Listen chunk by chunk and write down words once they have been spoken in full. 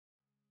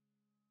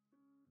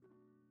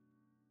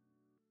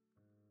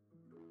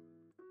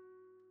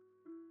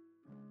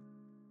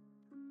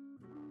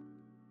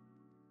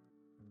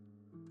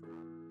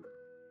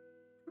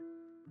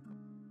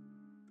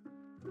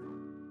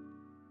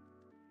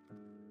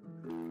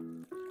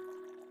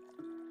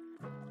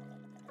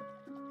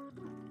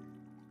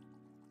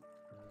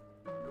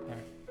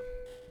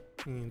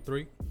In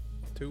 3,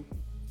 2,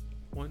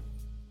 1.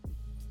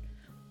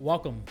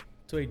 Welcome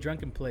to A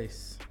Drunken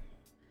Place.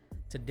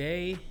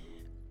 Today,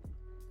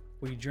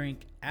 we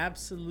drink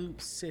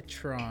Absolut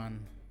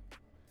Citron,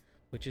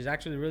 which is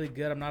actually really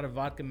good. I'm not a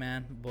vodka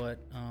man, but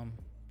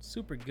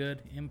super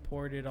good.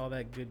 Imported, all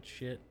that good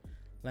shit.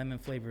 Lemon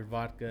flavored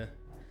vodka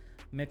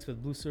mixed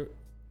with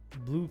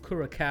blue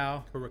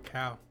Curaçao.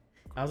 Curaçao.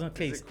 I was gonna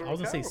say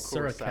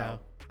Curaçao.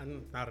 I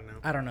don't know.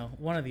 I don't know,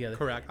 one or the other.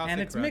 Correct.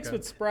 And it's mixed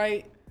with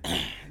Sprite.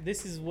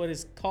 This is what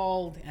is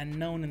called and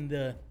known in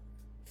the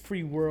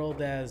free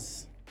world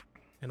as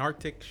an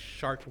Arctic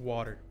shark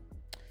water.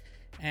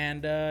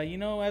 And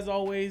as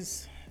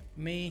always,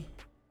 me,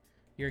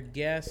 your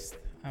guest,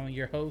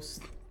 your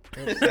host.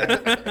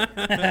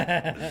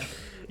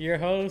 Your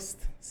host,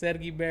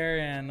 Sergi Bear,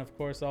 and of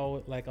course,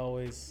 like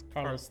always,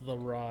 Carlos the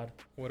Rod.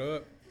 What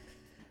up?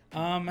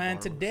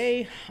 And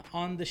today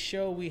on the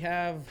show we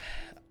have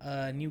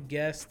a new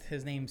guest.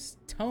 His name's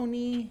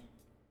Tony.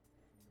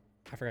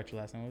 I forgot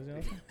your last name. What was your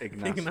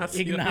last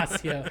name?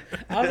 Ignacio.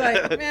 I was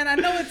like, man, I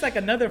know it's like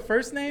another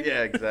first name.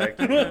 Yeah,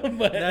 exactly.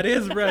 But That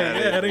is right. That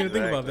Yeah, is I didn't even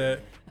think about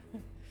exactly.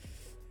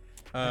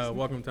 that.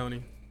 Welcome,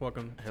 Tony.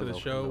 Welcome to the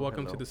show.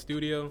 Welcome to hello. the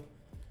studio.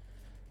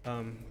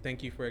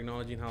 Thank you for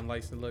acknowledging how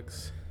nice it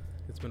looks.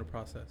 It's been a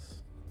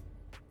process.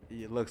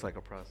 It looks like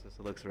a process.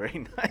 It looks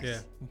very nice. Yeah,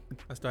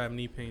 I still have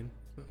knee pain.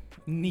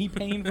 knee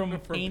pain from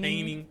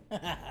painting.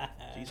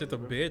 It's just a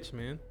bitch,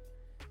 man.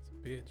 It's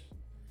a bitch.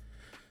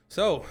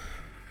 So,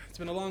 it's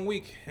been a long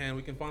week, and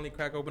we can finally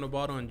crack open a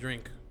bottle and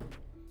drink.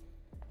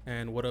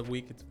 And what a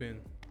week it's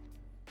been.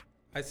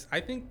 I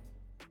think,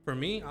 for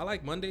me, I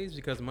like Mondays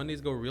because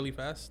Mondays go really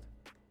fast.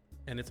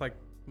 And it's like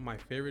my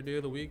favorite day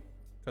of the week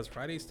because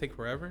Fridays take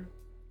forever.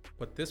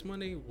 But this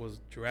Monday was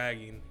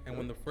dragging. And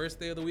when the first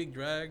day of the week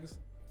drags,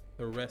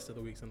 the rest of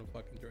the week's gonna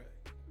fucking drag.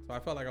 So I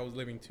felt like I was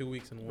living 2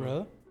 weeks in one.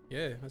 Really?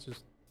 Yeah,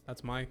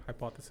 that's my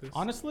hypothesis.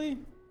 Honestly,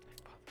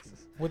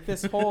 with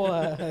this whole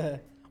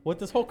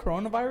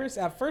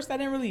coronavirus, at first I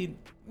didn't really,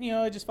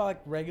 it just felt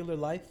like regular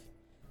life.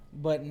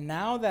 But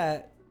now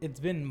that it's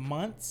been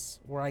months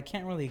where I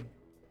can't really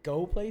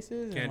go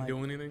places, Can't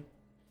do anything.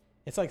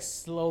 It's like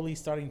slowly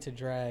starting to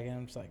drag, and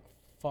I'm just like,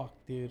 fuck,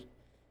 dude.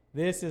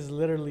 This is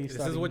literally.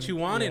 This is what you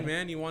wanted,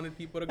 man. You wanted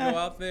people to go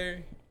out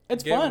there.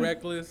 It's get fun.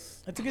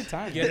 Reckless. It's a good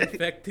time. Get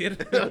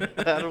infected.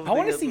 I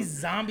want to see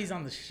zombies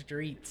on the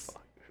streets.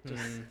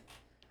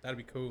 That'd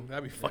be cool.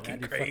 That'd be fucking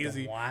That'd be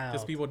crazy. fucking wild.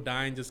 Just people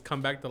dying, just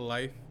come back to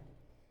life,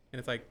 and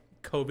it's like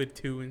COVID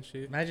 2 and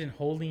shit. Imagine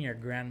holding your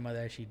grandmother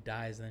as she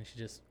dies, and then she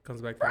just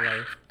Comes back to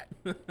life.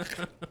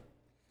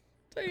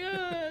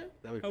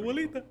 That'd be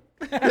Abuelita.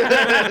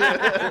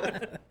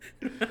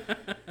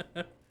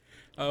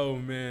 Oh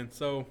man.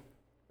 So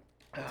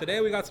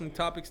today we got some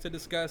topics to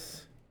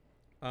discuss.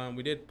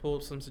 We did pull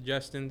some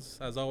suggestions.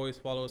 As always,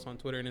 follow us on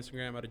Twitter and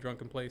Instagram at A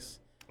Drunken Place.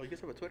 Oh, you guys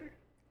have a Twitter?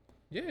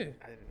 Yeah. I didn't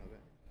know that.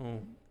 Oh,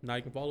 now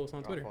you can follow us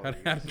on Twitter I'll follow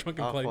you at A guys.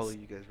 Drunken I'll Place. follow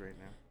you guys right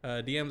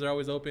now. DMs are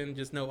always open.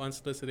 Just no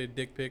unsolicited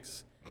dick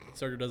pics.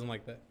 Serger doesn't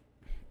like that.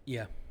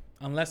 yeah.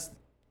 Unless,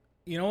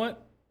 you know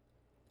what?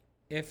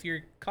 If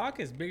your cock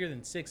is bigger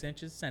than 6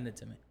 inches, send it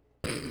to me.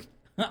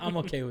 I'm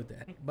okay with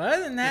that. But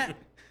other than that,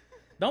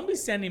 don't be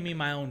sending me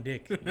my own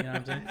dick. You know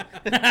what I'm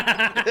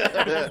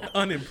saying?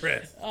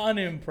 Unimpressed.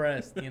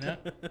 Unimpressed,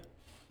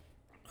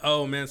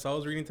 Oh man, so I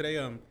was reading today.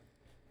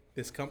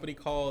 This company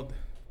called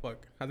I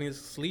think it's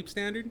Sleep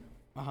Standard.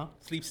 Uh-huh.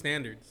 Sleep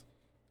Standards.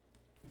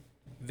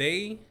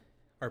 They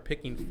are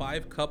picking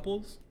 5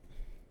 couples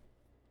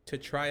to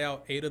try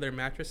out 8 of their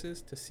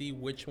mattresses to see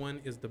which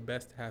one is the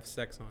best to have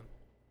sex on.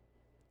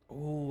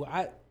 Ooh,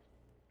 I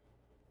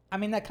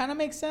mean, that kind of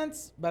makes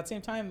sense, but at the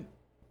same time,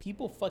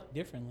 people fuck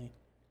differently.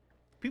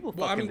 People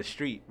Well, fuck I mean- in the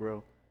street,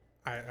 bro.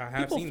 I have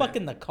People seen fuck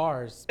in the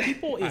cars.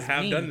 People that. is I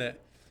have mean. done that.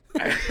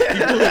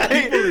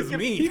 People is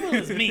me. People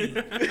is me.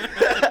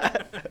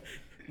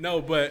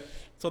 No, but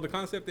so the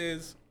concept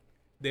is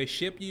they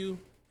ship you.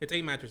 It's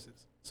 8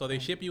 mattresses, so they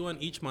ship you one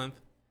each month.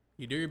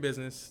 You do your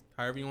business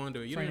however you want to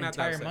do it. You For don't an even have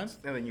to have entire sex.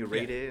 month? And then you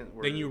rate it.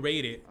 or- Then you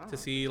rate it Ah. to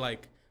see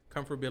like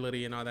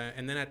comfortability and all that.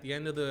 And then at the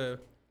end of the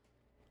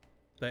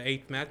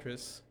 8th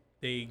mattress,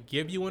 they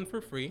give you one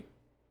for free.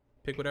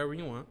 Pick whatever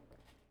you want.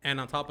 And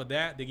on top of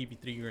that, they give you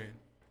 $3,000.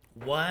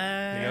 What?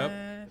 Yep.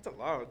 It's a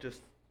lot.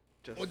 Just.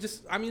 Well,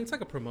 I mean, it's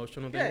like a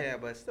promotional thing. Yeah,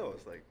 but still,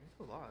 it's like it's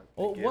a lot. to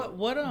Oh, give. what?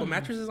 But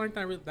mattresses aren't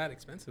that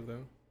expensive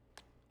though.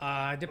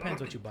 It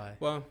depends what you buy.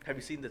 Well, Have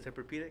you seen the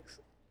Tempur-Pedics?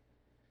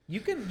 You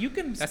can.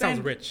 that spend, sounds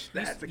rich.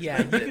 That's Yeah,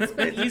 you can expensive.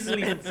 spend It's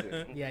easily.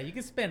 expensive. Yeah, you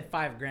can spend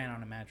 $5,000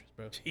 on a mattress,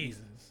 bro.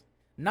 Jesus.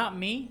 Not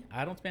me.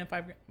 I don't spend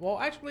 $5,000. Well,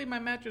 actually, my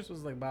mattress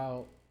was like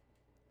about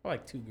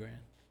like $2,000.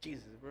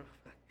 Jesus, bro.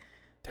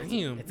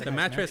 Damn. it's a The nice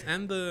mattress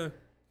and the.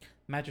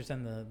 Mattress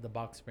and the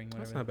box spring.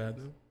 Whatever. That's not that bad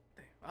is. though.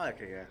 Oh,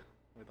 okay, yeah.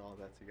 With all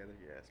that together,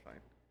 yeah, it's fine.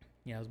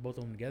 Yeah, it was both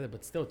of them together,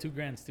 but still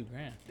 $2,000 is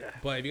 $2,000. Yeah.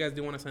 But if you guys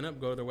do want to sign up,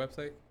 go to their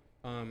website.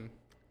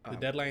 The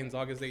deadline's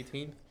August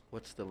 18th.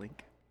 What's the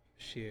link?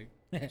 Shit.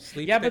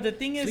 Yeah, but the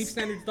thing is,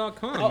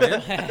 Sleepstandards.com, oh,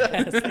 man.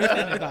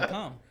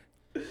 sleepstandards.com.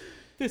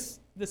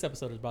 This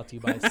episode is brought to you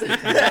by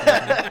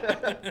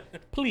Citron.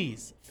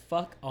 Please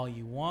fuck all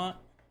you want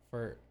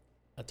for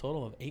a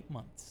total of 8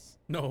 months.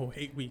 No,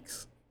 8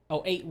 weeks.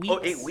 Oh, 8 weeks. Oh,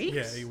 8 weeks?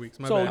 Yeah, 8 weeks.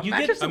 My So bad. you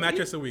a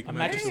mattress a week. A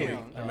mattress a week.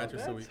 Damn, A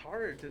mattress a that's week.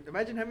 hard.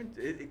 Imagine having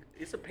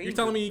it's a pain. You're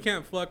telling me you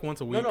can't fuck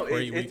once a week no, for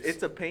 8 weeks?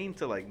 it's a pain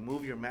to like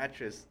move your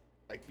mattress,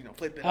 like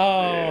flip it.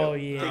 Oh, up,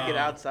 yeah. Take it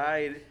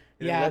outside.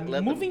 and Yeah,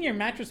 let moving your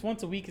mattress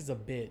once a week is a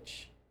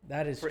bitch.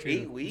 That is for true.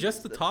 8 weeks.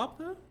 Just the top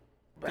though?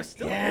 But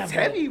still, Yeah, it's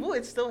but- heavy. Well,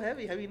 it's still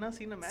heavy. Have you not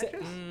seen a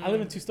mattress? I live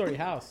in a 2-story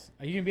house.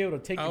 Are you gonna be able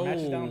to take your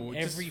mattress down Oh,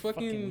 every just fucking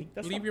fucking week?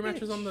 That's leave a your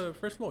mattress bitch. on the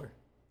first floor.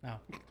 No.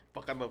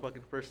 Fuck, I'm a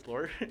fucking first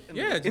floor.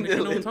 Yeah, just make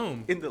no one's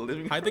home. In the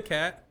living room. Hide the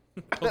cat.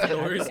 Close the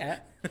doors.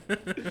 Cat.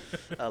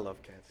 I love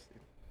cats.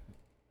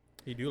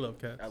 Dude. You do love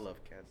cats. I love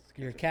cats.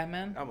 You're a cat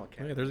man. I'm a Oh,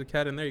 cat. yeah, there's a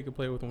cat in there you can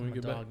play with when I'm we a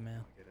get back. dog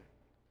man.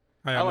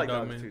 I I am like a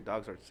dog dogs man. too.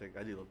 Dogs are sick.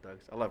 I do love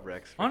dogs. I love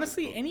Rex. Rex is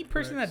Honestly, cool. any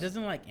person Rex. that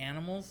doesn't like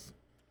animals,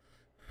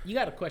 you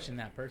gotta question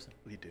that person.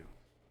 We do.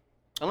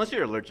 Unless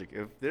you're allergic.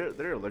 If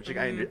they're allergic,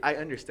 I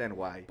understand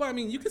why. But I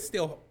mean, you can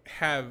still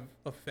have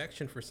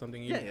affection for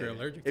something even if you're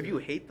allergic to If you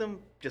it. hate them,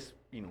 just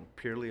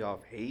purely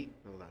off hate,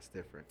 well, that's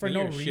different. For Then no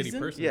you're a shitty reason?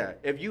 person. Yeah,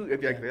 if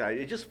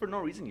it's just for no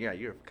reason, yeah,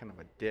 you're kind of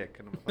a dick,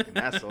 kind of a fucking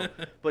asshole.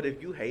 But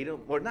if you hate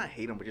them, or not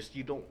hate them, but just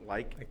you don't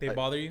like They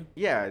bother you?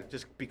 yeah,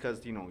 just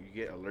because you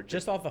get allergic.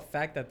 Just off the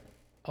fact that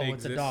They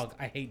it's a exist. dog.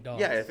 I hate dogs.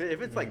 yeah, if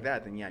it's like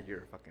that, then yeah, you're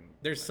a fucking.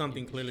 There's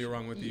something clearly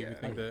wrong with you if you Yeah.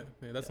 think that.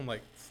 Yeah, that's some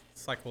like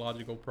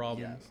psychological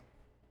problems.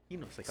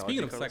 Psychology.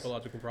 Speaking of Carlos.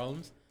 psychological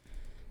problems,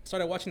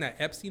 started watching that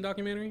Epstein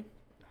documentary.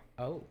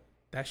 Oh,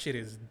 That shit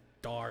is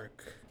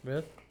dark.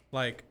 really?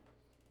 Like,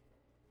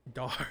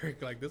 dark.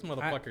 Like, this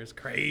motherfucker is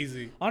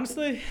crazy.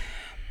 Honestly,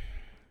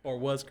 Or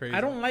was crazy.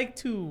 I don't like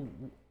to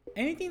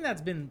anything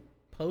that's been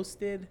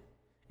posted,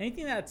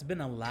 anything that's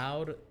been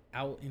allowed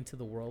out into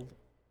the world.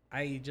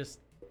 I just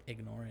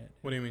ignore it.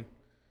 What do you mean?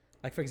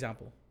 Like, for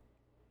example,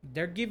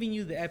 they're giving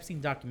you the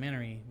Epstein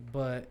documentary,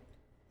 but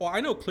Well,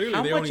 I know clearly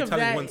How they much only of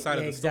telling that- one side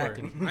of yeah, the story.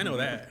 exactly. I know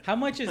that. how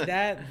much is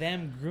that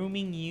them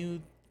grooming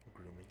you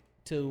Grooming.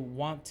 to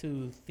want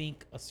to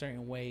think a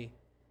certain way,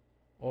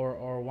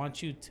 or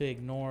want you to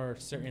ignore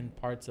certain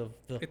parts of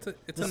the It's a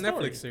the Netflix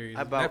story. series.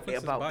 About Netflix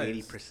is about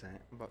biased. 80%.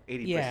 About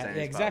 80%. yeah, is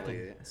exactly.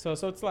 probably it. So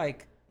it's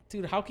like,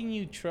 dude, how can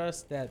you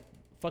trust that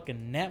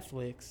fucking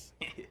Netflix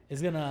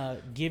is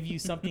gonna give you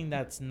something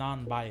that's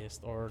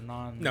non-biased or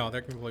non? No,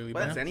 they're completely But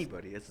that's biased.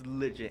 anybody. It's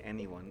legit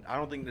anyone. I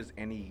don't think there's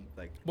any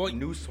like Well,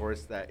 news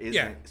source that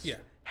isn't yeah.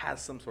 has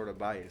some sort of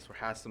bias or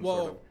has some Well-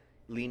 sort of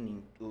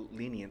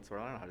lenience, or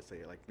I don't know how to say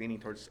it, like leaning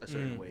towards a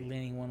certain way.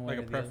 leaning one way Like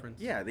a or the other.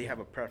 preference. Yeah, they have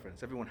a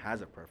preference. Everyone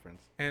has a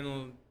preference.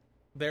 And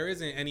there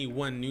isn't any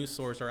one news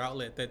source or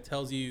outlet that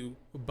tells you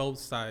both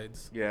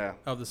sides Yeah.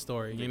 of the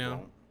story, They you know?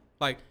 don't.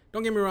 Like,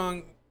 don't get me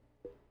wrong.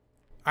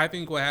 I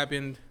think what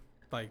happened,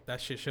 like, that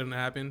shit shouldn't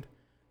have happened.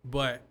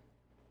 But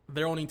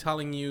they're only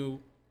telling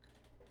you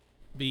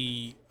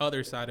the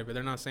other side of it.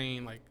 They're not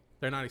saying, like,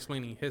 they're not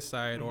explaining his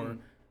side or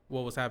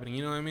what was happening.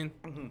 You know what I mean?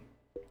 Mhm.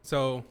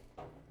 So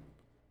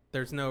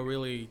there's no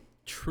really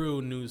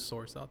true news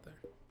source out there.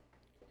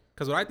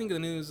 Because what I think of the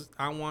news,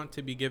 I want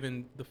to be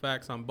given the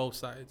facts on both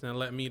sides and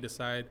let me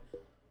decide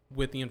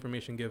with the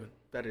information given.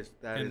 That is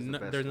the And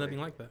best there's way. nothing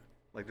like that.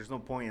 Like there's no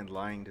point in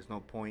lying. There's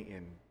no point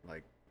in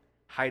like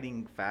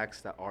hiding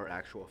facts that are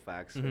actual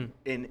facts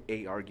in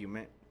a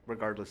argument,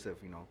 regardless of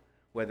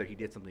whether he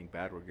did something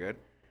bad or good.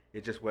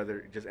 It's just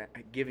whether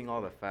giving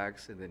all the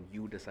facts and then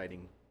you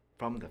deciding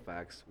from the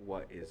facts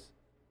what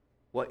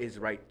is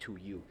right to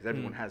you, because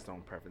everyone has their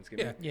own preference.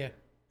 Yeah. Yeah.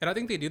 And I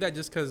think they do that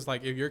just because,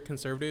 like, if you're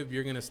conservative,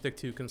 you're going to stick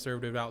to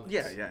conservative outlets.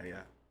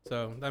 Yeah.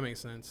 So that makes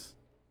sense.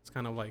 It's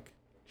kind of like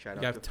Shout you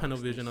out have to tunnel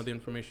Fox vision News. of the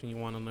information you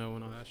want to know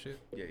and all that shit.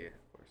 Yeah,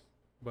 of course.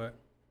 But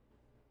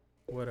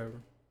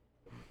whatever.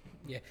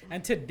 Yeah.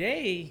 And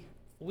today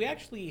we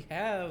actually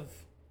have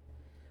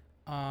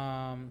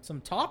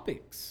some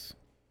topics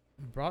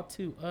brought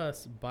to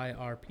us by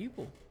our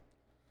people,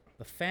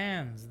 the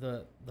fans,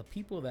 the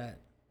people that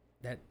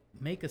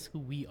make us who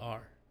we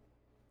are.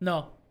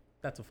 No,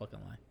 that's a fucking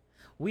lie.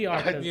 We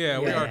are. 'cause- Yeah,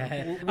 we are.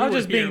 I was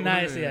just We're here. being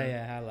nice. Yeah.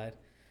 Yeah, I lied.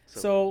 So,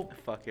 So,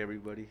 fuck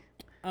everybody.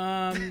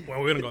 Well,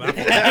 we're gonna go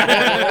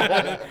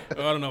that far.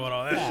 I don't know about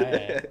all that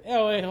shit.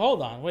 Oh, wait,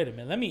 hold on. Wait a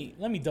minute.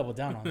 Let me double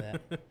down on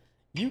that.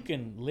 You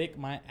can lick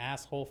my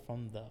asshole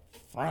from the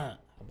front.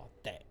 How about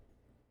that?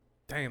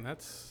 Damn,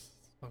 that's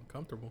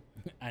uncomfortable.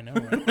 I know.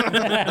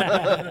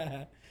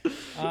 Right?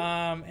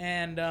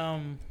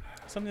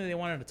 Something they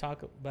wanted to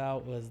talk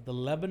about was the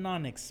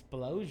Lebanon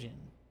explosion.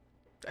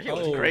 That shit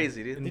was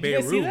crazy, dude. in Did you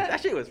guys see Beirut. that?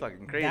 That shit was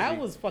fucking crazy. That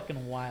was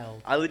fucking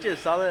wild. I legit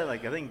saw that.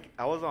 Like, I think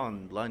I was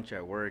on lunch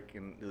at work,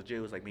 and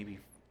legit was like maybe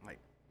like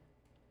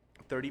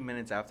 30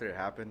 minutes after it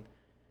happened,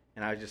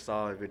 and I just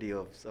saw a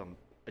video of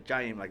a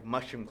giant like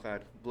mushroom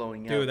cloud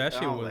blowing out. Dude, that And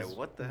shit I was like,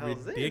 what the hell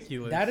is this?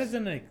 ridiculous.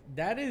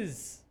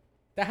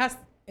 That has,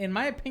 in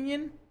my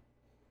opinion,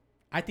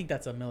 I think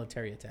that's a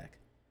military attack.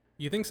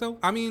 You think so?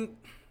 I mean,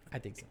 I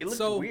think so. It looked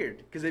So- weird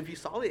because if you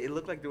saw it, it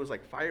looked like there was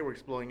like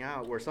fireworks blowing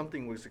out, where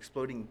something was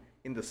exploding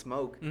in the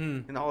smoke,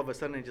 and all of a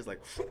sudden it just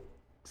like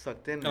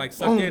sucked in. Like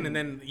sucked in, and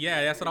then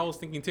that's what I was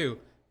thinking too.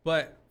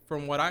 But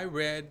from what I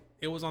read,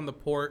 it was on the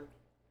port,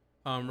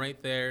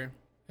 right there,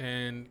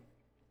 and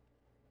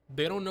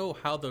they don't know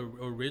how the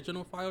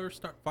original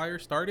fire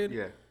started.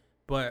 Yeah.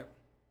 But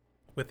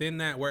within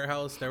that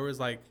warehouse, there was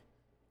like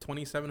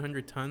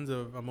 2,700 tons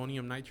of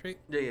ammonium nitrate.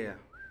 Yeah.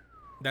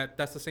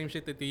 That's the same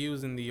shit that they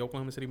use in the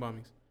Oklahoma City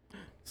bombings.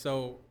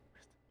 So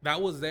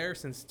that was there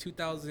since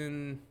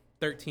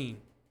 2013.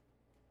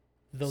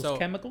 Those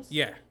chemicals?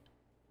 Yeah.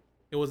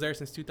 It was there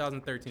since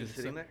 2013. Just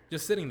sitting there?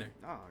 Just sitting there.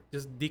 Oh,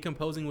 Just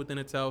decomposing within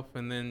itself,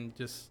 and then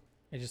just...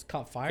 It just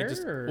caught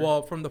fire?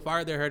 Well, from the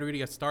fire that had already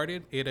got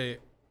started, it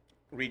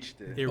reached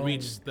the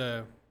reached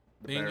the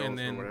thing, barrels and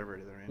then or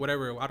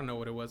whatever, I don't know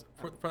what it was.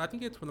 For I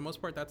think it's, for the most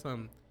part, that's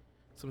some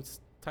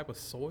type of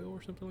soil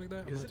or something like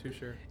that. I'm not too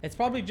sure. It's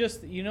probably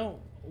just,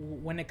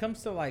 when it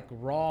comes to like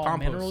raw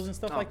Compost. minerals and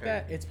stuff like Okay.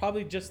 that, it's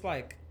probably just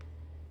like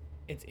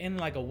it's in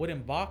like a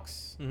wooden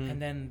box, Mhm.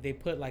 and then they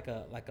put like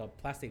a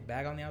plastic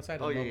bag on the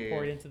outside, Oh, and they'll yeah,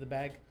 pour yeah. it into the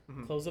bag,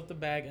 Mhm. close up the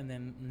bag, and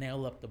then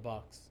nail up the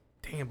box.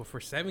 Damn, but for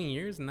 7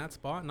 years in that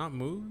spot, not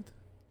moved,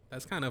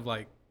 that's kind of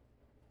like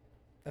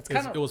That's it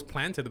kind of was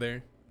planted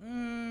there.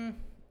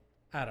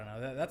 I don't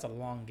know. That's a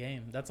long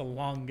game. That's a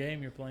long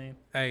game you're playing.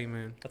 Hey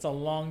man, That's a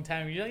long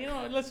time. You're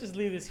like, let's just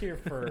leave this here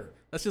for.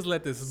 let's just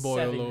let this boil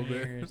 7 a little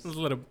bit. years. Let's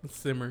let it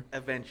simmer.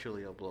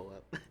 Eventually, it'll blow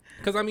up.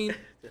 Because I mean,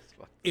 Just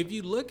fuck. if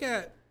you look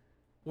at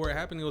where it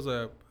happened, it was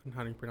how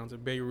do you pronounce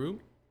it?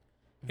 Beirut.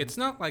 It's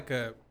not like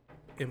a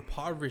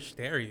impoverished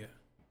area.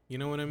 You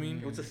know what I mean?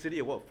 It was a city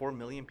of what, 4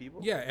 million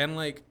people? Yeah, and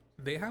like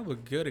they have a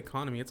good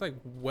economy. It's like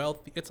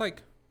wealthy. It's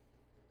like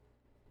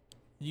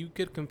you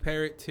could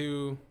compare it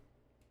to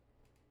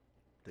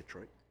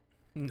Detroit.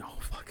 no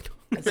fuck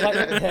no.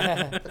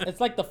 It's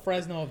like the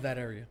Fresno of that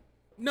area.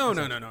 No,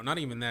 not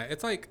even that.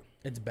 It's like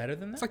It's better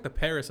than that. it's like the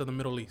Paris of the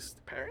Middle East.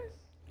 Paris?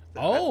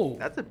 Oh.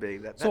 That's a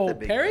big. That's So a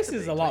big, Paris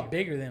that's is a lot place.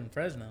 bigger than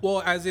Fresno.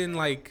 Well, as in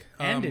like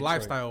And Detroit.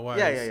 lifestyle wise.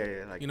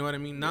 Yeah. Like, You know what I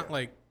mean? Not yeah.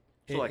 like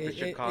So like the It's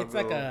Chicago.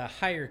 like a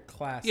higher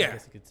class, I Yeah,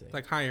 guess you could say.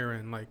 like higher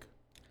end. Like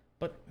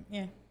But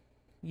yeah,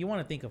 you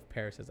want to think of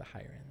Paris as a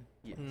higher end.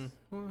 Yes.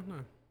 well, no,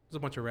 there's a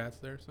bunch of rats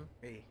there. So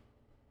Hey,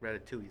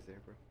 Ratatouille's there,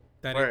 bro.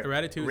 that Or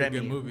Ratatouille is Remy,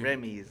 a good movie.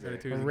 Remy is there. Ratatouille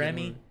is a good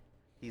Remy? movie.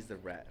 He's the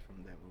rat from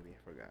that movie.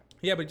 I forgot.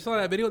 Yeah, but you saw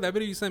that video. That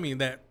video you sent me.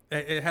 That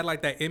it had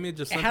like that image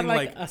of It something had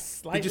like, like. a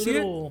slight you see it?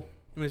 little.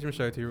 Let me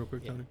show it to you real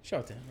quick, Yeah, Tony. show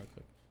it to him real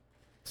quick.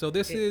 So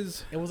this It-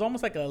 is. It was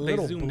almost like a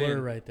little zoomed blur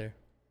in. right there.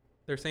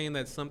 They're saying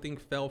that something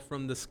fell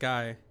from the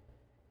sky,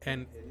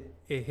 and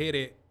it hit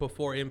it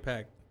before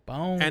impact.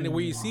 Boom. And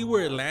where you see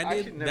where it actually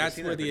landed, never that's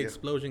seen where that the video.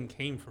 explosion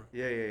came from.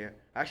 Yeah.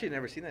 I actually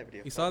never seen that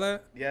video. You saw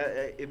that? Yeah,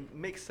 it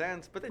makes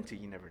sense, but then too,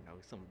 you never know.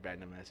 Some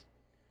random ass.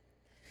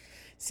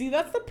 See,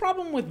 that's the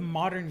problem with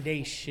modern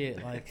day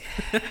shit. Like,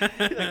 Like,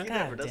 you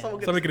never know. damn.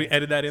 Someone Somebody could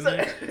edit that in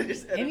there.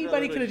 Just edit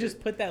anybody that could have little just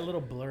put that little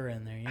blur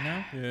in there, you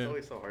know? shit. It's Yeah.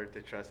 always so hard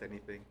to trust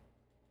anything.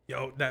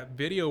 Yo, that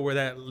video where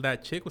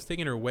that chick was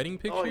taking her wedding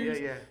pictures. Oh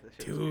yeah. That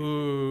shit was weird.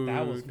 Dude.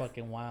 That was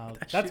fucking wild.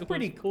 That That's shit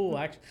pretty was- cool,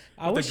 actually.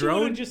 I With the wish she would have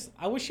drone? just.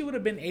 I wish she would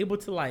have been able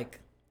to like.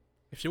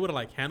 If she would have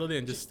like handled it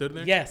and just stood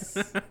there. Yes,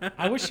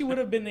 I wish she would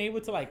have been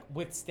able to like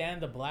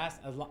withstand the blast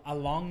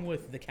along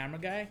with the camera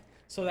guy,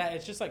 so that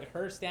it's just like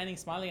her standing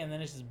smiling, and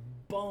then it's just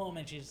boom,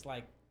 and she's just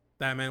like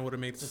That man would have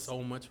made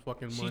so much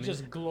fucking money. she's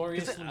just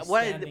gloriously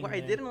What standing I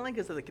there. didn't like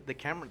is that the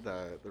camera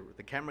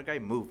the camera guy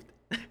moved.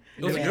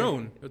 It was Yeah. a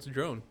drone. It was a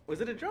drone.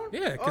 Was it a drone?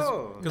 Yeah, because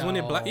Oh. when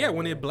No.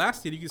 when it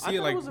blasted, you could see I it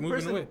thought like it was a moving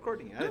person away.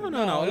 recording it. I No, didn't-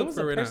 no, no. it Look was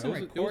for a it now. person It was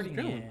a recording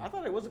drone. it. I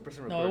thought it was a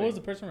person No, recording. it was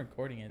a person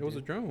recording it. It was a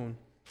dude. drone.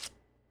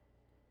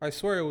 I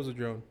swear it was a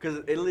drone. Because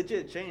it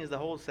legit changed the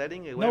whole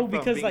setting. It No, went from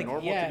because being like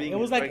normal yeah, to being it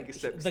was like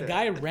except- the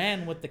guy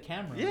ran with the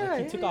camera. Yeah,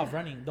 like, he took yeah. off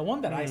running. The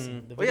one that I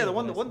seen. Oh yeah, video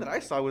the one I that I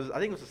saw was I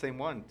think it was the same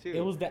one too.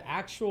 It was the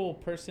actual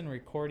person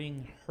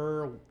recording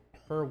her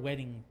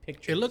wedding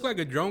picture. It looked like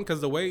a drone because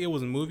the way it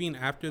was moving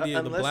after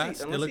the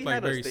blast, it unless looked he like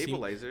had a very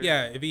stabilizer.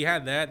 Yeah, if he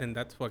had that, then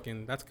that's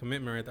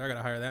commitment right there. I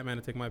gotta hire that man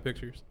to take my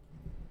pictures.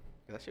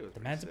 That shit was The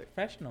pretty man's a sick.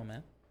 professional,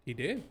 man. He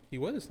did. He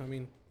was. I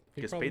mean,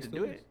 he Gets probably paid to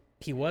still do is. it.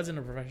 He wasn't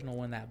a professional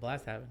when that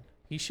blast happened.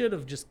 He should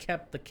have just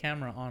kept the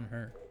camera on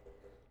her.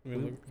 I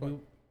mean,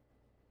 look,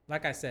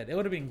 Like I said, it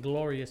would have been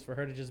glorious for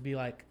her to just be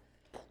like,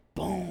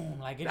 boom,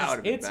 like it That just would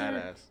have been hits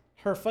her. badass.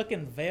 Her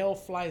fucking veil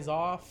flies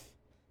off,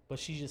 but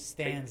she just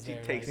stands He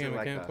there. takes Damn, it I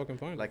like can't fucking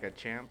find it. a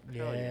champ.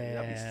 yeah, Hell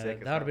that'd be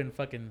sick. that would have been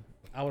fucking.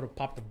 I would have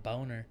popped a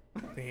boner.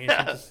 damn,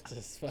 Just she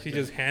fucking,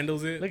 just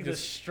handles it. look at this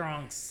Just-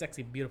 strong,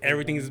 sexy, beautiful.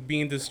 everything's woman.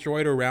 being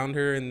destroyed around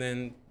her, and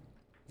then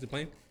is it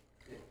playing?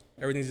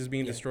 Everything's just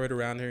being Yeah. destroyed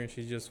around her, and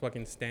she's just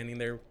fucking standing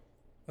there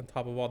on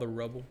top of all the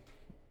rubble.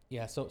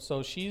 Yeah,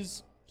 so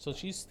she's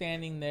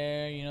standing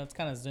there, you know, it's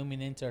kind of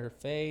zooming into her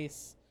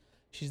face.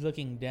 She's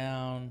looking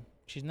down.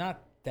 She's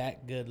not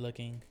that good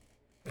looking.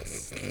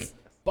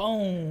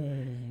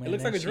 Boom. It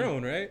looks like a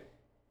drone, right?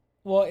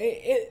 Well,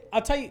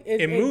 I'll tell you,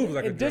 It moves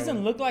like a It doesn't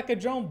drone. look like a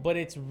drone, but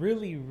it's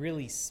really,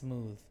 really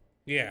smooth.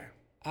 Yeah.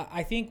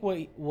 I think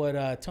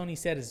what Tony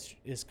said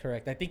is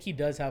correct. I think he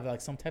does have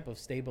like some type of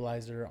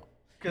stabilizer.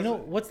 You know,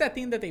 what's that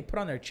thing that they put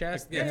on their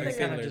chest? Yeah, They it's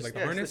kinda like just- the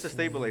harness? It's a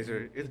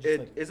stabilizer.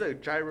 It's a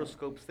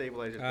gyroscope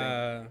stabilizer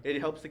thing. It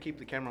helps to keep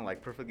the camera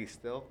like perfectly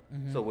still.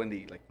 So when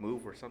they like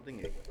move or something,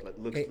 it like,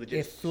 looks legit.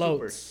 It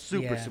floats.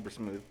 Super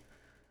smooth.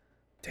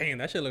 Damn,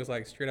 that shit looks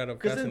like straight out of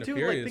Because Fast then and the too,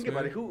 Furious. like think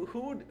about it.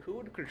 Who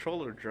would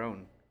control a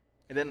drone?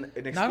 And then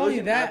an explosion Not only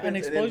that, happens, an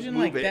explosion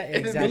like that.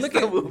 and then Exactly. they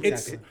still move it.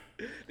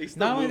 Exactly. They still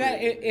Not only move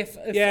that, it. if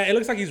Yeah, it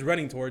looks like he's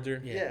running towards her.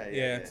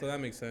 Yeah. So that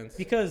makes sense.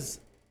 because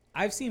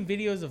I've seen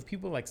videos of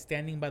people like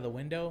standing by the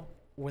window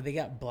where they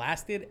got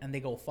blasted and they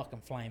go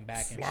fucking flying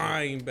back.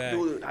 Flying back.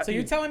 Dude, So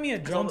you're telling me a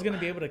drone's all- gonna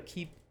be able to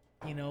keep,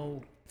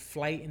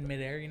 flight in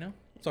midair?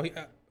 So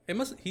they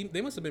must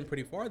have been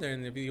pretty far there,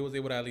 and if he was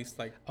able to at least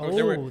like, or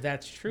Oh,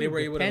 that's true. they were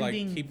able to like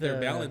Depending keep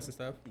their balance and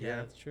stuff. Yeah,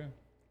 that's true.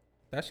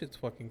 That shit's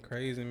fucking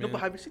crazy, man. No,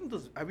 but have you seen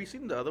those? Have you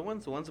seen the other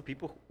ones? The ones of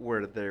people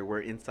where they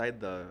were inside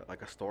the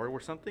like a store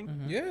or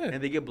something, Yeah.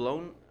 and they get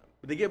blown.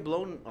 They get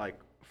blown like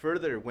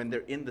further when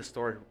they're in the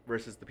store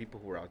versus the people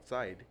who are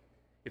outside.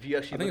 If you I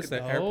actually think look it's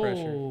at the air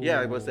pressure.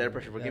 yeah, it was the air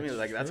pressure. Forgive me, That's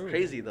like that's true.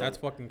 crazy though. That's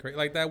fucking crazy.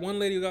 Like that one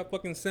lady who got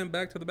fucking sent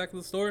back to the back of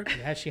the store.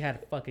 Yeah, she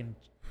had fucking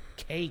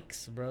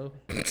cakes, bro.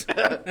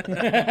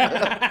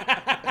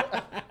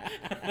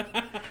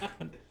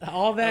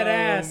 All that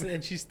ass,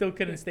 and she still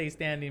couldn't stay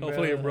standing.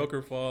 Hopefully bro. it broke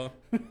her fall.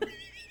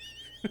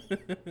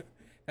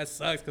 That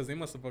sucks because they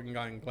must have fucking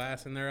gotten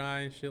glass in their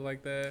eye and shit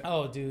like that.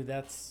 Oh, dude,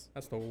 that's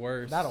That's the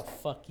worst. that'll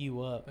fuck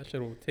you up. That shit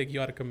will take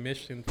you out of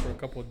commission for a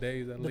couple of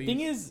days at The least.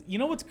 thing is,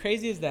 what's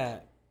crazy is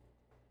that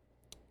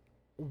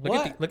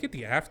look at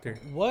the after.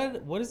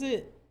 what is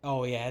it?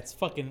 Oh yeah, it's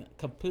fucking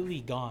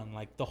completely gone.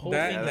 Like the whole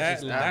thing. That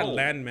is just that whole-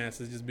 landmass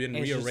has just been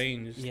it's just-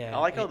 rearranged. yeah, I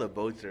like how the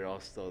boats are all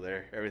still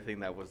there. Everything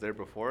that was there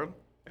before them,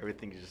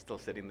 everything is just still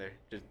sitting there.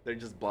 They're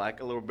just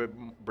black, a little bit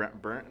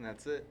burnt, and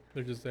that's it.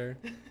 They're just there.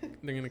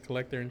 They're gonna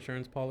collect their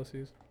insurance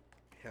policies.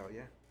 Hell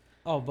yeah.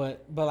 Oh,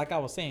 but like I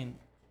was saying,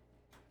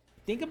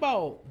 think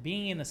about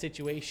being in a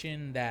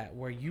situation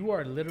where you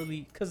are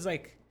literally, cause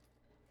like,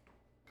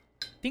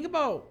 think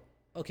about,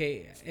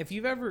 okay, if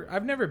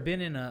I've never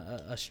been in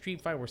a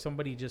street fight where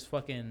somebody just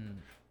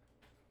fucking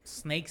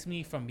snakes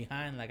me from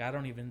behind, like I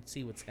don't even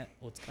see what's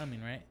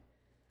coming, right?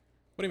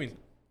 What do you mean?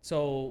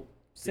 So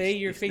say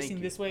you're they snake facing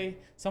you. this way,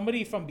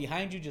 somebody from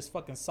behind you just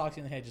fucking socks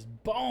you in the head, just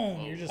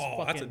boom, you're just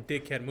Oh, that's a fucking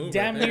dickhead move.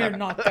 damn right there. near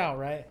knocked out,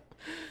 right?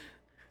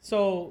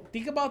 So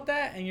think about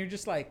that, and you're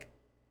just like,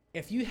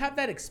 if you have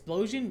that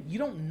explosion, you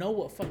don't know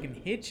what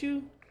fucking hit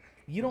you.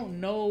 You don't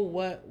know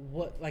what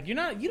like you're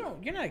not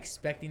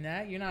expecting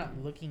that. You're not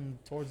looking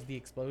towards the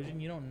explosion.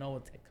 You don't know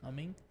what's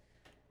coming.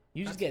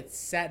 You just get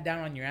sat down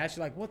on your ass.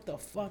 You're like, what the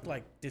fuck?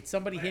 Like, did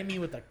somebody hit me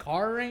with a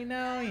car right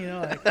now?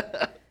 Like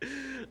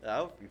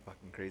That would be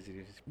fucking crazy.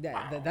 To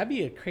just, that'd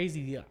be a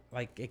crazy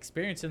like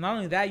experience. And not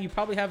only that, you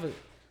probably have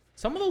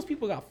some of those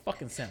people got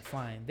fucking sent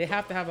flying. They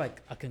have to have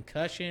like a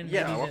concussion.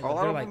 yeah, maybe a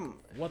lot they're of like, them.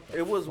 what the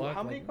It was fuck?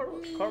 how many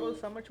Like,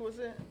 Carlos? How much was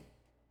it?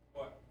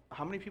 What?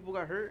 How many people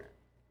got hurt?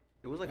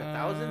 It was like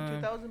 1,000,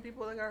 2,000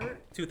 people that got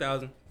hurt,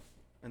 2,000.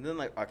 and then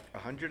like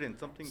 100 and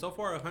something. So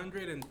far,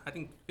 100 and I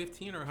think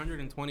 15 or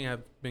 120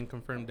 have been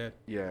confirmed dead.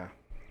 Yeah.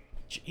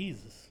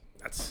 Jesus.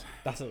 That's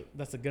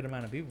That's a good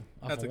amount of people.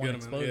 off that's of a one good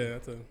amount. explosion. Yeah,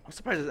 that's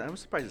a I'm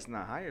surprised it's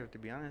not higher, to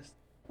be honest.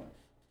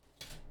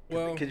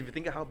 well. Because if you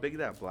think of how big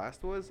that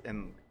blast was,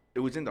 and it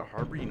was in the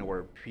harbor,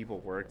 where people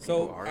work.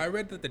 So people are. I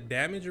read that the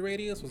damage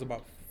radius was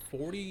about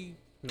 40.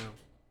 No,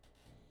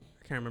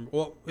 I can't remember.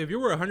 Well, if you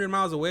were 100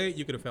 miles away,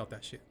 you could have felt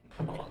that shit.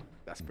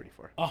 That's pretty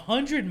far.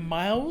 100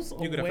 miles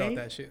You could have away. felt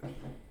that shit.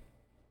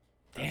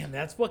 Damn,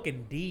 that's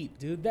fucking deep,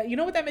 dude. You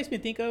know what that makes me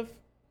think of?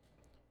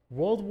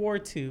 World War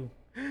II,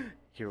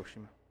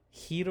 Hiroshima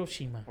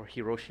Hiroshima, or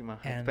Hiroshima,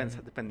 and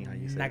depending how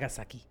you say. it.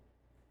 Nagasaki.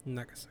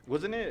 Nagasaki.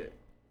 Wasn't it?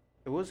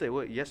 It was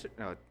what yesterday?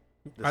 No,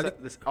 I thi-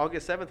 this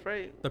August 7th,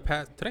 right? The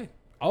past today.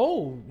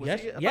 Oh, Was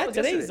yes, it- I thought yeah. it was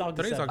Today's yesterday. August.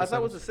 Today's 7th. August. I thought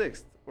it was the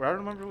 6th. Or I don't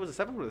remember if it was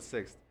the 7th or the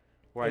 6th.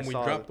 Where When we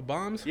dropped the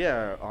bombs.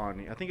 Yeah,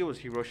 I think it was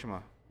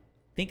Hiroshima.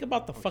 Think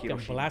about the Oh, fucking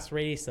Hiroshima. blast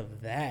radius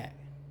of that.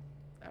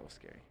 That was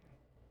scary.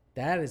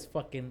 That is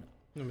fucking.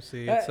 Let me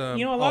see. Uh, It's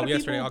you know, a lot of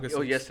yesterday, people- August. Oh,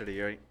 6th. yesterday,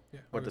 right? Yeah,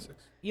 What August the-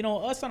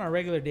 6th. Us on a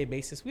regular day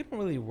basis, we don't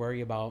really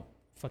worry about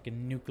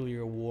fucking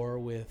nuclear war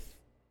with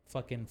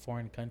fucking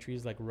foreign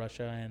countries like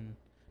Russia and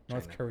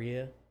North China.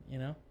 Korea.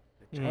 The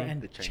Mm.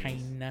 And the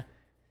Chinese. China,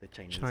 The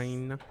Chinese.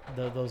 China.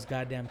 those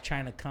goddamn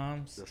China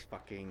comms. Those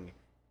fucking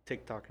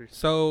TikTokers.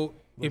 So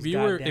if Those you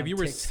were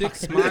goddamn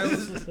 6 TikTokers.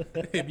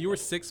 miles, if you were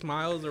 6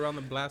 miles around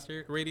the blast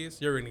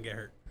radius, you're gonna get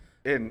hurt.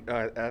 In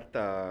at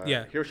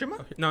Yeah.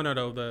 Hiroshima. No,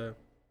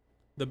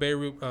 the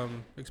Beirut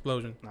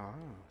explosion. No,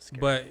 scary.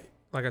 But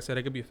like I said,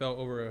 it could be felt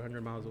over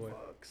 100 miles away.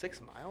 Fuck,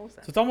 6 miles.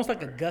 So it's almost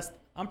like a gust.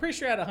 I'm pretty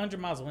sure at 100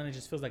 miles of wind, it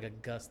just feels like a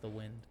gust of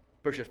wind.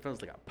 Pretty sure it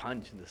feels like a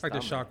punch in the Like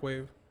the stomach. shock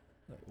wave.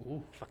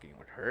 Ooh. Fucking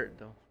would hurt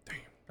though.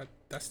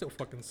 That still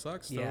fucking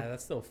sucks. Though. Yeah,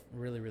 that's still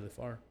really, really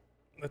far.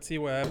 Let's see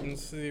what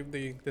happens. See if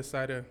they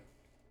decide to.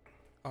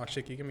 Oh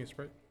shit! Can you give me a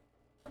Sprite?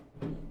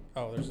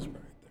 Oh, there's a Sprite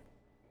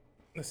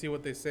right Let's see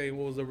what they say.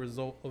 What was the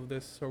result of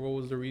this, or what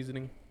was the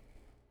reasoning?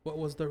 What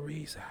was the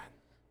reason?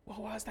 What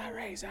was the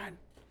reason?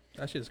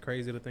 That shit's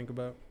crazy to think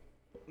about.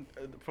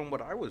 From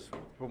what I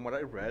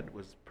read,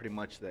 was pretty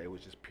much that it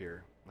was just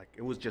pure. Like,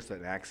 it was just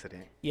an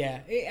accident. Yeah,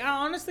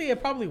 honestly, it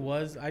probably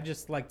was. I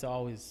just like to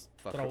always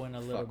throw in a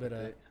little bit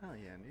of. Hell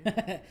yeah,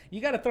 dude.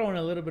 You got to throw in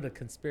a little bit of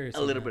conspiracy.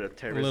 A little bit of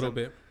terrorism. A little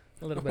bit.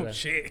 A little bit Oh of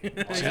shit!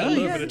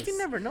 You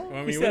never know. Well, I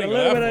He mean, said we a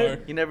didn't little go that bit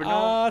far. You never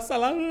know. ISIS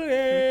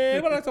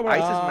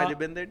might have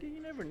been there, dude.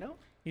 You never know.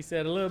 He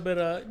said a little bit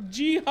of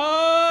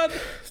jihad.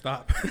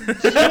 Stop.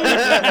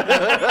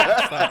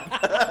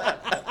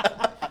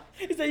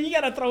 He said you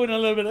gotta throw in a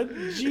little bit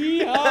of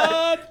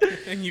jihad.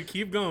 And you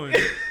keep going.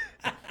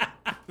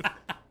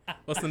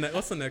 What's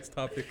the next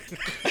topic?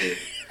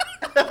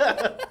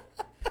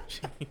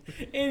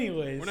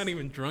 Anyways, We're not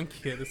even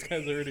drunk yet. This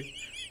guy's already.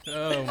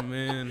 Oh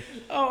man.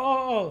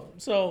 Oh.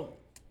 So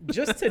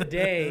just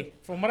today,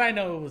 from what I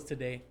know, it was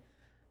today.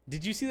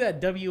 Did you see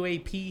that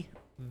WAP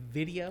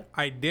video?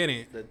 I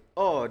didn't.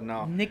 Oh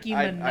no. Nicki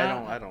I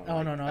Minaj. don't. Oh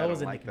like, no, I it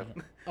wasn't like Nicki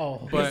them. Minaj.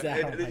 Oh, But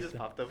It just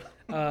popped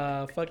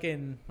up.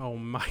 fucking. Oh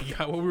my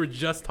god. What we were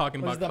just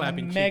talking Was about the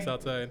clapping Meg- cheeks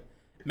outside.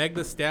 Meg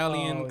the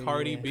Stallion, Oh,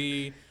 Cardi yeah.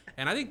 B,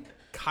 and I think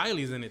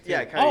Kylie's in it too.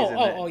 Yeah, Kylie's in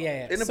there.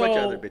 Yeah. And a So, bunch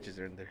of other bitches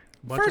are in there.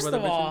 Bunch First other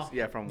of all, bitches?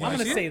 Yeah, from I'm Did you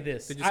gonna see say it?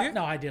 this. Did you see it?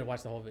 No, I did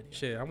watch the whole video.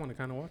 Shit, I want to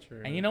kind of watch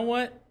her. And you know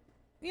what?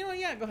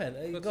 Yeah, go ahead.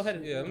 Let's- Go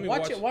ahead. yeah, let me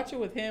watch watch- it. Watch it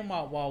with him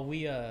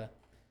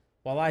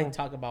while I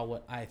talk about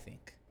what I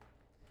think.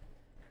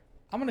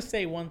 I'm gonna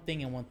say one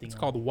thing and one thing. It's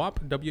called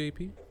WAP.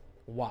 W-A-P.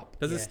 WAP.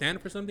 Does yeah. it stand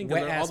for something?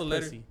 Wet Because ass all the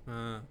letters. pussy.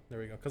 There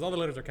we go. Because all the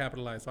letters are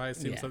capitalized, so I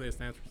assume Yeah. something it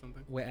stands for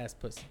something. Wet ass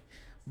pussy.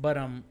 But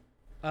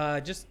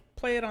just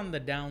play it on the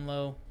down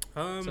low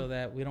so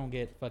that we don't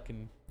get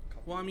fucking.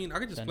 Well, I mean, I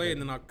could just Done play it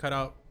dirty. and then I'll cut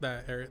out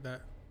that area.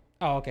 That.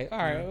 Oh, okay. All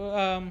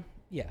right.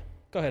 Yeah.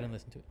 Go ahead and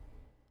listen to it.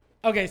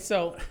 Okay,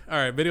 so All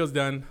right, video's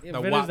done. yeah, The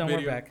video's WAP done.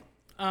 video. We're back.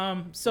 A lot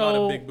of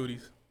So big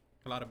booties.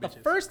 A lot of the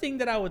bitches. first thing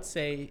that I would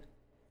say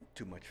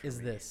Too much. For is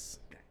me. this.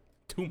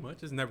 Too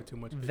much. It's never too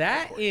much.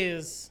 That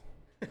is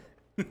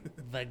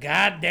the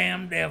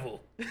goddamn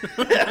devil.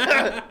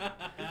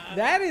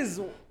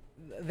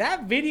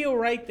 That video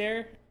right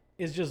there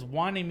is just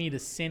wanting me to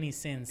sin.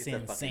 It's a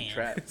fucking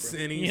trap, bro.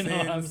 Sinny, You know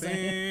what I'm sin,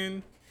 saying?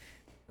 sin.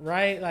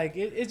 Right? Like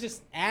it's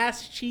just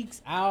ass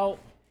cheeks out.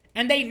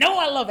 And they know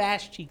I love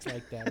ass cheeks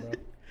like that, bro.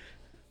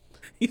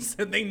 He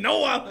said they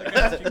know I like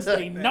ass cheeks.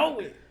 They know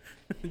it.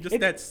 Just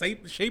that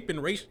shape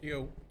and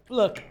ratio.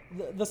 Look,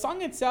 the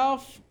song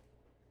itself,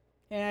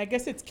 and I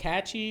guess it's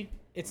catchy.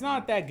 It's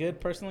not that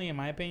good, personally, in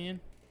my opinion.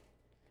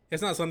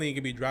 It's not something you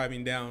could be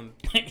driving down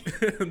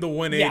the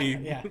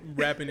 180, Yeah.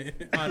 rapping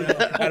it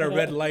at a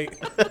red light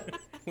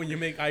when you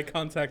make eye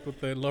contact with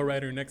the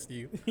lowrider next to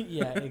you.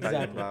 Yeah, Talking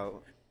exactly.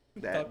 about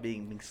that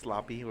being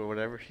sloppy or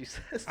whatever she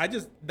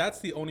says. That's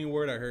the only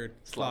word I heard.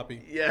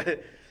 Sloppy. Yeah.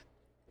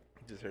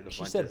 Just heard a She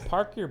bunch said, of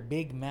 "Park your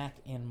Big Mac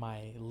in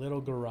my little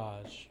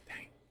garage."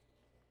 Dang.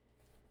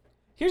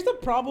 Here's the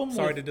problem.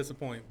 Sorry to with,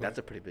 disappoint. But That's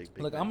a pretty big.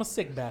 look, I'm a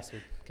sick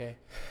bastard. Okay,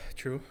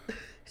 true.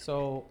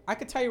 so I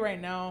could tell you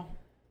right now,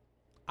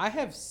 I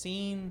have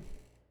seen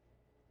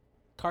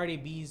Cardi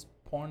B's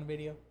porn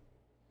video.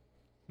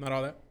 Not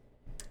all that.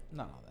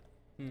 Not all that.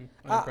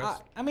 I'm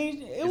impressed. I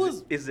mean, it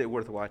was Is it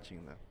worth watching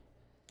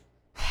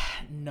though?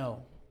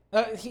 no.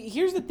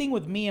 Here's the thing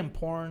with me and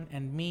porn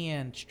and me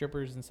and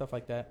strippers and stuff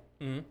like that.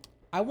 Mm-hmm.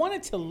 I want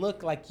it to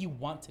look like you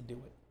want to do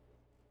it.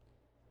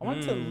 I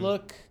want it to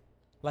look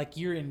like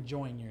you're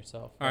enjoying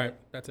yourself. All right,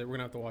 that's it. We're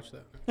gonna have to watch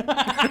that.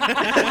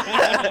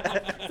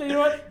 So you know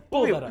what?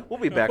 Pull that up. We'll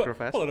be back real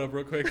fast. Pull it up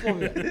real quick.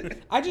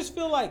 I just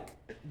feel like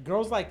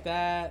girls like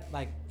that,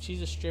 like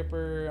she's a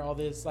stripper, all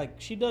this, like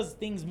she does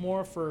things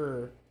more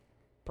for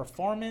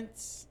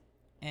performance,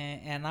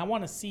 and I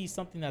want to see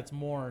something that's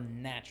more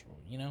natural.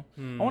 You know,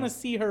 I want to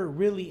see her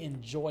really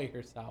enjoy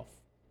herself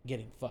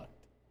getting fucked.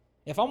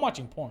 If I'm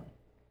watching porn,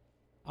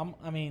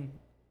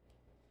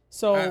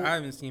 so I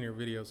haven't seen her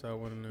video, so I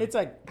want to know. it's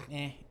like,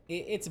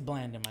 it's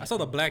bland in my. I saw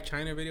the Black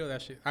China video.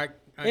 That shit. I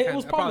It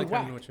was probably kind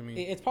whack. of know what you mean.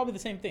 It's probably the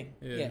same thing.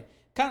 Yeah. Yeah.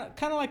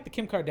 Kind of like the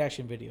Kim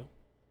Kardashian video.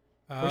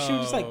 Where she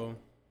was just like,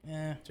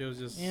 eh, she was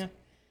just yeah.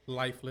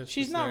 lifeless.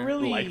 She's just not there.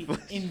 really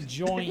Lifeless.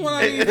 enjoying Well,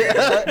 it.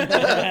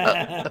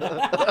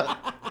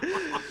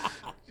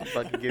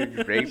 Fucking getting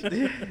raped.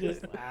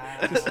 Just,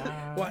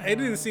 Well, it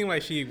didn't seem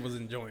like she was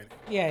enjoying it,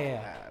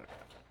 yeah.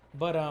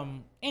 But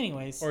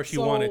anyways. or she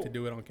so wanted to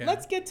do it on camera.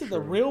 Let's get to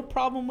the real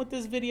problem with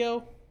this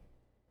video.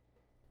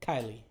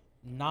 Kylie,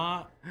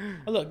 not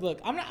look.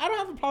 I don't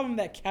have a problem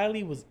that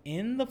Kylie was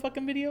in the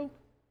fucking video.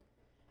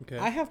 Okay.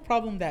 I have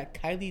problem that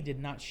Kylie did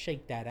not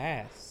shake that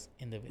ass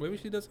in the video. Maybe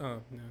she does. Oh,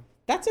 no.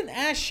 That's an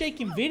ass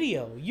shaking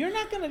video. You're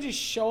not gonna just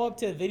show up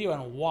to the video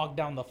and walk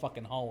down the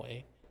fucking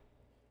hallway.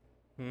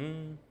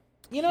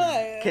 You know,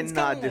 it's Cannot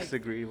kinda like,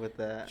 disagree with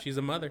that. She's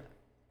a mother.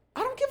 I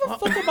don't give a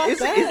fuck about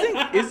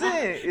that.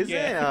 Isn't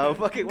Yeah.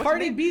 fucking what's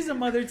Cardi her name? B's a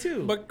mother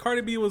too. But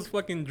Cardi B was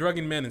fucking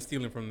drugging men and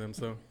stealing from them.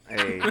 So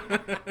Hey,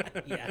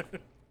 yeah.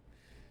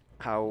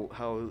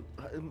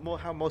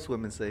 how most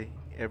women say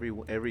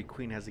every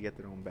queen has to get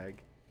their own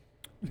bag.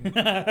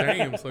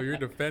 Damn, so you're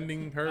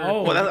defending her?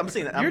 Oh. Well, I'm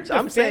saying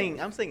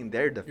I'm saying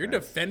their defense. You're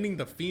defending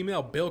the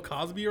female Bill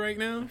Cosby right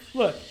now?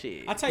 Look,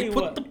 Shit. I'll tell You you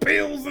put what. the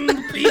pills in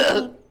the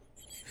people.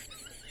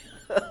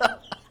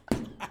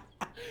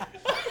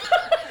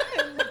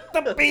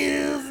 The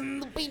pills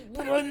and the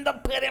people and the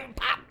pudding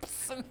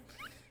pops.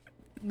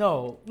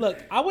 No,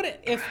 look, I wouldn't.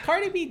 If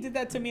Cardi B did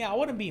that to me, I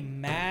wouldn't be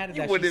mad.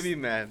 You wouldn't be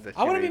mad. That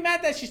I wouldn't be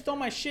mad that she stole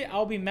my shit.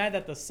 I'll be mad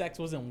that the sex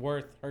wasn't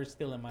worth her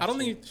stealing my shit. I don't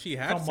think she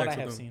had from what I sex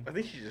have with him. seen. I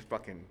think she just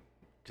fucking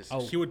just.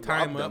 Oh. She would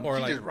tie him up or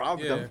she like just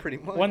robbed them pretty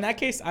much. Well, in that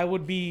case, I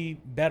would be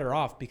better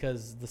off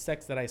because the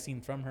sex that I seen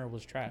from her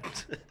was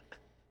trash.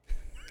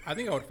 I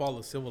think I would file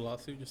a civil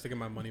lawsuit just to get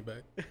my money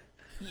back.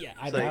 Yeah,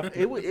 I'd So have to.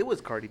 it was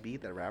Cardi B,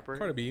 the rapper.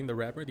 Cardi B, the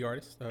rapper, the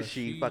artist.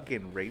 She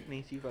fucking raped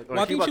me. Well,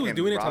 I think she was fucking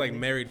doing it to robbed like me.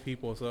 married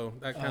people, so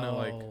that kind of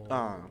like.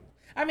 Oh.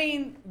 I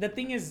mean, the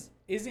thing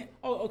isn't.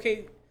 Oh,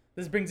 okay.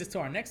 This brings us to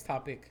our next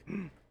topic.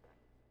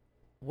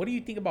 What do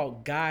you think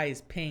about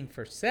guys paying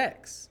for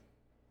sex?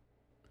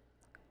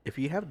 If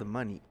you have the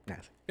money,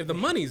 If the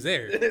money's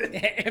there,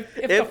 if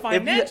the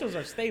financials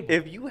are stable.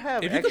 if you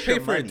have if you could extra pay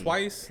for money, it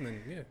twice,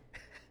 then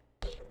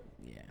yeah.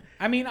 Yeah.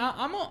 I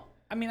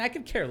mean, I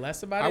could care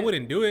less about it. I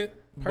wouldn't do it.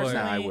 Personally,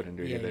 Nah, I wouldn't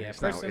do it either. Yeah, It's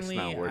not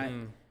personally, worth it.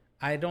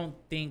 I don't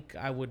think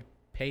I would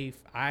pay.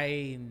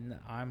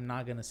 I'm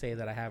not gonna say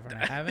that I have or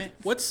I haven't.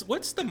 What's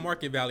the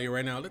market value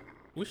right now?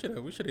 We should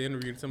have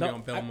interviewed somebody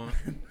on Belmont.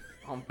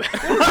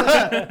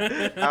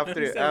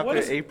 after What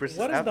is 8%, what is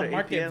after the 8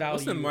 market PM, value?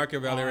 What's the market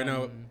value right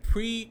now? on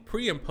Pre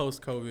and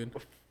post COVID.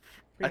 Pre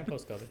and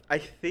post COVID. I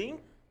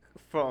think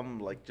from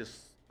like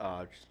just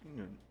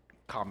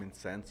common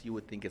sense, you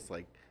would think it's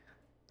like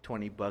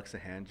 $20 a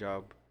hand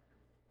job,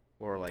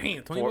 or like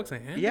Damn, $20 a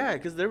hand? Yeah,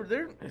 because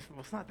they're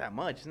it's not that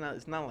much.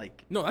 It's not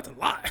like No, that's a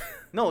lot.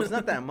 no, it's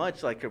not that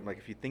much. Like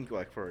if you think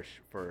like for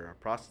a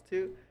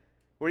prostitute,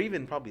 or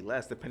even probably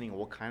less depending on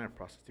what kind of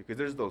prostitute. Because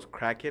there's those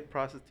crackhead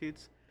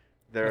prostitutes.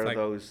 There It's are like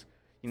those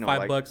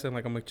 $5 and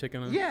like a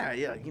McChicken. Yeah,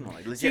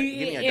 like legit. See,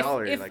 give me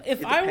 $1.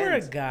 if I were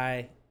a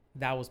guy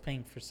that was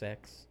paying for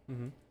sex,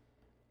 Mm-hmm.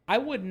 I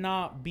would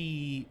not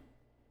be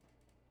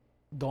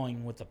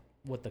going with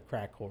the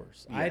crack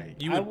horse. Yeah,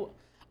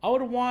 I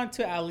would want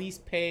to at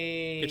least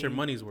pay Get your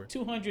money's worth.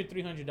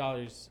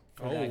 $200-$300.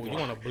 Oh, you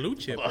want a blue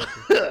chip?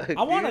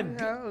 I want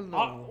Hell to.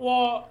 no.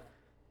 Well,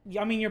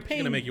 I mean, you're It's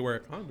paying. gonna make you wear a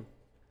condom.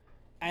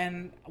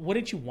 And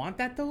wouldn't you want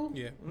that though?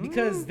 Yeah.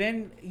 Because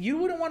then you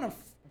wouldn't want to.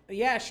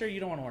 Yeah, sure, you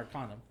don't want to wear a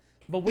condom,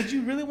 but would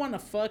you really want to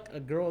fuck a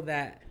girl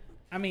that?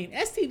 I mean,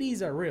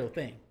 STDs are a real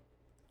thing.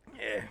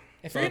 Yeah.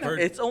 If So you're I've gonna,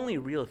 heard- It's only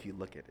real if you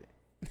look at it.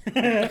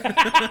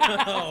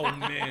 Oh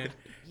man,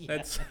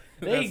 that's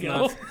there you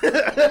that's go.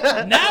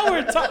 not- Now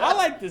we're talking. I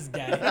like this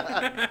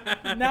guy.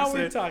 Now He we're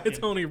said, talking. It's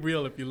only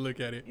real if you look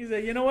at it. He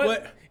said, "You know what?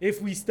 What?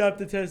 If we stop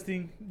the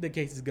testing, the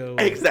cases go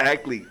away."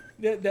 Exactly.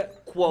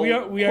 Quote,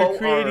 we are quote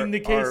creating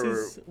the our-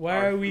 cases. Why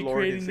our are we Lord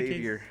creating and the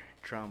Savior, cases?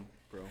 Trump,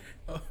 bro.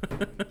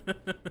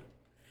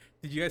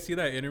 Did you guys see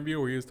that interview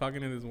where he was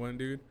talking to this one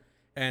dude,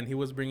 and he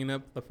was bringing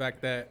up the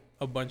fact that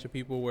a bunch of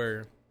people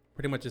were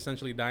pretty much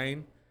essentially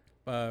dying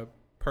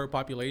per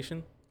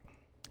population,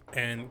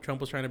 and Trump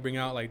was trying to bring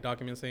out like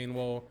documents saying,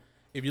 well,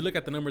 if you look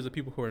at the numbers of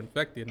people who are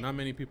infected, not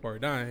many people are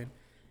dying,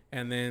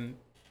 and then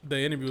the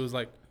interview was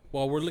like,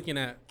 well, we're looking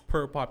at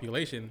per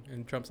population,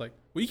 and Trump's like,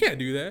 well, you can't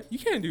do that. You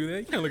can't do that.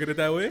 You can't look at it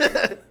that way.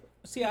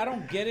 See, I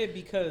don't get it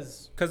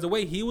because Because the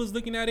way he was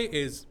looking at it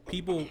is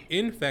people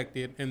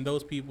infected and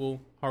those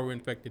people who are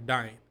infected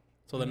dying.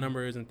 So the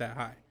number isn't that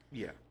high.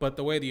 Yeah. But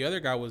the way the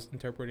other guy was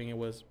interpreting it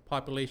was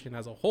population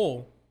as a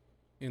whole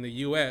in the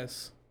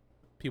U.S.,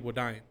 people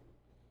dying.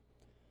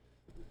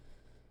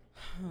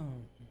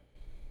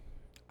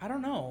 I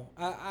don't know.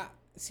 I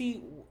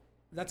see.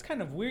 That's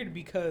kind of weird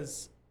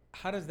because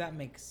how does that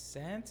make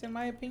sense in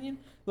my opinion?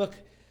 Look,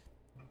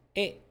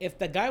 if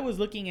the guy was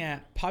looking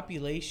at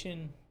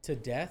population to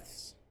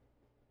deaths,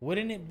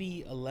 wouldn't it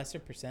be a lesser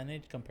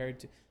percentage compared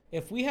to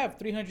if we have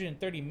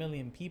 330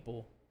 million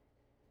people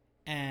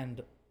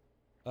and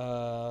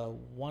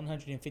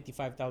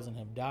 155,000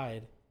 have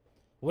died?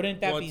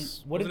 Wouldn't that be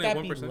wasn't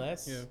it be 1%?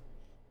 less? Yeah.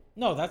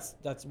 No, that's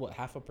what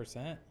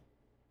 0.5%.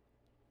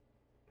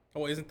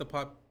 Oh, isn't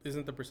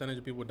the percentage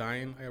of people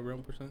dying a real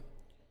percent?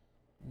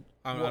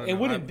 Well, it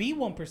wouldn't be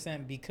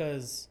 1%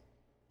 because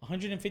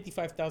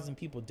 155,000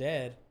 people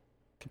dead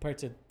compared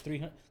to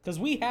 300. Because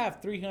we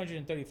have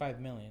 335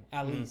 million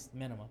at least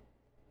minimum,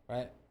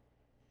 right?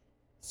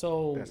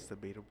 So That's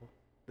debatable.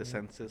 The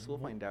census, we'll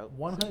find out.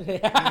 100.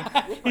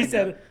 He Find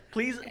said, out.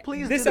 Please.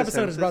 "This do the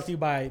episode is brought census. to you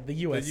by the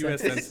U.S. The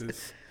U.S. Census."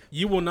 Census.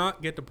 You will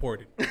not get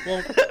deported.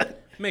 Well,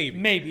 maybe.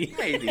 Maybe.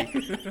 Maybe.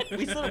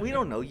 we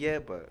don't know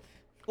yet, but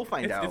we'll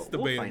find out. It's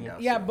We'll debatable. find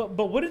out. Yeah, soon.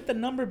 but wouldn't the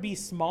number be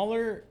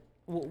smaller?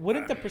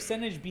 Wouldn't the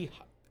percentage be?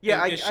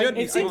 yeah, It should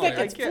be it seems like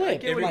smaller. it's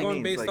flipped. If you're Like-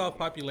 going based like, off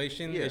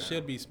population, yeah. it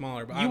should be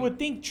smaller. But You would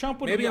think Trump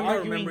would maybe be I'm not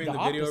arguing remembering the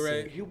the video opposite.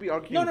 right. he'll be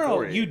arguing No,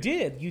 for it. you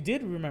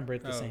did remember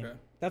it the Oh, same. okay.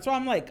 That's why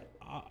I'm like,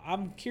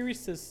 I'm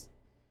curious to.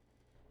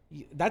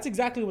 That's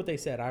exactly what they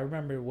said. I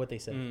remember what they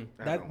said.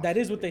 That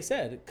is what they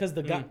said. Because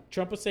the guy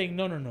Trump was saying,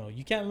 no.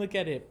 You can't look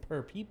at it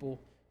per people.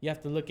 You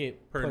have to look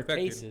at per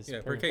cases.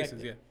 Yeah, per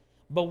cases, yeah.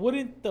 But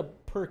wouldn't the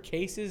per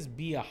cases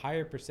be a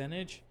higher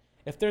percentage?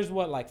 If there's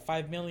like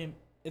 5 million,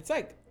 it's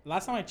like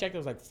last time I checked, it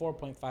was like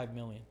 4.5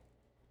 million.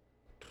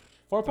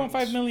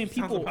 4.5 million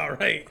people. Sounds about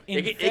right.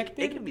 It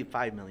could be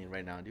 5 million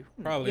right now, dude.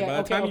 Probably.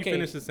 By the time you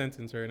finish the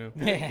sentence right now.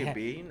 It could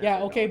be.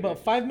 Yeah, okay, but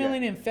 5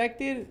 million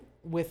infected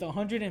with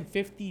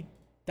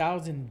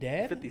 150,000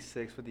 dead.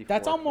 56, 54.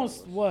 That's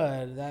almost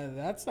what?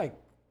 That's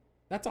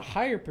a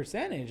higher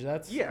percentage.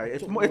 That's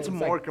it's more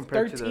like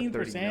compared to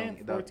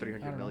the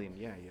 300 million.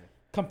 Yeah.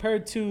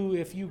 Compared to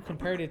if you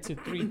compared it to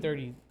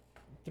 330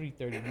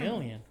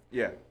 million.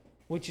 Yeah.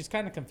 Which is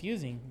kind of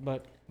confusing,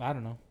 but I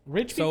don't know.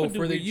 Rich people do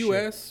for the weird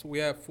U.S., we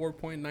have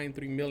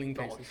 4.93 million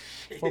cases.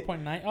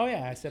 4.9? Oh,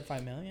 yeah, I said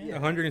 5 million. Yeah.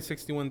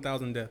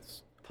 161,000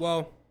 deaths.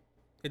 Well,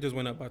 it just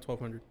went up by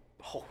 1,200.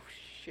 Oh,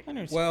 shit.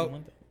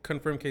 Well,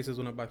 confirmed cases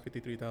went up by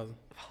 53,000.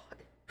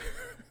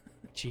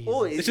 Jesus.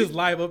 Oh, it's just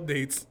live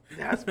updates.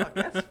 That's fucked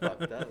up,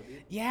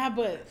 dude. Yeah,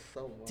 but,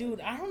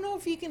 dude, I don't know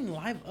if you can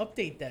live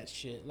update that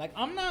shit. Like,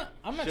 I'm not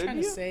trying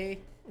to say...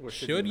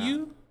 Should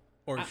you?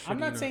 I'm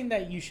not saying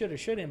that you should or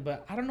shouldn't,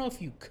 but I don't know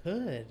if you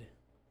could.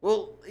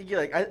 Well, yeah,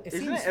 like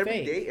isn't it every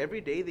fake. day?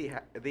 Every day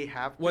they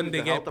have to, when they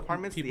the get health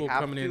departments people they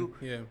have coming to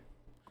in. Yeah.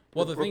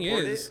 Well, the thing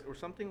is, or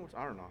something.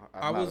 I don't know.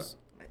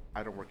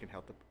 I don't work in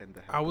health.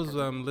 I was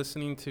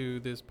listening to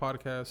this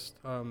podcast.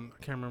 I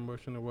can't remember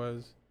which one it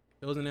was.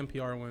 It was an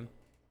NPR one,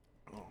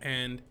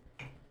 and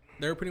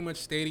they were pretty much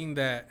stating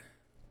that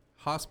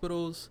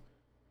hospitals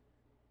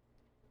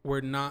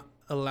were not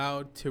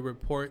allowed to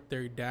report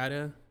their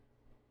data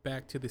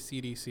back to the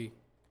CDC.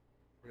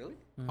 Really?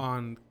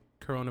 On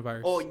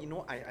coronavirus. Oh, you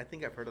know, I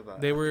think I've heard of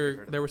that. They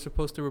were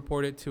supposed to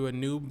report it to a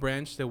new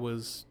branch that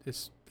was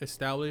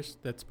established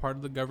that's part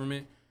of the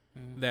government,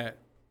 that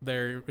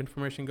their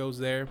information goes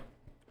there.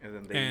 And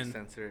then they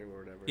censor it or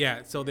whatever.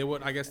 Yeah, so they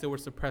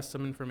would suppress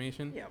some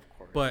information. Yeah, of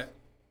course. But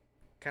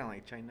kind of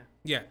like China.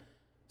 Yeah.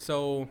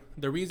 So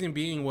the reason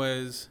being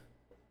was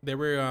they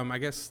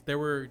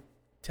were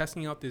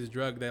testing out this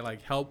drug that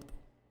like helped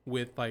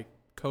with like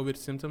COVID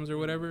symptoms or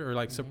whatever, or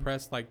like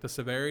suppress like the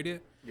severity.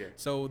 Yeah.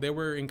 So they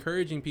were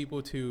encouraging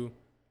people to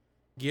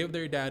give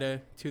their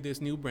data to this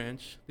new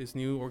branch, this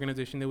new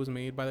organization that was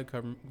made by the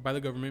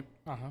government,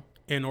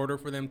 in order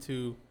for them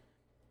to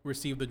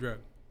receive the drug.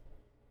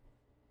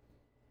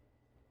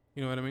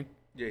 You know what I mean?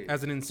 Yeah.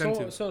 As an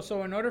incentive.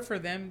 So in order for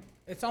them,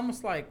 it's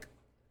almost like,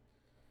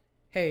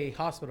 hey,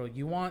 hospital,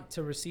 you want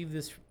to receive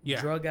this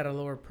drug at a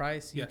lower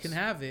price? You can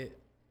have it,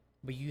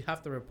 but you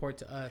have to report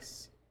to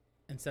us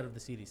instead of the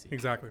CDC.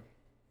 Exactly.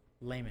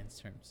 Layman's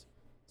terms.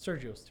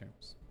 Sergio's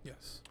terms.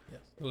 Yes.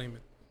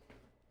 Layman.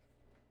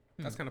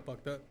 That's kind of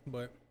fucked up,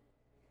 but...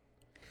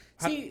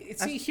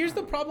 See, here's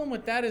the problem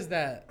with that is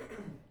that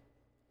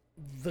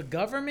the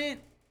government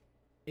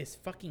is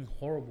fucking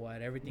horrible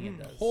at everything it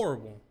does.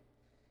 Horrible.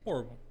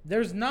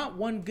 There's not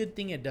one good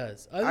thing it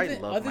does. I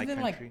love my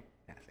country.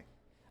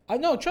 I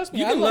know, trust me.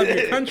 You can love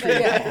your country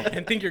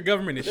and think your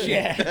government is shit.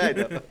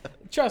 Yeah.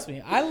 Trust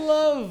me. I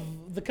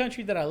love the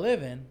country that I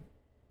live in,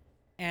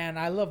 and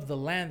I love the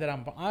land that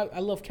I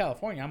love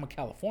California. I'm a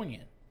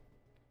Californian.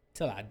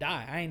 Till I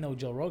die. I ain't no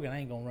Joe Rogan. I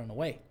ain't gonna run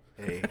away.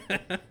 Hey.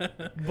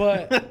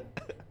 But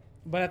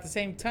at the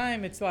same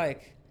time, it's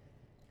like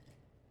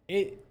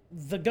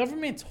the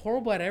government's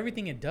horrible at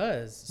everything it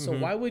does. So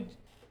why would...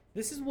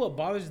 This is what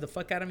bothers the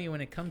fuck out of me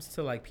when it comes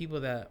to like people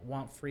that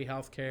want free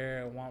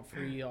healthcare, want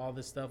free all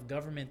this stuff,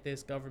 government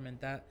this, government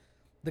that.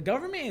 The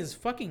government is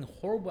fucking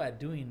horrible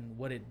at doing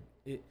what it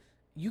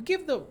you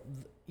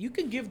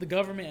can give the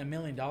government $1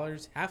 million,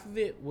 half of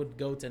it would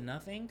go to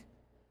nothing,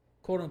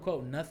 quote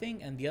unquote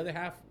nothing, and the other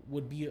half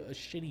would be a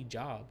shitty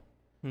job.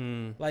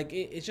 Like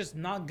it's just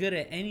not good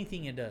at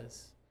anything it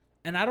does.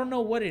 And I don't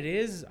know what it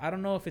is. I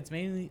don't know if it's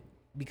mainly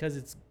because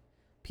it's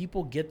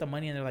people get the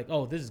money and they're like,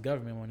 oh, this is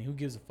government money. Who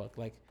gives a fuck?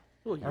 Like,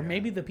 or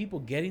maybe the people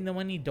getting the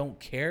money don't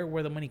care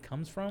where the money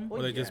comes from.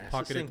 Or they just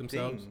pocket it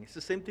themselves. It's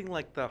the same thing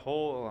like the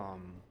whole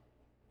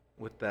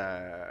with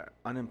the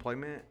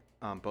unemployment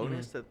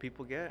bonus that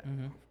people get.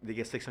 They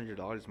get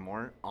 $600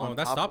 more.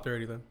 That stopped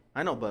already though.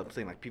 I know, but I'm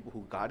saying like people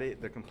who got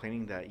it, they're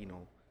complaining that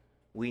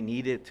we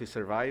need it to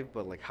survive,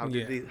 but like how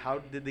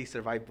did they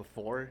survive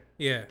before?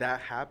 Yeah.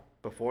 That happened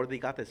before they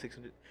got the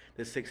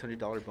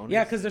 $600 bonus.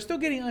 Yeah, because they're still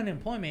getting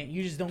unemployment.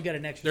 You just don't get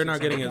an extra. They're not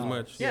getting as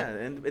much. Yeah,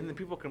 and then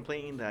people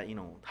complaining that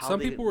some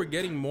people were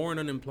getting more in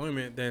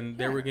unemployment than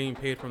they were getting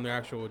paid from their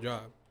actual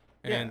job,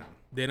 and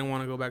they didn't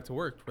want to go back to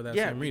work for that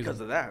same reason. Because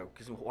of that.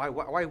 Because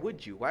why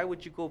would you? Why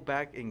would you go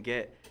back and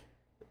get,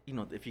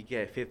 if you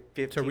get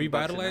 15 to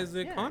revitalize the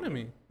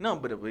economy? No,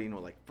 but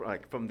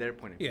like from their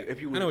point of view,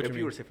 if you were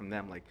to say from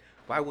them, like,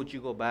 why would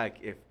you go back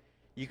if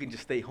you can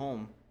just stay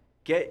home,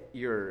 get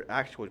your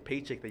actual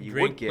paycheck that you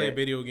would get, play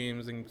video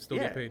games, and still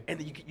get paid, and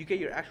then you get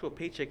your actual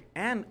paycheck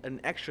and an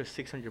extra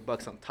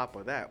 $600 on top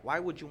of that? Why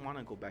would you want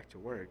to go back to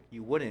work?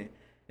 You wouldn't.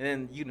 And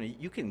then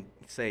you can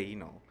say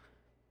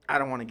I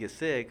don't want to get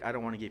sick. I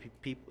don't want to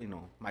get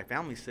people, my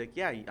family sick.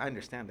 Yeah, I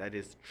understand that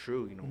is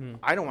true.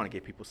 I don't want to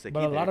get people sick.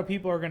 But either. a lot of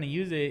people are gonna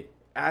use it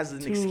as an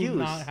to excuse.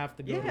 not have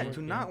to go to work,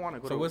 to not want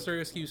to go. So to what's their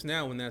excuse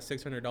now when that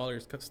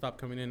 $600 stop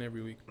coming in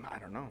every week? I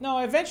don't know. No,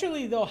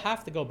 eventually they'll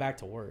have to go back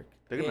to work.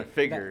 They're gonna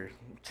figure.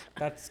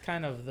 That's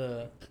kind of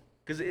the.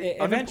 Because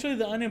eventually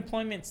the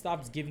unemployment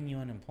stops giving you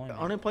unemployment.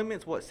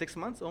 Unemployment's what, 6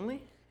 months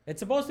only? It's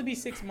supposed to be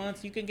 6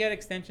 months. You can get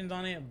extensions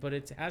on it, but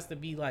it has to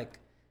be like.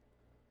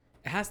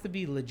 It has to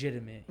be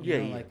legitimate.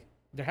 You know? Like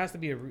there has to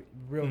be a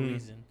real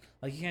reason.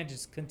 Like you can't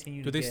just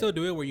continue. Do they still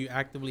do it where you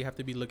actively have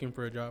to be looking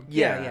for a job?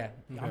 Yeah.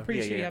 Okay. I'm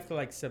pretty sure you have to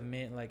like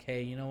submit like,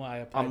 hey, you know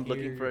what? I'm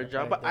looking for a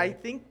job, but I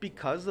think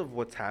because of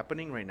what's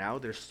happening right now,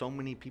 there's so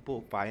many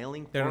people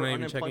filing for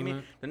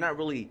unemployment. They're not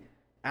really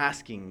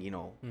asking,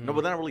 no, but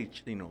they're not really,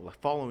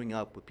 like following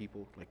up with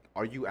people. Like,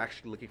 are you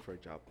actually looking for a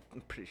job?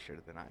 I'm pretty sure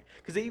they're not,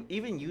 because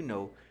even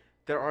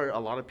there are a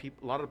lot of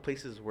people, a lot of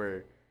places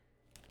where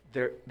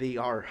they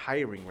are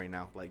hiring right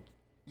now. Like,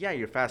 yeah,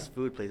 your fast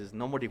food places,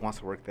 nobody wants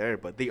to work there,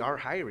 but they are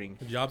hiring.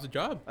 A job's a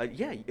job.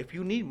 Yeah, if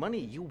you need money,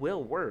 you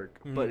will work.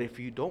 But if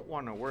you don't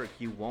want to work,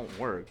 you won't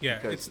work. Yeah,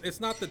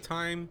 it's not the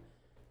time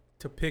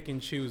to pick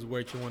and choose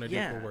what you want to do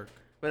for work.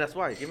 But that's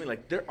why,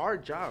 there are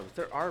jobs,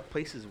 there are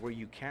places where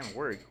you can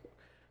work.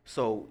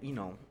 So,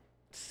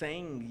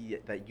 saying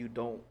that you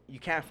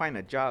can't find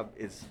a job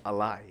is a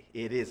lie.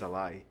 It is a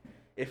lie.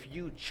 If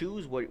you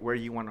choose where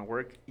you want to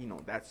work,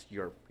 that's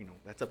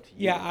that's up to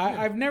you. Yeah,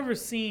 I've never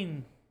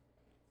seen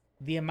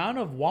the amount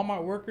of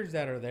Walmart workers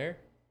that are there.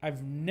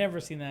 I've never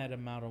seen that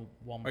amount of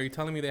Walmart. Are you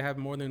telling me they have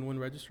more than one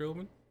register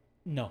open?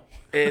 No.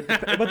 But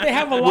they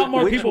have a lot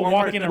more people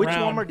walking around. Which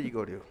Walmart do you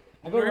go to?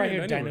 I go right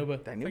here, Dinuba.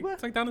 Dinuba?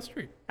 It's like down the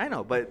street. I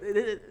know, but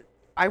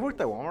I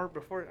worked at Walmart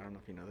before. I don't know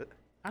if you know that.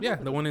 Yeah,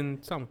 the one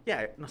in Selma.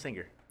 Yeah, no,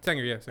 Sanger.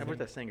 Sanger, yeah. I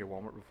worked at Sanger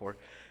Walmart before.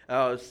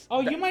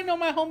 You might know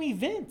my homie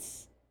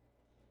Vince.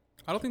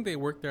 I don't think they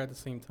worked there at the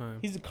same time.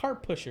 He's a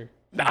cart pusher.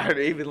 Nah,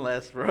 even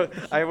less, bro.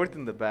 I worked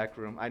in the back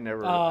room. I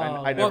never.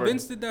 Well,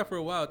 Vince did that for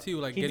a while too,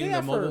 like getting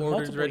the mobile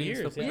orders ready and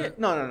stuff like that.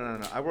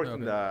 No. I worked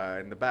in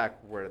the back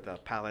where the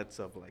pallets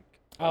of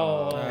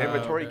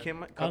inventory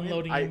came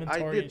unloading in.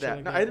 inventory. I did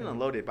that. No, I didn't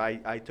unload it,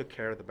 but I took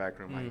care of the back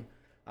room.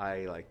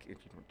 I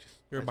just.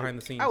 You're behind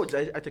the scenes.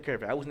 I took care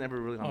of it. I was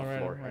never really on the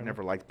floor. Right. I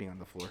never liked being on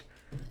the floor.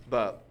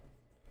 But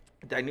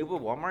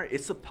Dinuba Walmart,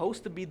 it's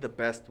supposed to be the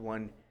best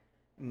one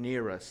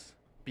near us.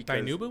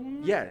 Dinuba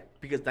Walmart? Yeah,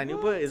 because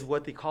Dinuba is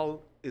what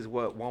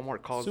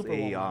Walmart calls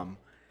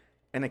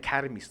an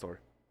academy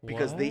store.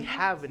 Because they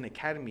have an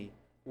academy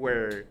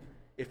where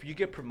if you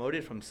get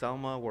promoted from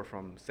Selma or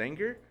from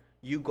Sanger,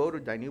 you go to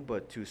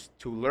Dinuba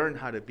to learn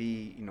how to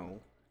be,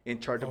 in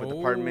charge of a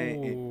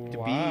department, to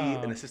be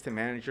an assistant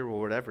manager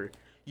or whatever.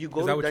 You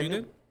go. Is that what you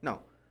did? No,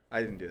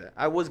 I didn't do that.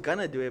 I was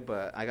gonna do it,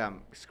 but I got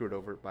screwed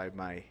over by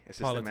my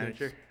assistant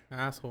manager.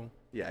 Asshole.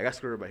 Yeah, I got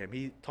screwed over by him.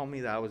 He told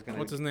me that I was gonna.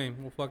 What's his name?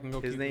 We'll fucking go.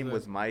 His name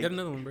was Mike. Get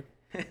another one, bro.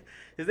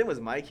 His name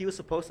was Mike. He was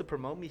supposed to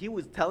promote me. He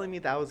was telling me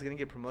that I was gonna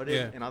get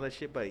promoted and all that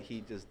shit, but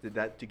he just did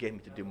that to get me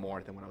to do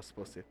more than what I was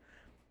supposed to.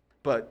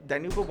 But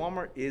Dinuba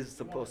Walmart is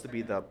supposed to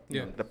be the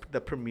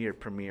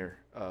premier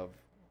of.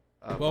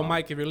 Well,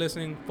 Mike, if you're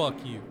listening, fuck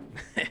you.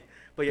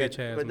 But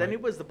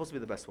Dinuba is supposed to be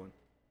the best one.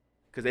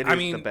 Because it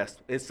is the best.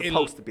 It's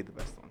supposed to be the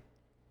best one.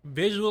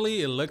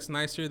 Visually, it looks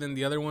nicer than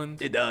the other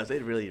ones. It does.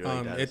 It really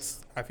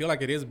does. I feel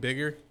like it is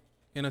bigger,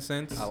 in a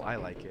sense. I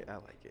like it.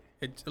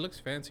 It looks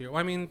fancier. Well,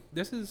 I mean,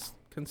 this is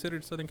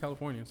considered Southern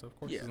California, so of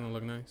course it's gonna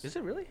look nice. Is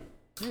it really?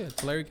 Yeah,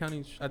 Tulare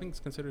County. I think it's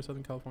considered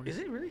Southern California. Is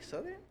it really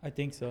Southern? I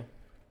think so.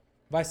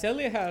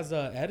 Visalia has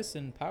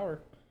Edison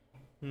Power,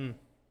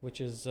 which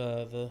is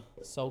the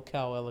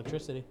SoCal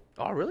electricity.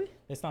 Oh, really?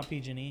 It's not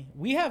PG&E.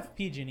 We have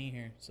PG&E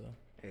here, so.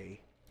 Hey.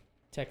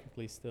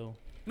 Technically, still.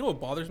 You know what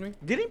bothers me?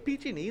 Didn't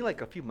PG&E like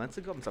a few months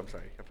ago? I'm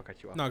sorry, I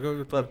cut you off. No,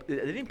 go. But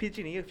didn't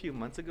PG&E a few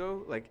months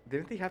ago? Like,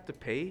 didn't they have to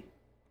pay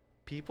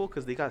people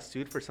because they got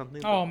sued for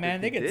something? Oh man,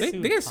 they get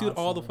sued. They get sued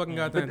all the fucking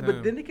goddamn time.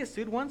 But didn't they get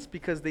sued once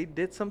because they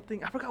did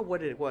something? I forgot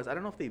what it was. I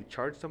don't know if they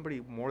charged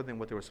somebody more than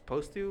what they were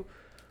supposed to,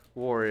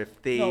 or if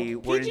they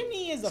were.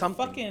 PG&E is a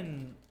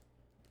fucking.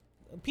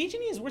 PG&E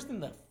is worse than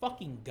the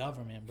fucking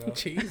government, bro.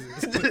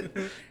 Jesus.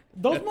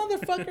 Those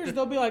motherfuckers,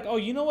 they'll be like, oh,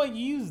 you know what?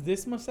 You use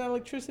this much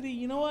electricity.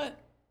 You know what?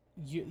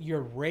 Your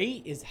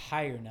rate is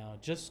higher now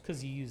just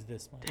because you use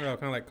this much. Oh,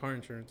 kind of like car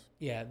insurance.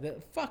 Yeah,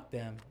 fuck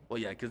them. Well,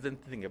 yeah, because then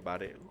think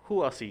about it.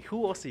 Who else you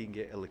can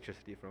get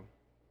electricity from?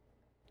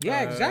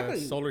 Yeah, exactly.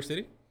 Solar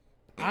City?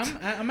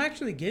 I'm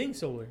actually getting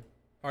solar.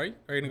 Are you?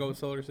 Are you going to go with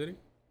Solar City?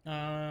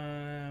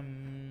 No.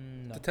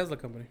 The Tesla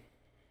company.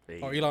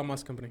 Hey. Or Elon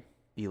Musk company.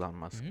 Elon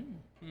Musk.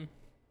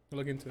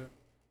 Look into it.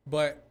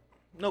 But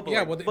no, but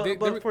yeah,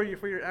 but for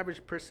your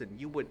average person,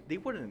 they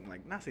wouldn't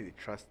like not say they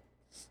trust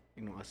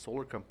a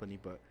solar company,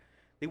 but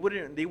they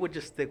would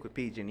just stick with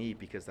PG&E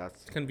because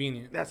that's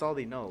convenient. That's all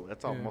they know.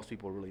 That's all most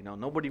people really know.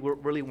 Nobody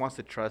really wants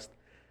to trust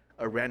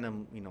a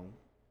random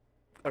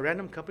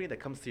company that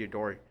comes to your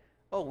door.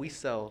 Oh, we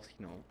sell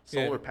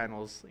solar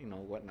panels,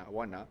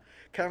 whatnot.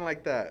 Kind of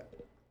like that.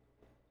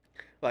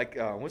 Like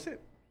what's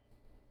it?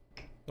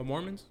 The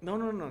Mormons? No,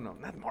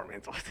 not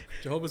Mormons.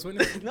 Jehovah's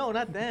Witnesses? No,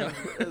 not them.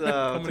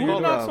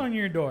 Who knocks on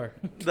your door?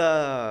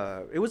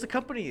 It was a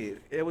company.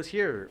 It was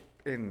here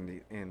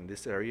in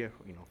this area,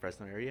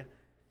 Fresno area.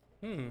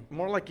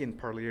 More like in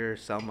Parlier,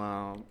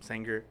 Selma,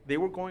 Sanger. They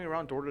were going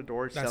around door to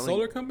door selling. That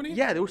solar company?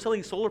 Yeah, they were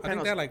selling solar I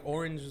panels. think that like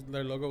orange.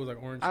 Their logo was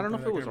like orange. I don't know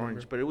if it was can't orange,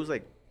 remember. but it was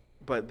like,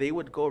 but they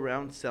would go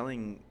around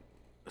selling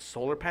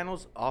solar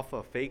panels off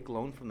a fake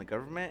loan from the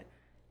government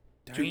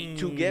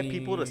to get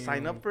people to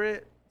sign up for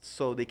it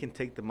so they can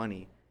take the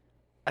money.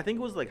 I think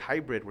it was like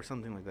hybrid or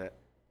something like that.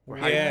 Or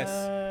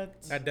Yes,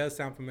 that does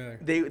sound familiar.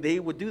 They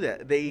would do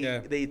that.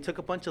 They took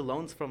a bunch of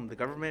loans from the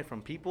government,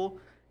 from people.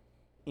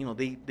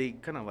 They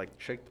kind of like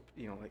tricked,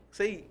 like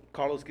say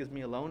Carlos gives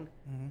me a loan,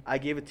 I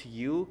gave it to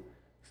you,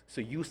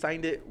 so you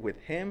signed it with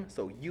him,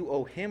 so you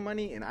owe him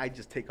money, and I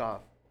just take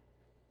off.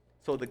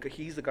 So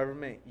he's the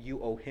government,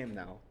 you owe him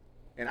now,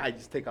 and I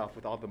just take off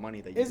with all the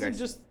money that you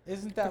guys.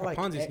 Isn't that like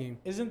a Ponzi scheme?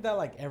 Isn't that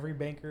like every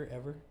banker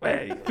ever?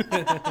 Hey.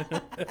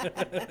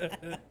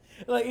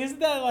 Like, isn't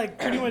that like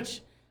pretty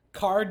much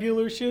car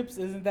dealerships?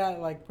 Isn't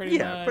that like pretty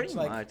much? Yeah, pretty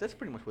like, much. That's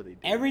pretty much what they do.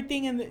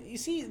 Everything in the you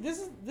see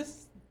this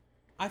is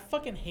I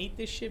fucking hate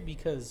this shit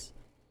because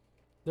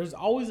there's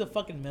always a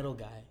fucking middle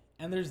guy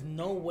and there's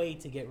no way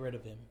to get rid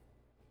of him.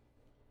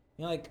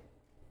 Like,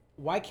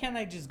 why can't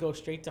I just go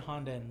straight to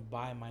Honda and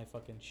buy my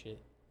fucking shit?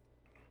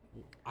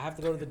 I have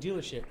to go to the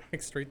dealership.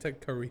 Like straight to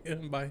Korea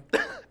and buy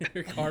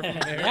your car from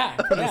there. Yeah,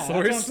 from the that's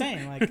source. what I'm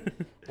saying. Like,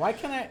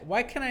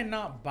 why can I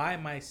not buy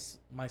my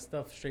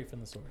stuff straight from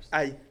the source?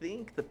 I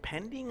think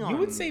depending on You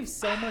would save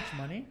so much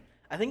money.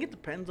 I think it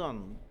depends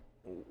on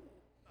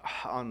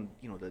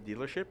the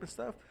dealership and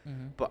stuff,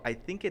 but I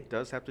think it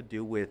does have to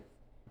do with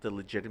the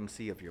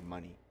legitimacy of your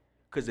money.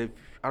 Because I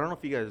don't know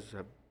if you guys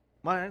have,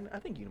 I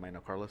think you might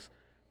know, Carlos,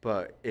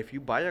 but if you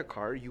buy a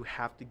car, you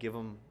have to give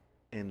them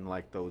in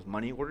like those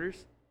money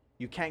orders.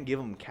 You can't give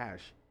them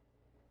cash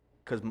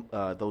because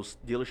those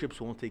dealerships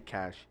won't take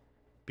cash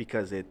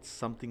because it's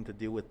something to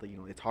do with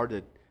it's hard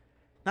to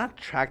not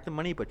track the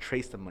money but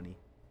trace the money.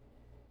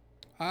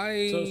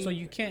 So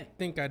you can't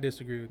think I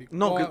disagree with you.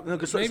 No,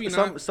 because maybe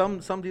some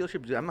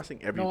dealerships do. I'm not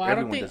saying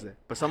everyone does it,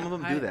 but some of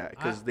them do that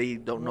because they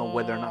don't know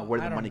whether or not where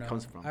the money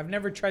comes from. I've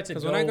never tried to.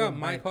 Because when I got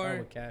my car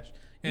with cash,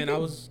 and I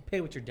was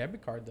pay with your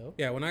debit card though.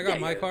 Yeah, when I got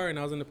my car and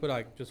I was gonna put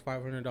like just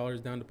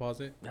 $500 down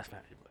deposit. That's $500.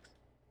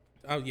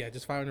 Oh yeah,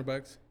 just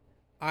 $500.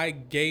 I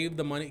gave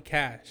the money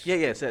cash. Yeah,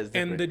 it says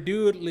different. And the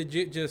dude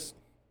legit just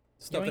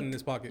stuffed it in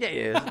his pocket.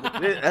 Yeah.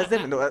 That's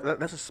different. No,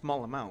 that's a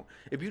small amount.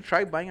 If you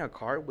try buying a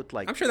car with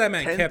like, I'm sure that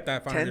man kept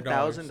that $500.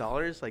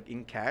 $10,000 like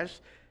in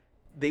cash,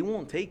 they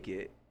won't take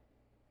it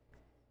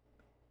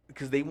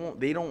because they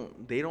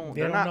don't.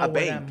 They're not a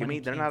bank. I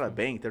mean, they're not a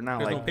bank. They're not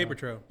There's like no paper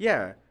trail.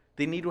 Yeah,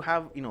 they need to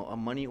have a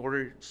money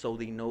order so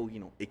they know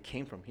it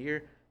came from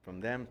here. From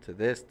them to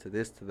this, to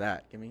this, to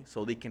that. I mean,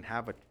 so they can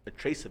have a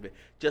trace of it,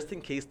 just in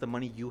case the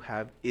money you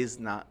have is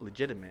not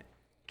legitimate.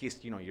 In case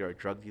you're a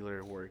drug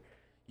dealer or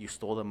you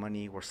stole the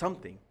money or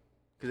something.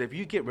 Because if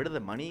you get rid of the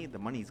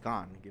money's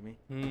gone. Get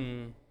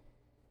me?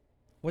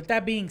 With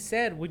that being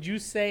said, would you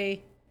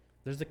say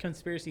there's a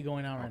conspiracy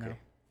going on right now?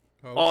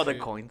 Oh, the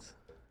coins.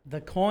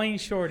 The coin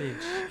shortage.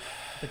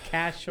 The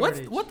cash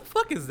shortage. What the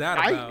fuck is that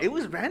about? It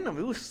was random.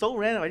 It was so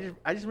random.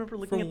 I just remember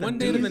looking from at the one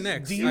day to the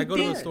next. I go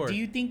to the store. Do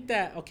you think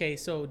that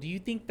do you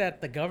think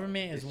that the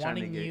government is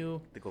wanting you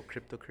to go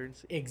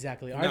cryptocurrency?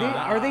 Exactly.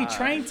 Are they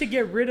trying to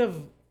get rid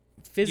of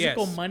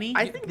physical money?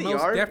 I think they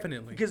most are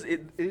definitely. Because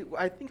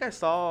I think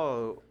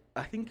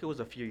it was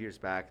a few years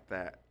back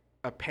that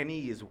a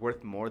penny is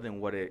worth more than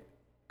what it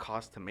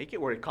costs to make it,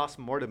 or it costs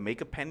more to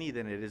make a penny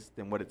than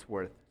what it's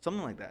worth.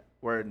 Something like that.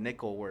 Where a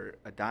nickel or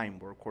a dime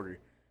or a quarter.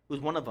 It was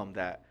one of them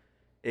that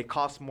it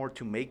costs more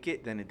to make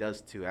it than it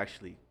does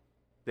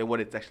than what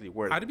it's actually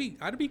worth. I'd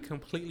be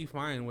completely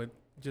fine with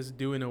just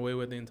doing away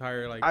with the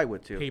entire I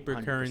would too. paper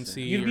 100%.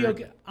 Currency. You'd be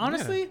okay.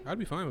 Honestly, I'd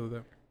be fine with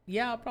that.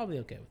 Yeah, I'm probably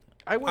okay with that.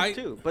 I would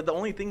too. But the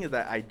only thing is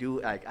that I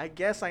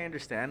guess I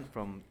understand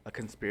from a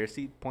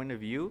conspiracy point of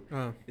view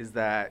is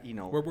that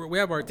we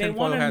have our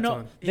tinfoil hats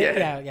on.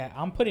 Yeah.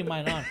 I'm putting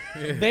mine on.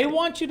 They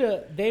want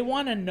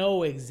to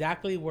know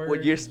exactly where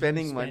what you're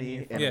spending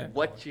money and how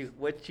much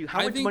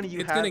money you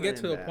have. It's gonna get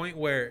to a point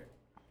where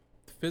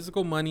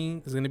physical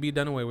money is gonna be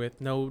done away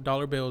with. No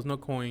dollar bills, no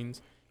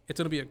coins. It's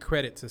gonna be a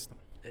credit system.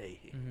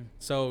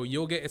 So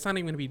you'll get. It's not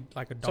even gonna be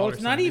like a dollar. So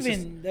it's not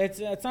even.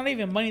 It's not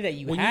even money that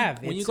you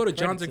have. When you go to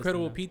John's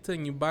Incredible Pizza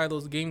and you buy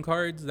those game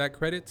cards, that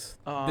credits.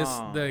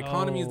 The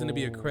economy is gonna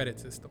be a credit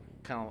system.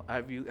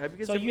 Have you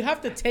so you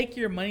have to take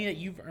your money that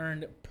you've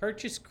earned,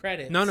 purchase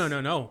credits.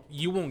 No.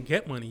 You won't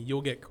get money.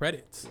 You'll get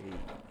credits.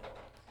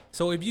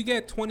 So if you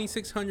get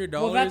 $2,600,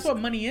 well, that's what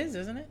money is,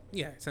 isn't it?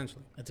 Yeah,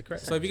 essentially. It's a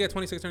credit. So if you get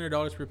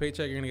 $2,600 per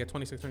paycheck, you're gonna get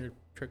 2,600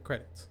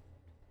 credits.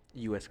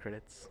 U.S.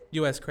 credits.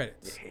 U.S.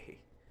 credits.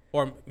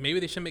 Or maybe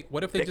they should make.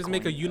 What if they just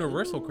make a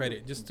universal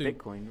credit just to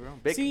Bitcoin, bro?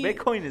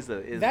 Bitcoin is the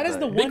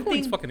one thing.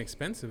 Bitcoin's fucking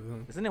expensive. Huh?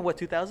 Isn't it what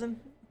 2,000?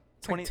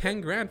 It's like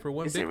 $10,000 for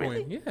one Bitcoin.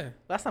 Really? Yeah.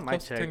 Last time I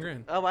checked.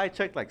 $10,000. Oh, I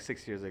checked like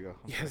 6 years ago.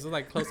 Yeah, it's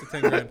like close to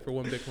 $10,000 for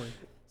one Bitcoin.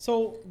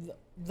 So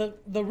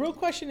the real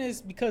question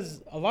is,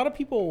 because a lot of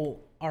people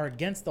are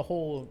against the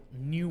whole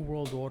New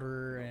World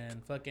Order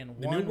and fucking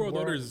The New World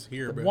Order is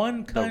here, bro.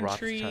 one The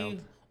country,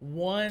 Rothschild.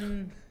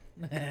 one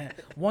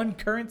one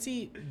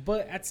currency.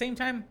 But at the same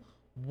time,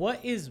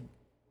 what is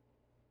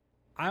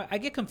I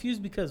get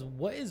confused because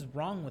what is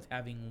wrong with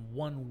having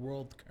one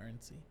world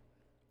currency?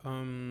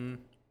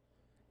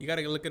 You got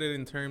to look at it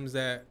in terms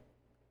that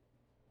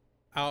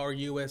our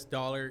U.S.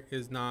 dollar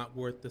is not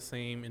worth the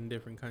same in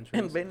different countries.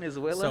 In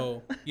Venezuela.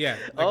 So yeah,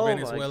 like oh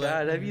Venezuela, my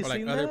God! Have you or like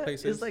seen other that?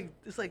 places.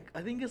 It's like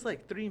I think it's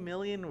like 3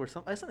 million or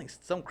something. Something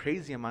some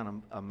crazy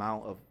amount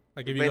of.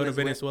 Like if you go to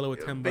Venezuela with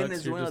 $10, you're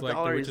just like the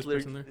dollar richest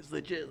person there. It's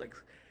legit. Like,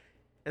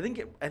 I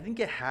think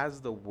it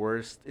has the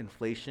worst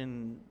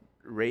inflation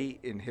rate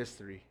in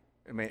history.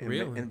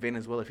 Really? In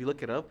Venezuela, if you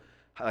look it up,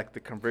 like the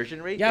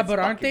conversion rate. Yeah, it's but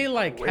aren't they fucking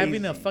like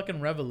having a crazy. fucking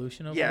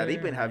revolution over Yeah, there? they've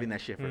been and, having like,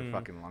 that shit for a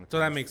fucking long time. So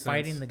that makes sense.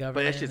 fighting the But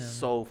government. that shit's and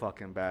so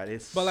fucking bad.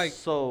 It's But, like,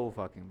 so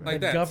fucking bad. like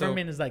the that,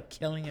 government is like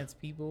killing its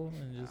people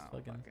and just Oh,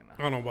 fucking.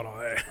 I don't know about all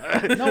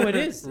that. No, it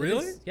is. It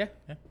Really? is. Yeah,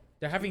 yeah.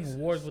 They're having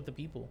wars with the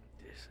people.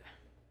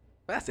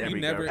 That's You every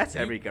never- that's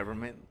you- every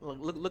government.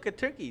 Look at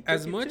Turkey.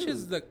 as Turkey much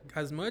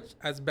too.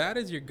 as bad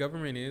as your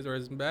government is, or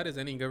as bad as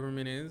any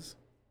government is,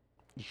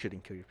 You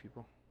shouldn't kill your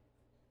people.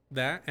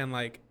 that and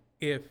like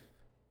if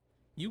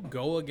you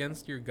go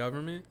against your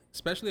government,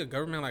 especially a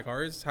government like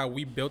ours, how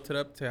we built it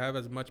up to have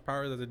as much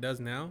power as it does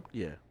now,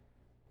 Yeah.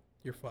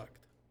 you're fucked.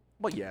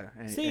 Well, yeah,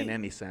 See, in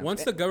any sense.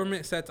 Once the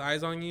government sets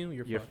eyes on you,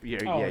 you're fucked. You're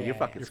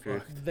fucking You're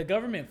screwed. fucked. The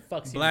government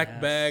fucks you. in Black the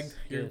ass. bagged,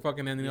 you're Yeah.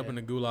 fucking ending up Yeah. in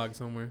a gulag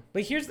somewhere.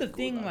 But here's the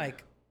thing, gulag.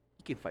 like,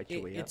 You can fight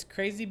your way it's out.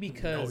 crazy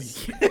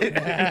because you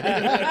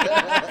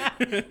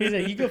he's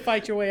like, you can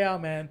fight your way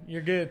out, man.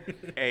 You're good.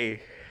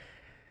 Hey,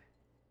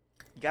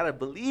 you gotta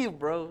believe,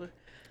 bro.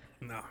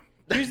 Nah,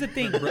 Here's the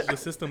thing. the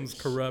system's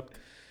corrupt.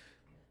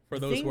 For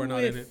The those who thing are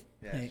not in with- it,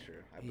 Yeah, Hey, that's true.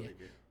 I believe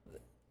you.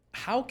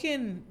 How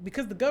can,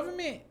 because the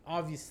government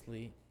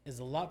obviously is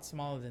a lot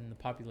smaller than the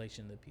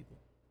population of the people.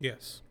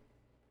 yes.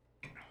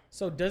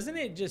 So doesn't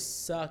it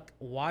just suck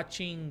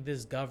watching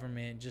this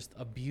government just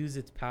abuse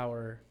its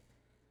power?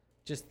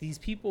 Just these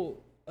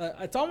people,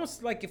 it's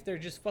almost like if they're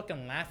just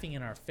fucking laughing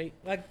in our face.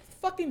 Like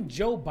fucking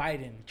Joe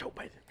Biden Joe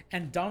Biden.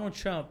 and Donald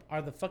Trump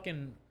are the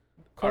fucking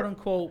quote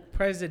unquote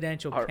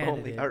presidential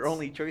candidates. Our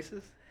only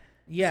choices.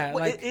 Yeah,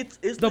 Well, like it's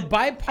the I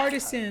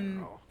bipartisan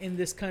don't know. in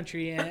this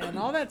country and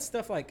all that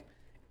stuff. Like,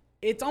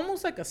 it's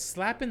almost like a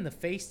slap in the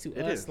face to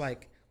It us. is.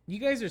 Like, you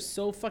guys are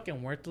so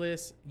fucking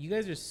worthless. You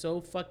guys are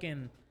so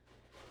fucking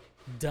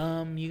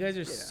dumb. You guys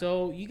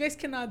are you guys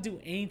cannot do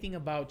anything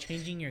about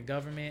changing your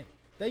government.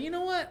 That, you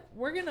know what?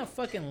 We're gonna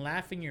fucking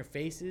laugh in your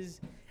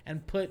faces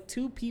and put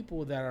two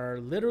people that are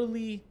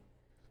literally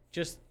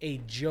just a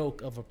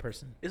joke of a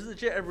person. It's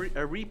legit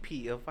a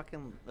repeat of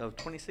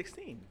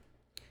 2016.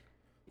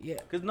 Yeah.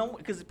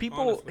 Because people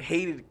Honestly.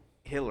 hated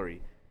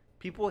Hillary.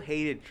 People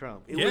hated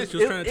Trump. Yeah, she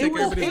was trying to take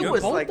everybody's it guns.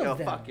 was Both like of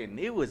a them. fucking.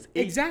 It was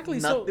Exactly,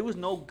 so- there was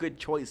no good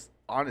choice,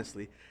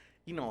 honestly.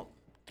 You know,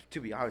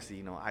 to be obviously,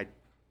 you know,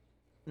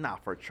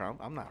 not for Trump.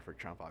 I'm not for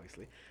Trump,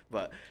 obviously,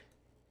 but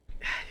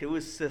it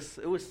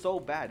was so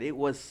bad. It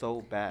was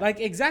so bad. Like,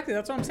 exactly.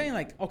 That's what I'm saying.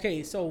 Like,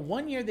 okay, so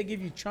 1 year they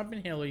give you Trump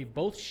and Hillary,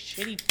 both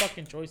shitty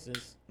fucking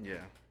choices. yeah.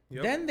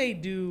 Yep. Then they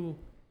do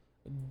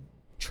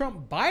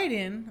Trump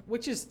Biden,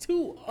 which is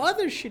two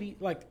other shitty.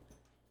 Like,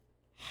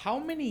 how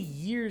many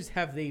years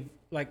have they?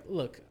 Like,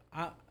 look,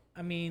 I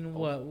mean,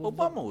 what?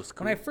 Obama was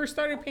cool. When I first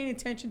started paying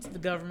attention to the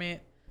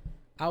government,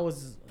 I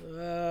was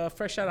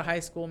fresh out of high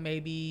school,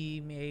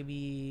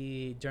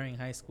 maybe during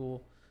high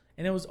school,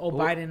 and it was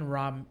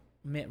Biden,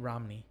 Mitt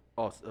Romney.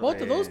 Also,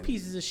 Both of those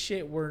pieces of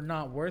shit were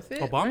not worth it.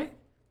 Obama? right?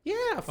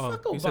 Yeah,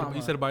 fuck Obama.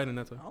 You said Biden.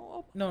 That's why.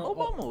 No,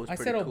 Obama was I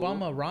pretty said cool.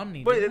 Obama,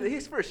 Romney. But didn't I?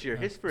 his first year,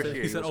 He said,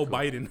 was cool.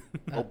 Biden.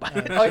 Oh,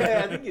 Biden. Oh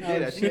yeah, I think you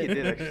did. I think shit. you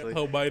did actually.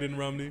 Oh, Biden,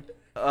 Romney.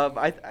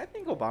 I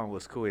think Obama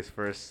was cool his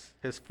first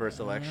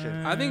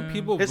election. I think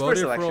people His voted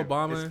first for election. His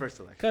Obama first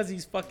election. Because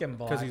he's fucking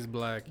black. because he's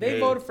black. They Yeah.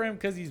 voted for him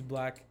because he's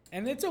black,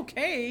 and it's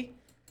okay.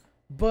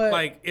 But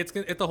Like it's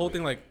the whole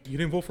thing. Like, you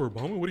didn't vote for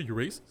Obama? What are you,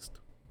 racist?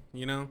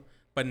 You know.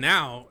 But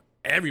now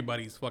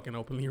everybody's fucking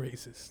openly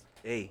racist.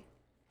 Hey.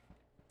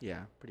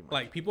 Yeah, pretty much.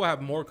 Like, people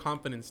have more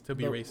confidence to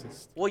be Look.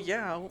 racist. Well,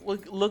 yeah.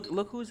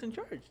 Look who's in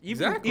charge.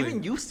 Exactly.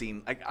 Even you've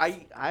seen. Like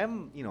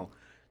I'm. You know,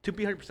 to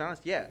be 100%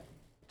 honest. Yeah.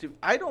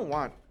 I don't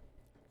want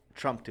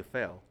Trump to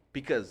fail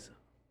because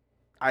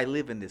I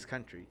live in this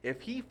country.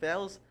 If he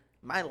fails,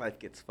 my life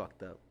gets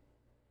fucked up.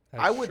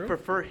 That's I would true.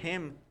 prefer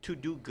him to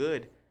do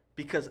good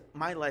because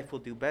my life will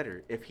do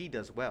better if he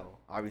does well.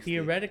 Obviously.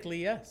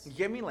 theoretically, yes. You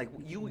get me? Like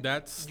you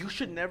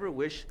should never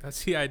wish.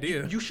 That's the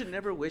idea. You should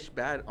never wish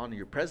bad on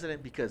your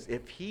president because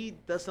if he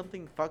does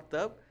something fucked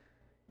up,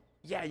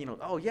 yeah, you know,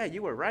 oh yeah,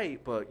 you were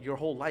right, but your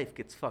whole life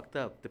gets fucked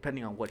up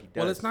depending on what he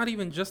does. Well, it's not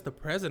even just the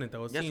president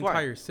though. It's That's the why.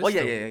 entire system. Well,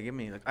 yeah. Give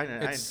me. Like, I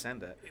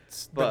understand that.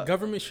 It's the But-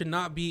 government should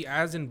not be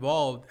as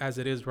involved as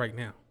it is right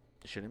now.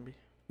 It shouldn't be.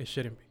 It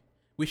shouldn't be.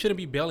 We shouldn't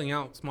be bailing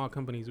out small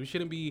companies. We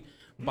shouldn't be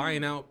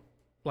buying out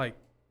like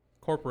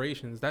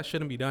corporations. That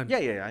shouldn't be done. Yeah,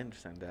 I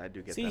understand that. I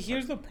do get See, that.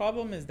 here's the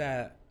problem is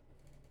that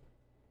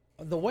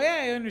the way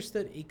I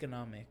understood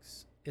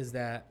economics is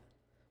that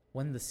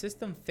when the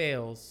system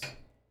fails,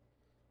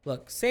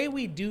 look, say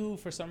we do,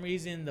 for some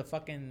reason, the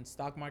fucking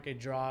stock market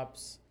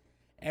drops,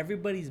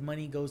 everybody's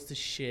money goes to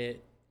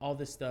shit, all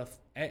this stuff.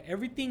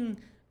 Everything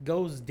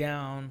goes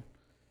down.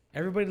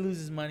 Everybody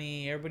loses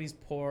money. Everybody's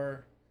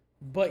poor.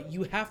 But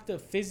you have to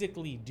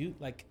physically do,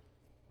 like,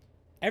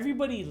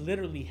 everybody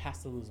literally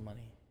has to lose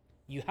money.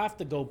 You have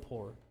to go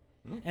poor.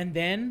 And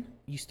then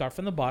you start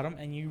from the bottom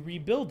and you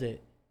rebuild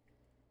it.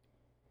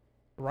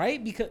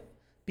 Right?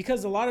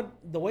 Because a lot of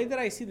the way that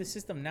I see the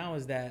system now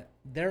is that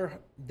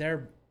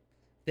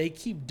they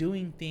keep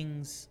doing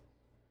things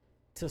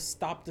to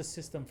stop the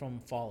system from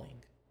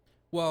falling.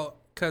 Well,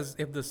 because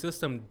if the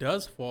system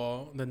does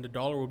fall, then the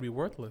dollar will be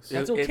worthless.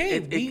 That's okay.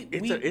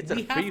 It's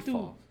a free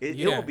fall.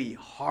 It will be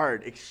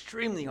hard,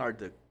 extremely hard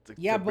to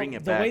bring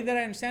it back. The way that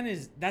I understand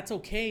is that's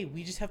okay.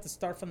 We just have to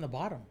start from the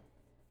bottom.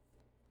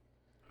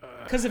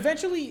 Because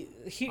eventually,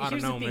 here's the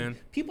thing: man.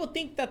 People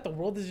think that the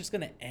world is just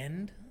gonna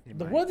end.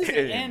 The world doesn't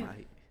end.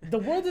 The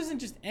world doesn't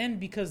just end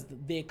because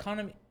the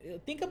economy.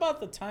 Think about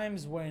the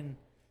times when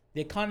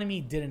the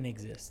economy didn't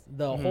exist.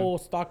 The whole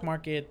stock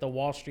market, the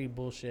Wall Street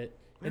bullshit,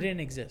 it didn't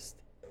exist.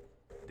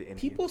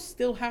 People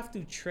still have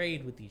to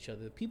trade with each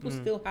other. People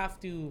still have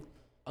to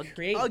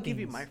create. I'll give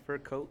you my fur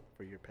coat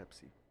for your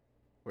Pepsi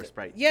or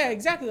Sprite. Yeah,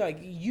 exactly. Like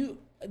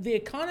the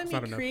economy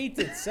creates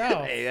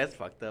itself. Hey, that's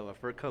fucked up. A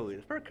fur coat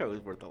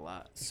is worth a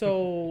lot.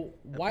 So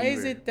why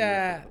is it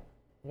that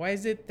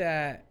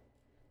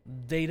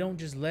they don't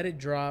just let it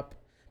drop?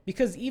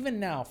 Because even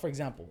now, for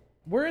example,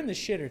 we're in the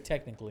shitter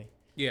technically.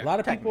 Yeah. A lot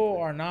of people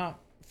are not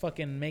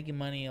fucking making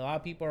money. A lot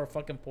of people are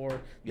fucking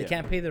poor. They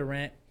can't pay their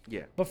rent.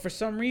 Yeah. But for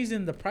some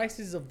reason, the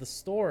prices of the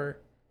store,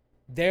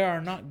 they are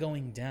not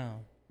going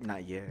down.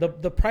 Not yet.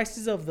 The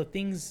prices of the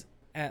things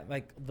at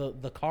like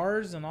the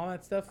cars and all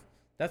that stuff,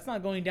 that's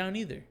not going down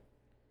either.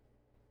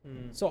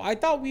 So I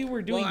thought we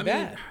were doing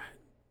bad.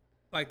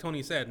 Like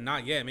Tony said,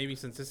 not yet. Maybe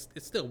since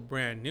it's still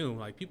brand new.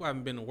 Like people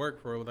haven't been to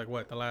work for like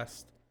what, the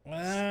last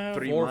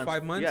 3 4 or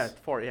 5 months. Yeah,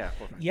 4.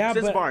 Yeah,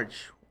 since but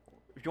March.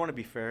 If you want to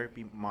be fair,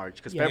 be March,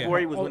 because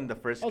February was when the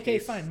first. Okay,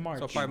 case. fine, March.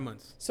 So 5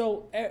 months.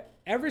 So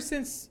ever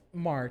since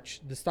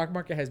March, the stock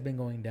market has been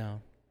going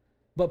down,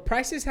 but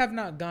prices have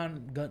not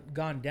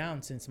gone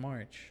down since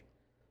March.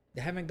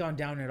 They haven't gone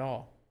down at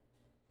all.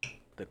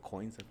 The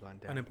coins have gone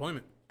down.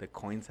 Unemployment. The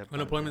coins have.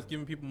 Unemployment's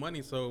giving people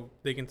money so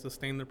they can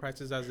sustain their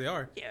prices as they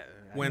are. Yeah.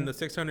 When the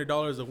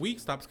 $600 a week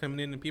stops coming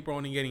in and people are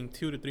only getting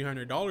 $200 to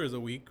 $300 a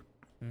week,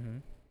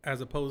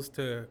 as opposed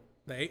to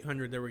the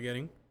 $800 they were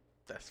getting.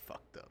 That's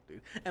fucked up,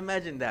 dude.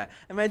 Imagine that.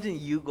 Imagine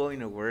you going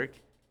to work,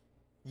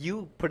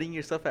 you putting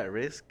yourself at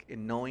risk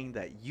and knowing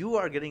that you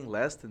are getting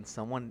less than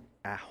someone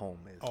at home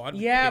is.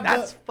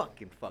 That's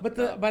fucking fucked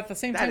up. But at the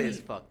same time, that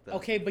is fucked up.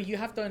 Okay, but you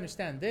have to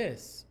understand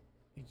this: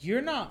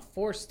 you're not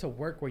forced to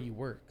work where you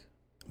work.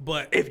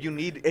 But if you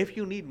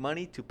need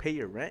money to pay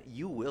your rent,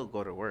 you will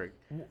go to work.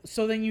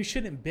 So then you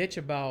shouldn't bitch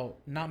about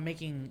not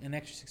making an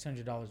extra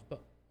 $600, but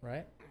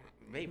right?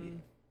 Maybe.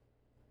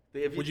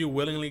 Would you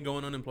willingly go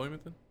on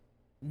unemployment then?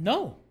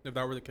 No. If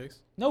that were the case?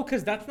 No,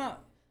 because that's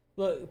not.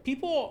 Look,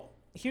 people.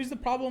 Here's the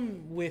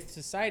problem with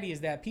society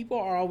is that people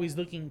are always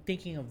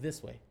thinking of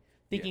this way,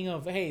 thinking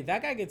of, hey,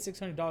 that guy gets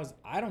 $600.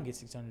 I don't get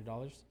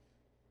 $600.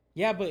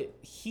 Yeah, but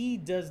he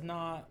does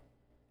not.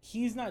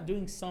 He's not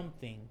doing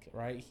something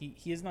right.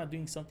 He is not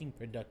doing something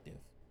productive.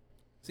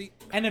 See,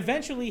 and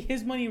eventually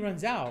his money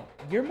runs out.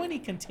 Your money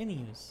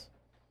continues.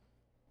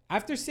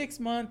 After 6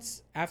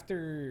 months,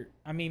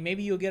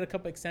 maybe you'll get a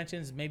couple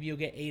extensions. Maybe you'll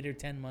get 8 or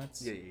 10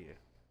 months. Yeah.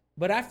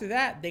 But after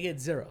that, they get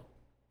zero.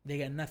 They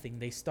get nothing.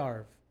 They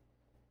starve.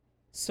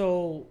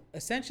 So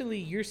essentially,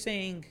 you're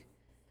saying,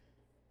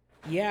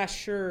 yeah,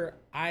 sure,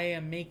 I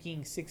am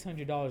making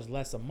 $600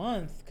 less a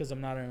month because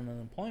I'm not on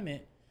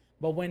unemployment.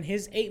 But when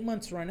his 8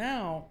 months run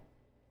out,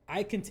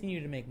 I continue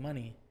to make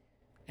money.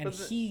 And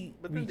he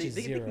reaches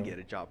zero. They can get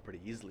a job pretty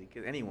easily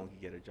because anyone can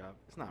get a job.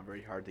 It's not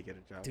very hard to get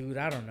a job. Dude,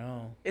 I don't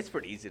know. It's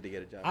pretty easy to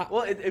get a job.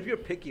 Well, if you're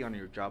picky on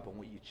your job and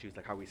what you choose,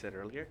 like how we said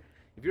earlier,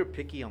 if you're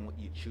picky on what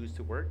you choose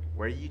to work,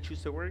 where you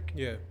choose to work,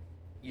 you're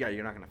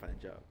not gonna find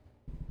a job.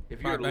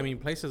 If you're,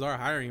 places are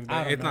hiring,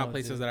 but it's not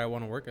places that I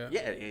want to work at.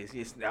 Yeah,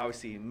 it's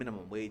obviously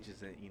minimum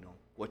wages and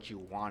what you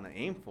want to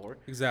aim for.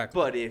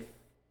 Exactly. But if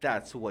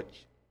that's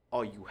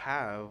all you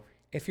have,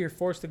 if you're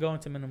forced to go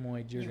into minimum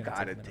wage, you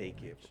gotta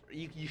take it.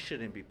 You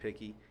shouldn't be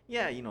picky.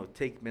 Yeah,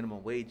 take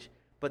minimum wage,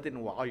 but then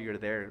while you're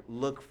there,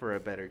 look for a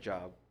better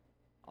job.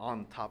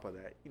 On top of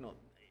that,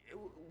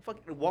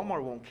 fucking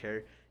Walmart won't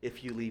care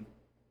if you leave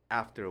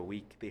after a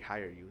week. They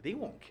hire you. They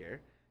won't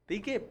care. They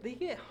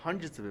get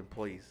hundreds of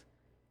employees.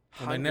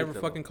 And they never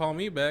fucking call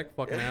me back,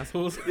 fucking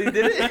assholes. They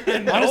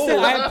didn't. Honestly,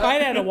 I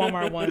applied at a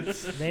Walmart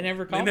once. They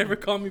never called me. They never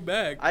called me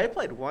back. I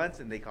applied once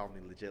and they called me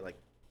legit like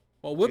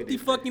Well, what the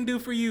fucking do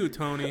for you,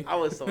 Tony? I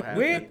was so happy.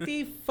 With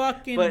the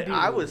fucking But dude.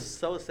 I was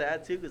so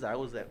sad too because I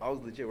was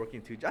legit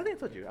working two jobs. I think I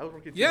told you I was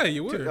working.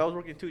 You were. I was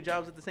working two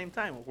jobs at the same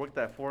time. I worked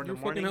at 4 in the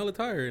You're morning. fucking hella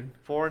tired.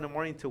 4 in the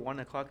morning to 1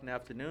 o'clock in the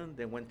afternoon.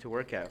 Then went to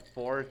work at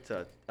 4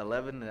 to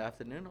 11 in the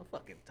afternoon. I'm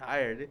fucking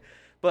tired,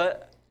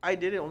 but I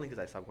did it only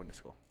because I stopped going to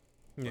school.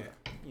 Yeah.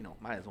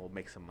 But, might as well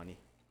make some money.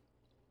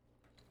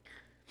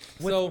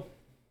 So,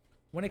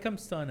 when it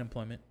comes to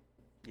unemployment,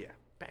 Yeah,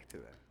 back to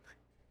that.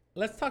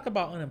 let's talk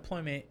about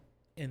unemployment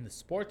in the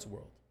sports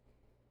world.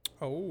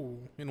 oh,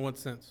 in what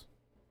sense?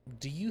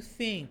 Do you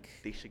think?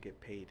 They should get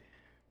paid.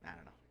 I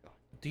don't know. Go.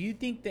 Do you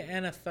think the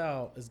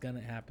NFL is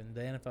gonna happen?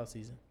 The NFL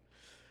season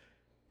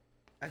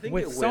I think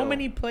with it so will.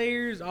 many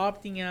players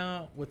opting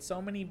out, with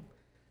so many.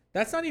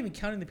 That's not even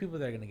counting the people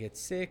that are gonna get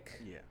sick.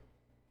 Yeah.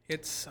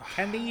 It's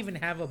Can they even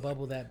have a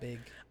bubble that big?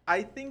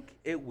 I think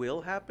it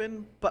will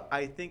happen, but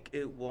I think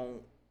it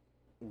won't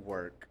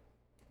work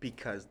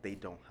because they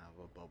don't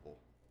have a bubble.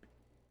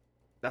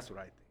 That's what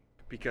I think.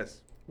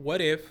 Because what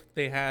if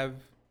they have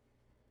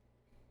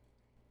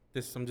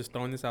this? I'm just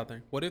throwing this out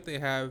there. What if they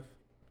have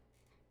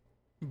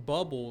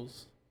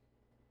bubbles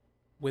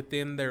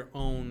within their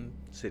own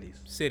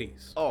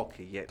cities? oh,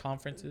 okay, yeah,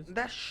 Conferences.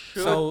 that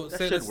should. So that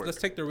say should let's work.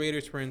 take the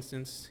Raiders for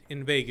instance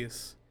in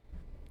Vegas.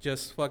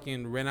 Just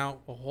fucking rent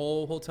out a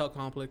whole hotel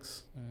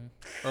complex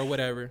or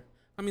whatever.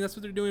 I mean, that's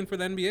what they're doing for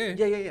the NBA.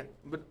 Yeah.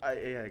 But I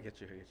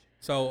get you.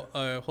 So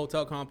a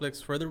hotel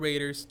complex for the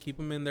Raiders, keep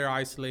them in there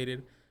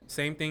isolated.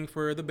 Same thing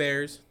for the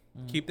Bears,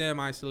 keep them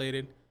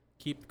isolated.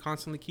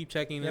 Constantly keep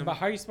checking Yeah, them. but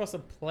how are you supposed to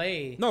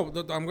play? No,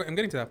 I'm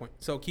getting to that point.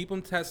 So keep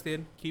them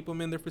tested, keep them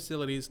in their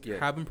facilities, Yeah.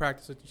 have them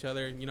practice with each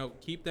other.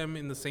 Keep them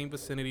in the same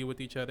vicinity with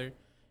each other,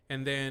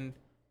 and then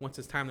once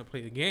it's time to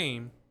play the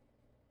game,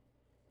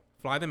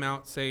 fly them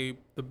out. Say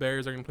the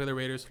Bears are gonna play the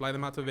Raiders, fly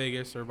them out to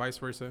Vegas or vice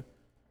versa,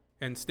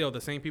 and still the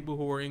same people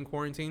who are in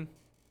quarantine,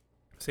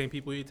 same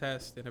people you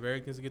test, and if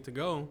everything's good to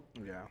go,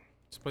 Yeah.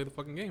 just play the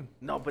fucking game.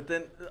 No, but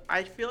then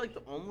I feel like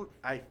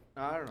I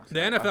don't know. The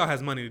NFL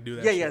has money to do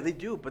that. Yeah, shit. they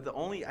do. But the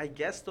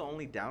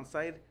only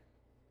downside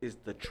is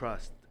the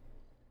trust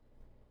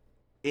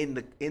in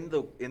the In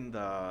the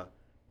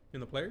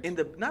players.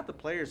 not the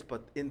players,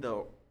 but in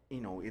the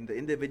in the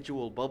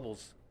individual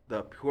bubbles.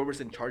 Whoever's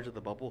in charge of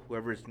the bubble,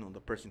 whoever's the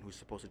person who's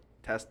supposed to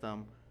test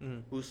them,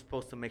 who's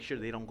supposed to make sure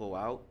they don't go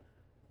out.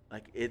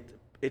 Like it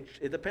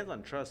depends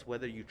on trust,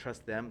 whether you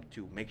trust them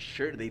to make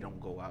sure they don't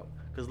go out.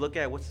 Because look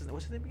at what's his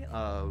name again?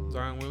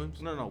 Zion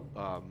Williams. No,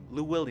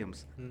 Lou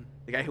Williams,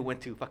 the guy who went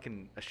to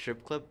fucking a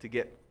strip club to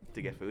get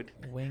food.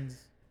 Wings,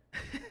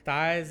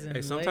 thighs, and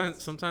Hey,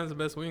 legs. sometimes the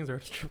best wings are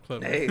at a strip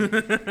club. Hey,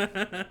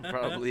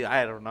 probably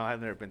I don't know.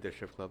 I've never been to a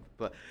strip club,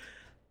 but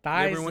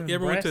Thighs You and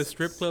ever went to a breasts.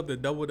 strip club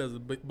that doubled as a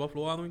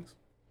Buffalo Wild Wings?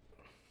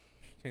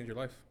 Change your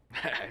life.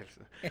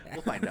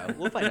 we'll find out.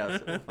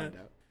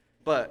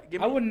 But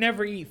I would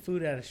never eat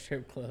food at a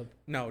strip club.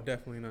 No,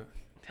 definitely not.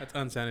 That's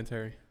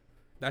unsanitary.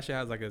 That shit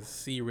has like a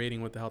C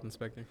rating with the health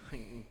inspector.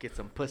 get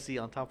some pussy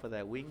on top of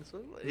that wing.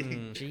 So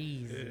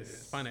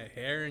Jesus. Find a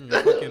hair in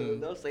your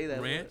fucking don't say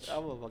that. ranch.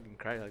 I'm gonna fucking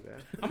cry like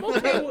that. I'm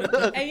okay with,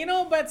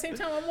 and but at the same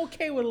time, I'm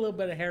okay with a little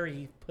bit of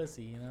hairy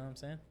pussy. You know what I'm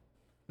saying?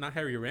 Not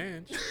hairy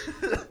ranch.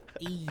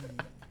 Eee.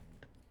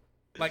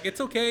 Like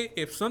it's okay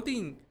if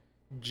something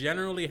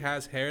generally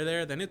has hair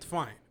there, then it's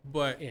fine.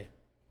 But Yeah.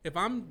 if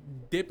I'm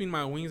dipping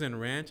my wings in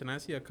ranch and I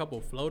see a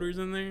couple floaters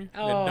in there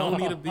that don't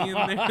need to be in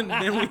there, then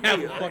we have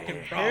a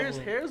fucking problem.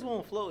 Hairs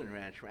won't float in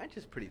ranch. Ranch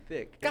is pretty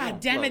thick. God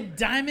won't damn float. it,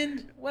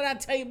 Diamond! What I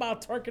tell you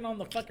about twerking on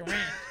the fucking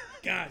ranch?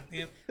 God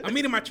damn. I'm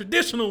eating my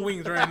traditional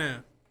wings right now.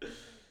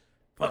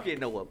 Okay,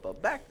 no what?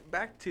 But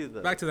back to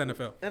the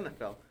NFL.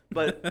 NFL.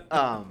 But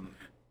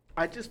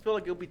I just feel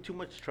like it'll be too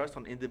much trust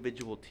on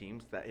individual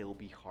teams that it'll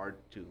be hard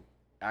to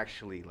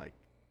actually like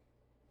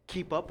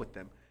keep up with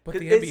them. But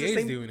 'Cause the it's NBA is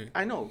same- doing it.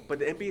 I know, but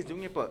the NBA is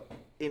doing it, but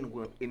in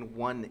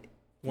one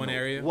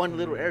Area? one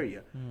little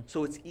area.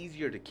 So it's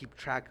easier to keep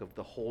track of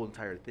the whole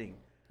entire thing.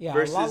 Yeah,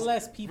 a lot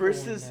less people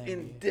versus in the in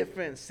NBA.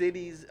 different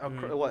cities.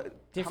 What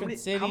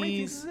Different how many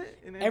teams cities. is it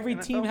in Every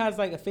NFL? team has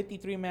like a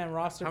 53-man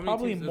roster, How many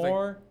probably teams? There's, like,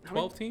 more.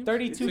 12 teams?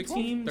 32 16?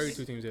 teams.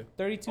 32 teams, yeah.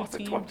 32 Oh, it's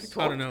like teams.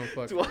 12. I don't know.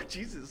 Fuck. 12,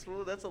 Jesus,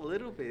 well, that's a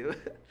little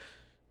bit.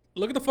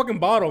 Look at the fucking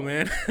bottle,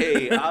 man.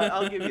 Hey,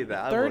 I'll give you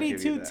that. I will give you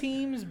 32 that.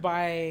 teams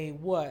by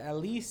what? At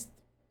least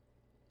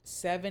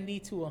 70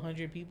 to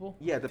 100 people.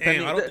 Yeah,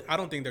 depending. Damn, I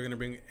don't think they're gonna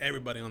bring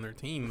everybody on their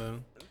team though.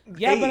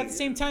 Yeah, but Hey. at the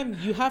same time,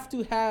 you have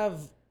to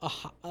have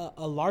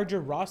a larger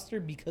roster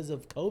because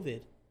of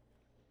COVID.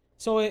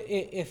 So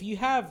if you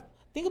have,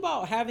 think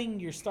about having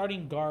your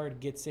starting guard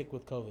get sick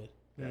with COVID.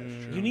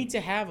 You need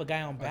to have a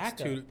guy on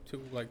That's backup. two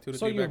to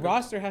So three your backups.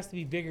 roster has to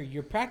be bigger.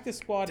 Your practice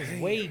squad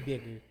is way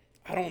bigger.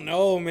 I don't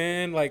know,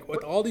 man. Like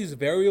with all these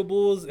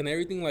variables and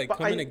everything like But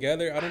coming I-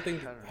 together, I don't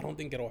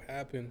think it'll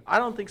happen. I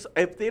don't think so.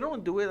 If they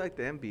don't do it like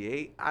the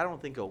NBA, I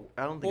don't think it's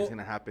Well-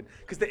 gonna happen.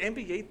 Because the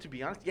NBA, to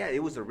be honest, yeah,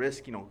 it was a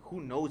risk.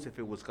 Who knows if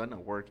it was gonna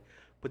work?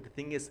 But the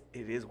thing is,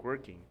 it is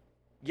working.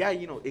 Yeah,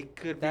 it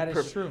could That be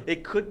is true.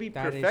 It could be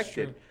That is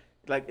perfected. true.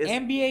 Like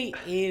NBA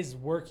is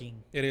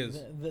working. It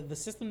is. The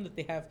system that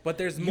they have. But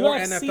there's more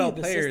UFC, NFL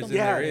the players system- than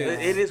yeah, there is.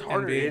 it is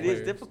harder. NBA It is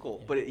players.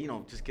 difficult. Yeah.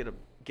 But just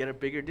get a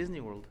bigger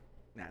Disney World.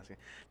 Nah,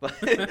 but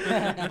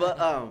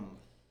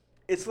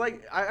it's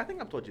like I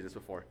think I've told you this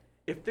before.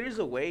 If there's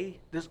a way,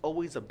 there's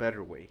always a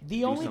better way.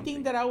 The only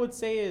thing that I would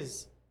say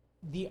is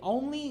the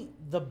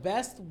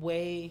best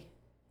way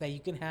that you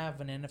can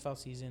have an NFL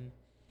season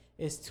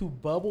is to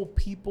bubble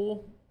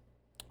people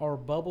or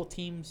bubble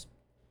teams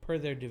per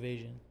their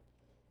division.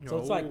 So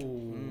it's like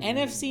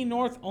NFC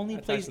North only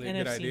That's plays actually a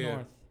good NFC idea.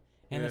 North.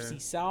 Yeah.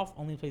 NFC South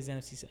only plays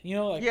NFC South. You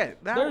know, like Yeah,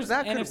 there's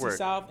that could NFC work.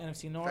 South,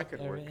 NFC North, could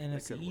work. That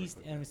NFC could work East,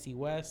 with NFC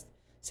West.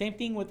 Same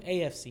thing with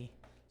AFC.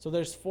 So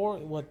there's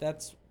 4.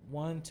 That's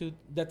 1, 2.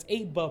 That's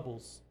 8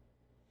 bubbles.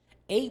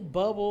 8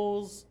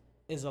 bubbles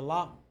is a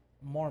lot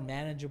more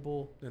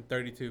manageable. Than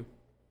 32.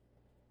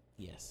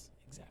 Yes,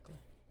 exactly.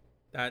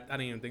 That I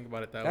didn't even think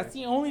about it that way. That's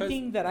the only 'Cause-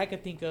 thing that I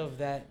could think of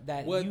that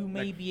What, you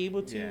may like- be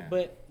able to. Yeah.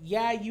 But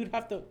yeah, you'd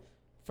have to.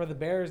 For the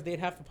Bears, they'd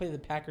have to play the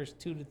Packers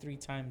 2 to 3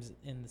 times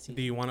in the season.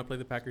 Do you want to play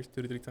the Packers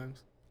 2 to 3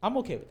 times? I'm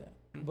okay with that.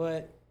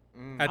 But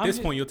At I'm this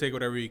just- point, you'll take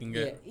whatever you can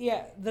get.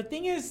 yeah. The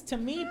thing is, to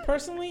me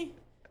personally,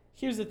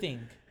 here's the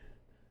thing.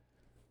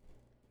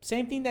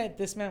 Same thing that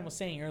this man was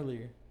saying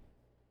earlier.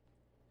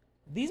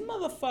 These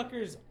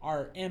motherfuckers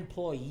are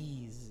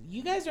employees.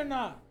 You guys are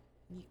not.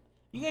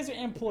 You guys are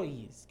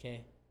employees,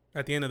 okay?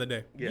 At the end of the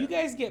day. Yeah. You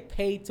guys get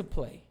paid to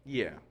play.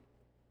 Yeah.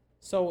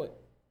 So,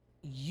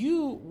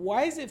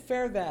 why is it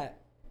fair that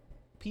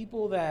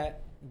people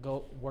that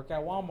go work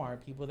at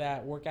Walmart, people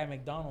that work at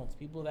McDonald's,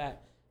 people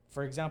that,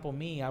 for example,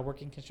 me, I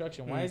work in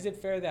construction. Why is it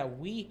fair that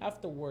we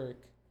have to work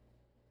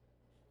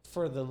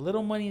for the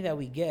little money that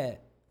we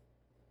get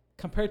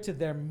compared to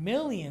their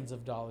millions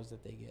of dollars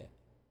that they get?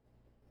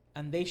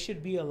 And they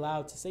should be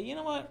allowed to say, you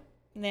know what?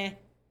 Nah,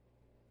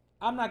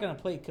 I'm not going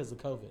to play because of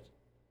COVID.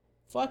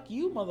 Fuck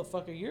you,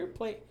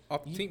 motherfucker.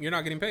 Off the team, you're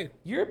not getting paid.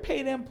 You're a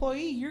paid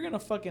employee. You're going to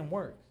fucking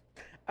work.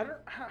 I don't.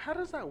 How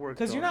does that work?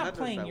 Because you're though? How not does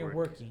playing, that you're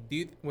work? working.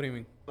 What do you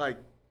mean? Like,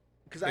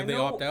 because If they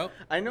opt out?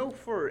 I know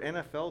for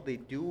NFL they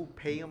do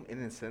pay them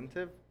an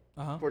incentive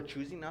Uh-huh. for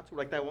choosing not to.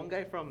 Like that one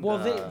guy from. Well,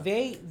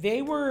 the,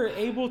 they were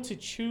able to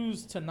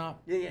choose to not.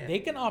 Yeah. They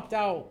can opt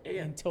out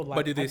Yeah. until like.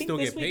 But do they I think still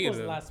this get week paid, was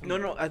though? last week.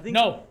 No, I think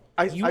No.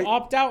 I You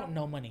opt out,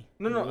 no money.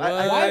 No,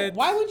 What?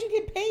 Why would you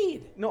get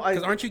paid? no.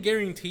 Because aren't you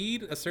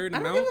guaranteed a certain I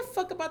don't amount? give a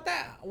fuck about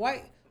that.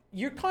 Why?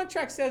 Your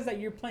contract says that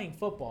you're playing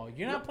football.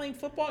 You're not playing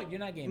football. You're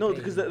not getting No, paid.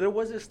 because there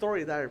was a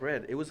story that I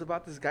read. It was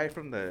about this guy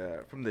from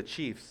the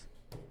Chiefs.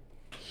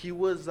 He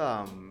was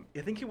I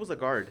think he was a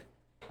guard.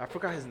 I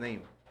forgot his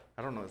name.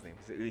 I don't know his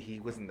name. He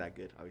wasn't that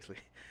good, obviously,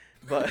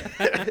 but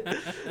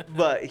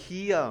but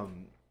he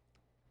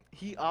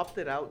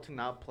opted out to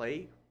not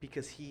play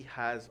because he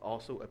has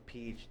also a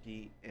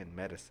PhD in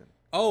medicine.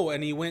 Oh,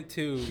 and he went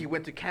to. He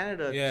went to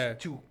Canada Yeah.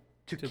 to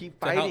keep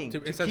to help- fighting, to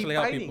to essentially keep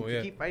help fighting, people, to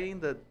yeah. keep fighting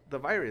the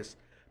virus.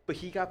 But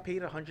he got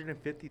paid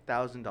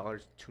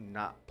 $150,000 to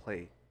not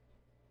play.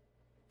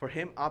 For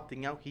him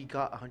opting out, he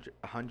got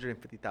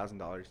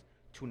 $150,000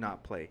 to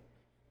not play.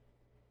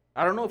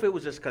 I don't know if it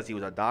was just because he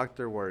was a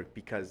doctor or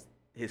because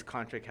his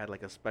contract had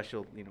like a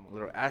special,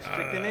 little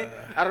asterisk in it.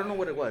 I don't know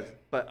what it was,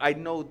 but I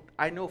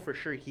know for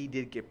sure he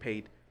did get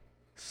paid.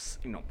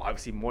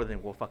 Obviously more than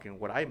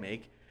what I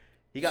make.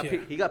 He got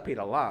paid. He got paid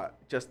a lot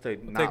just to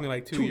not. Take me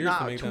like 2 years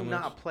to make that to much.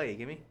 not play.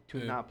 Give me to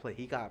Yeah. not play.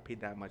 He got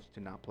paid that much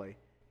to not play,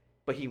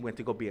 but he went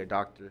to go be a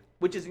doctor,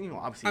 which is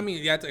obviously. I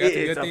mean, yeah, that's a good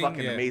it's thing.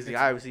 fucking yeah. amazing.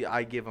 Obviously,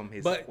 I give him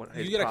his. But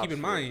his you gotta props keep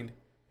in for it. mind,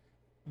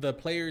 the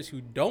players who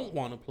don't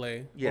want to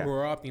play, Yeah. or who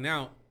are opting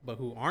out, but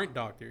who aren't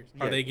doctors,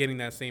 Yeah. are they getting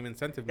that same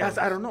incentive? Yes, bonus?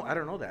 I don't know. I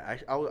don't know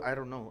that. I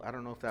don't know. I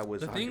don't know if that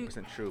was The thing-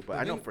 100% true, but the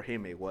I know thing- for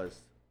him it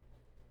was.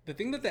 The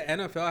thing that the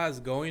NFL has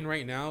going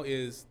right now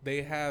is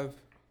they have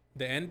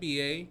the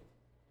NBA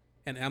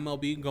and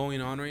MLB going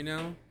on right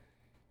now,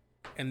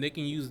 and they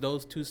can use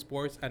those two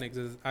sports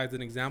as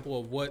an example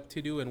of what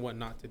to do and what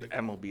not to do.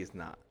 MLB is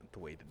not the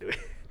way to do it.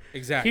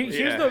 Exactly.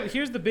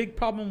 Here's the big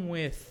problem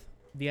with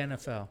the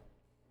NFL.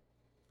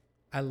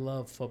 I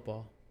love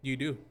football, You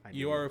do. I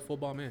You do. are a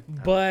football man. I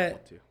love but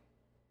football, too.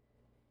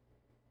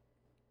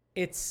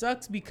 it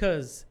sucks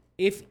because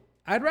if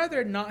I'd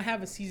rather not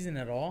have a season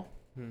at all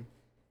Hmm.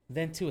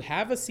 than to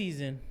have a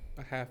season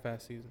A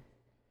half-ass season.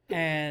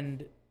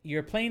 and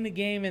you're playing the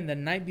game and the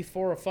night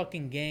before a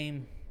fucking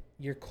game,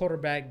 your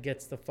quarterback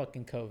gets the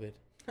fucking COVID.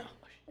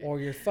 Or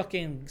your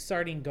fucking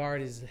starting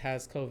guard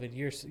has COVID.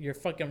 Your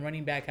fucking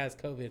running back has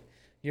COVID.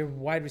 Your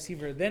wide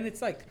receiver. Then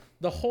it's like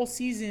the whole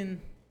season,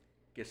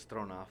 Gets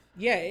thrown off.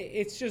 yeah,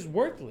 it's just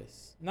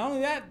worthless. Not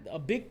only that, a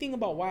big thing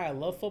about why I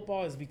love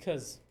football is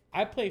because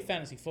I play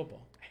fantasy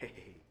football. Hey.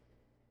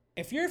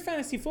 If you're a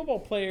fantasy football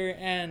player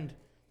and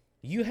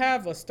you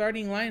have a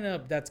starting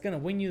lineup that's going to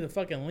win you the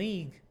fucking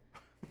league,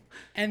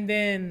 and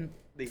then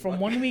from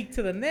 1 week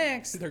to the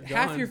next, They're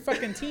half gone. your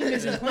fucking team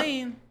isn't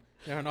playing,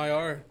 They're on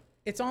IR.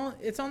 it's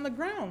on the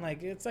ground.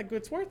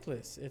 It's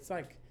worthless. It's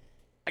like,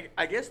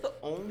 I guess the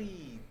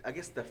only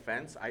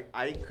defense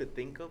I could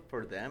think of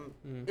for them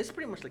is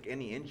pretty much like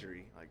any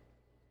injury. Like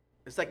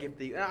It's like if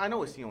they, I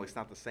know it's it's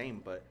not the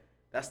same, but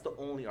that's the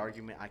only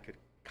argument I could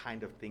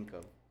kind of think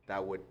of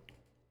that would,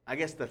 I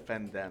guess,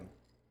 defend them.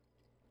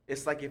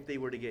 It's like if they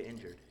were to get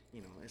injured,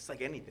 it's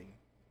like anything.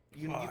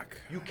 You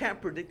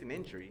can't predict an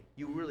injury.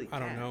 You really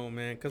can't. I don't know,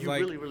 man. Because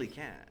you really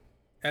can't.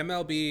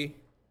 MLB,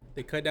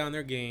 they cut down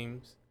their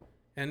games.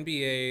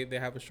 NBA, they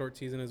have a short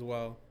season as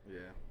well. Yeah.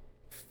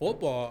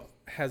 Football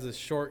has a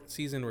short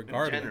season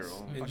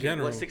regardless. In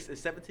general. What,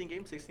 17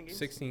 games? 16 games?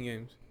 16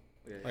 games.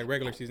 Yeah. Like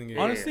regular season games.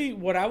 Honestly,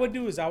 what I would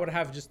do is I would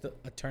have just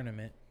a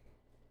tournament.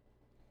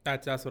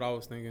 That's what I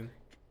was thinking.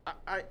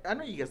 I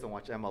know you guys don't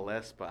watch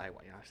MLS, but I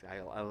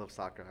love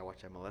soccer. I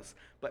watch MLS.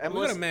 But MLS...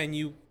 We got a Man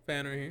U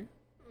fan right here.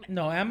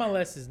 No,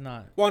 MLS is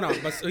not. Well, no,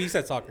 but he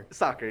said soccer.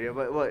 Soccer, yeah.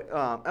 But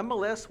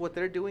MLS, what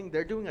they're doing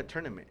a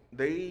tournament.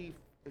 They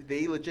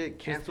legit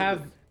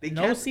canceled.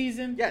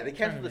 Season. Yeah, they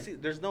canceled the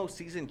season. There's no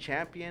season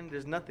champion.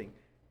 There's nothing.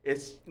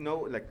 It's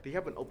like they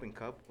have an open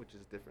cup, which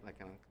is different,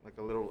 like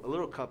a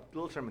little cup,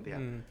 little tournament they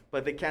have.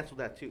 But they canceled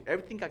that too.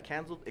 Everything got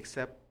canceled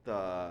except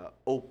the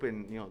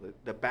open,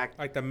 the back.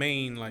 Like the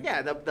main, like.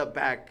 Yeah, the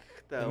back.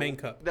 The main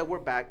cup. That we're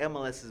back.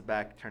 MLS is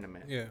back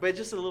tournament. Yeah. But it's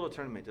just a little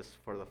tournament, just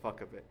for the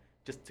fuck of it,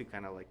 just to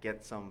kind of like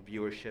get some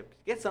viewership,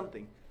 get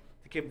something,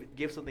 to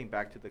give something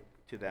back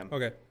to them.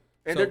 Okay.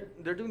 And so,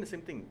 they're doing the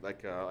same thing,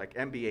 like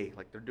NBA,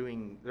 like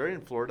they're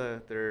in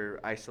Florida,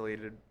 they're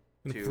isolated.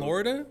 In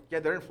Florida? Yeah,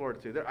 they're in Florida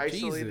too. They're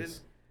isolated.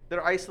 Jesus.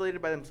 They're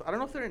isolated by themselves. I don't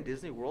know if they're in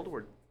Disney World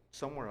or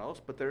somewhere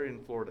else, but they're in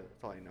Florida.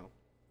 That's all I know.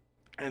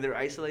 And they're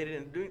isolated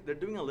and they're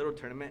doing a little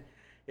tournament.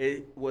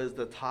 It was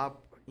the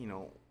top,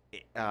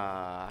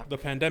 the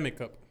Pandemic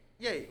Cup.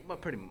 Yeah, well,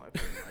 pretty much.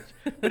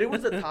 But it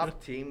was the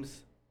top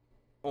teams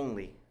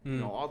only.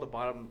 All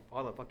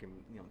the fucking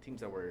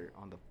teams that were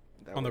on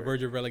the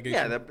verge of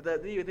relegation. Yeah,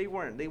 they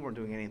weren't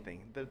doing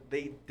anything.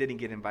 They didn't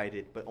get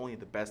invited, but only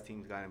the best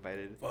teams got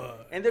invited.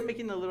 And they're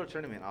making a little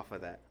tournament off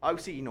of that.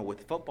 Obviously,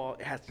 with football,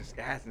 it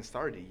hasn't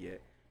started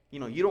yet.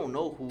 You don't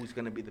know who's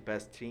gonna be the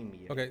best team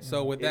yet. Okay,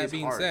 so with that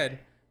being said,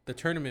 the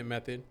tournament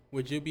method,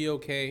 would you be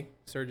okay,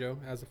 Sergio,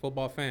 as a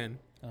football fan,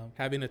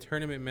 having a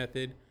tournament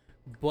method,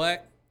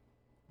 but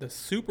the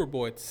Super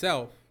Bowl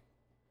itself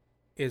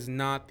is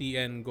not the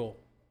end goal?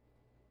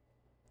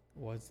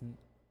 Wasn't.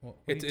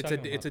 It's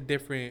a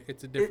different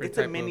It's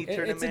type a mini of,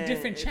 tournament. It's a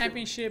different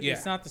championship. Yeah.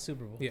 It's not the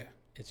Super Bowl. Yeah.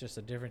 It's just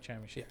a different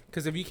championship.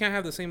 Because if you can't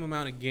have the same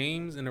amount of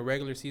games in a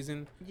regular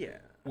season,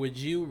 would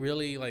you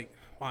really like?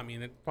 Well, I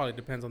mean, it probably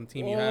depends on the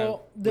team you have.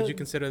 Would you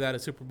consider that a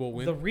Super Bowl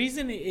win? The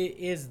reason it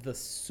is the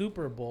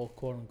Super Bowl,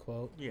 quote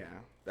unquote. Yeah,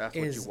 that's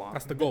what you want.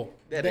 That's the goal.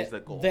 That is the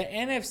goal. The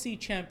NFC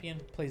champion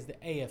plays the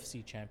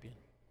AFC champion.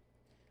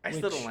 I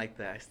still don't like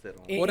that.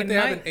 What if they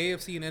have an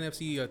AFC and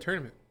NFC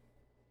tournament?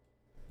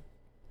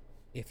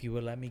 If you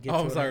would let me get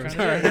I'm sorry.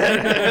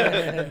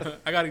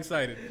 I got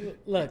excited.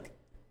 Look,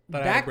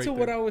 back to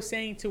what I was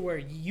saying, to where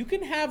you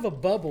can have a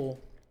bubble,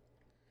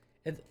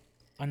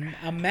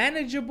 a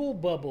manageable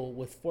bubble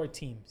with 4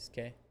 teams,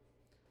 okay?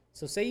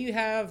 So say you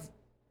have,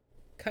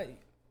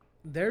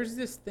 there's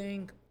this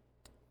thing,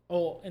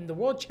 in the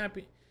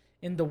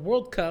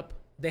World Cup,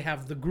 they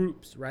have the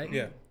groups, right?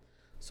 Yeah.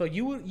 So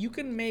you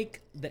can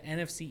make the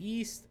NFC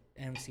East,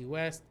 NFC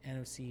West,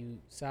 NFC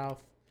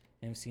South,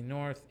 NFC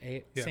North,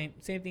 same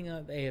thing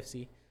on the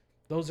AFC.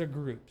 Those are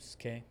groups,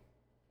 okay?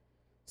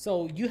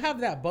 So you have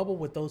that bubble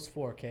with those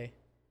 4, okay?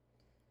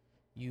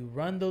 You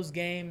run those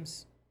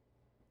games.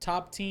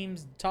 Top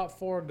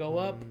 4 go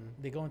up.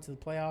 They go into the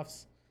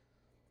playoffs.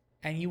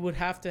 And you would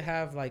have to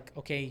have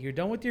okay, you're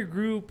done with your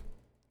group.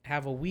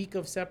 Have a week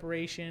of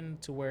separation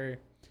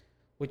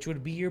which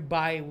would be your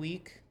bye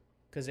week,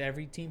 because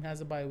every team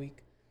has a bye week.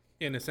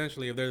 And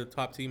essentially, if they're the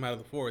top team out of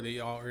the 4, they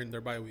all earn their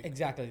bye week.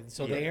 Exactly.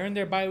 So they earn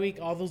their bye week.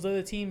 All those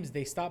other teams,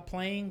 they stop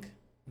playing.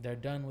 They're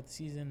done with the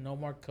season. No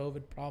more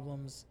COVID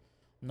problems.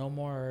 No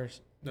more,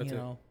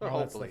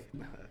 hopefully.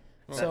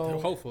 So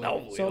hopefully.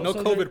 No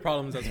COVID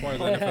problems as far as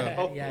NFL.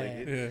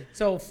 Hopefully. Yeah.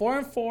 So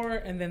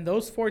 4-4, and then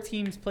those 4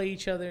 teams play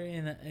each other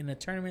in a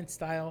tournament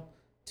style.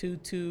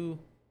 2-2,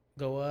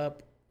 go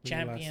up,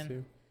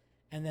 champion.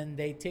 And then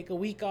they take a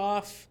week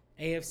off.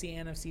 AFC,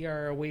 NFC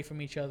are away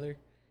from each other.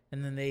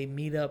 And then they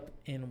meet up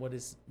in what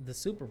is the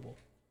Super Bowl.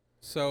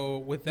 So,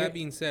 with that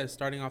being said,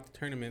 starting off the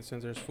tournament,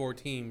 since there's 4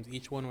 teams,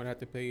 each one would have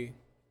to play...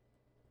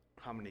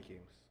 How many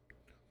games?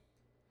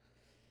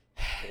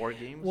 4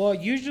 games? Well,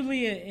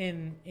 usually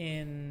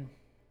in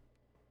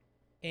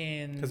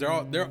because they're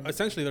all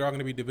going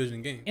to be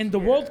division games. In the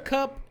World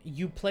Cup,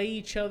 you play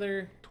each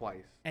other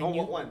twice. And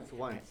once.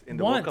 In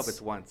the World Cup, it's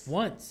once.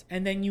 Once,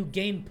 and then you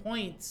gain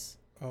points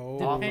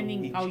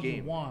depending how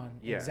you won.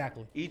 Yeah.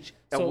 Exactly.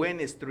 A win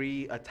is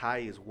 3, a tie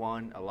is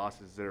 1, a loss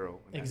is 0.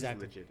 And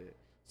exactly. That's legit it.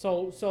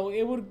 So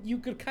you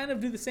could kind of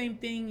do the same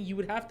thing. You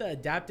would have to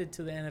adapt it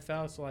to the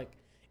NFL. So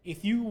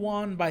if you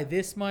won by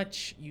this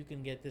much, you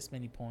can get this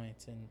many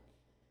points. And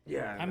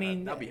I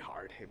mean that'd be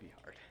hard. It'd be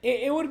hard.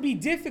 It would be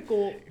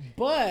difficult,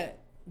 but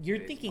you're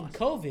thinking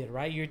COVID,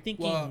 right? You're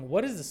thinking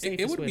what is the safest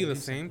way? It would be the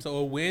same. So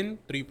a win,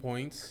 3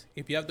 points.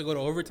 If you have to go to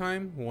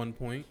overtime, 1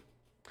 point.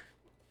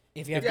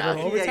 If you have to go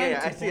to overtime,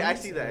 I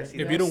see that.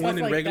 If you don't win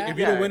in regular, if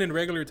you don't win in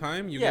regular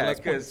time, you get less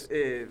points.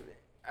 because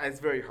it's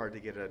very hard to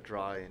get a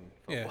draw in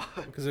football.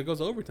 Yeah, because it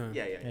goes overtime.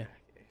 Yeah.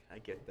 I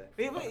get that.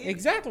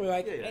 Exactly.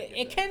 Like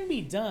it can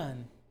be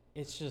done.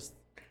 It's just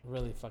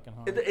really fucking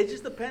hard. It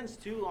just depends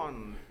too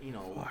on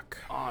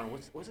on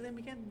what's his name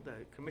again? The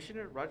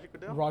commissioner, Roger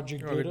Goodell. Roger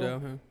Goodell.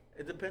 Huh?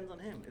 It depends on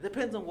him. It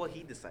depends on what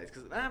he decides.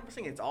 Because I'm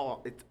saying it's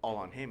all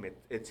on him.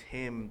 It's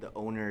him, the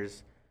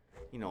owners,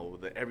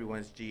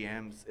 everyone's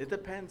GMs. It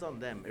depends on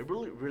them. It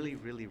really, really,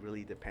 really,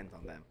 really depends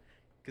on them.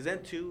 Because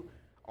then too,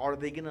 are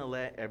they gonna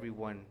let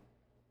everyone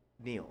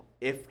kneel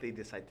if they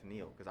decide to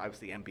kneel? Because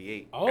obviously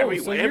NBA.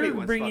 So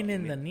you're bringing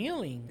in the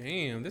kneeling.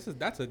 Damn, that's a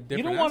different.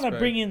 You don't want to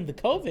bring in the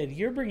COVID.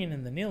 You're bringing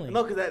in the kneeling.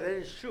 No, because that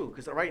is true.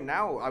 Because right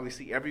now,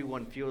 obviously,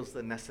 everyone feels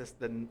the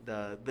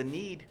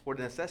need or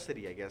the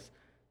necessity, I guess,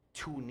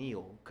 to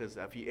kneel. Because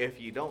if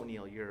you don't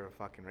kneel, you're a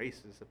fucking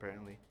racist,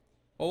 apparently.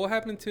 Well, what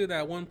happened to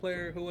that one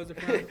player? Who was it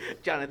from?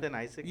 Jonathan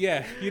Isaac.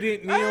 Yeah, he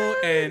didn't kneel,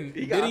 and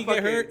he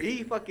get hurt?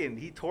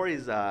 He tore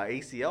his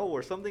ACL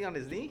or something on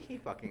his knee. He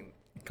fucking.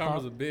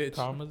 Karma's a bitch.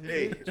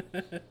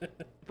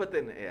 But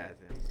then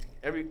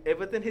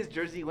but then his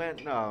jersey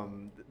went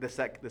the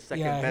second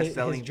best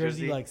selling his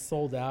jersey like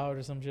sold out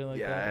or some shit like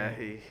that.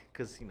 Yeah,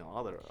 because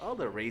all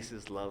the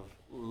races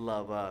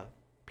love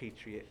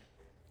Patriot.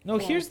 No,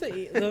 here's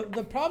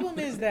the problem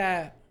is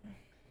that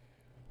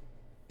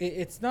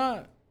it's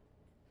not.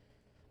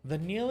 The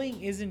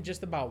kneeling isn't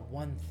just about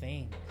one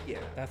thing. Yeah,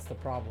 that's the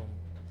problem.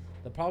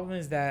 The problem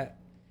is that,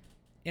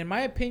 in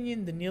my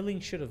opinion, the kneeling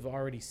should have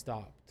already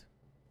stopped.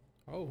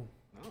 Oh.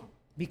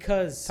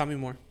 Because tell me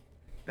more.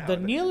 The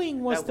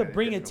kneeling was to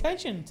bring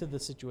attention to the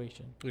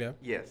situation. Yeah.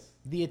 Yes.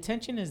 The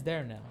attention is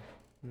there now.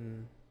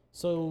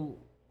 So,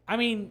 I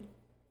mean,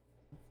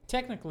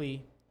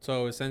 technically.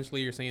 So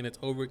essentially, you're saying it's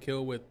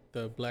overkill with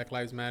the Black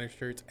Lives Matter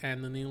shirts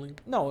and the kneeling?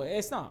 No,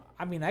 it's not.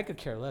 I mean, I could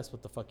care less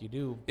what the fuck you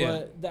do,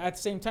 but at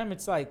the same time,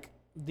 it's like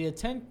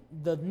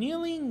the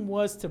kneeling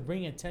was to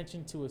bring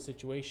attention to a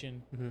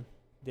situation. Mm-hmm.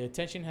 The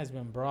attention has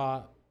been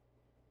brought.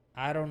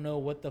 I don't know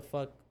what the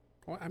fuck.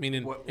 Well, I mean,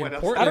 in Portland,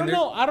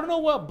 I don't know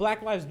what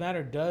Black Lives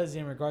Matter does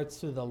in regards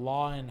to the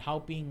law and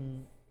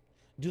helping.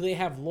 Do they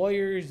have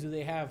lawyers? Do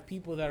they have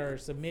people that are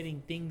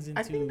submitting things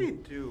into? I think they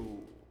do.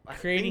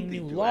 Creating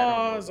new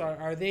laws?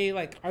 Are they?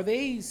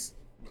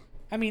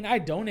 I mean, I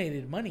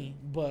donated money,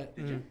 but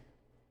did you?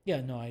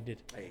 Yeah, no, I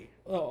did. Hey.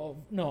 Oh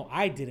no,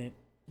 I didn't.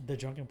 The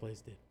Drunken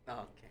Place did. Oh,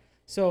 okay.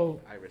 So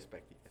I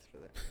respect you guys for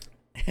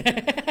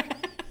that.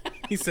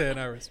 He said,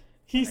 "I respect."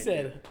 He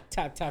said,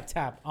 "Tap tap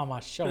tap on my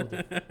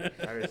shoulder."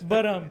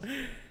 But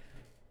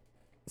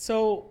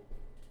so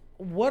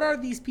what are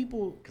these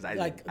people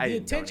like? The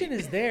attention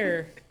is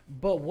there,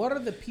 but what are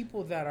the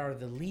people that are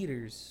the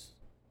leaders?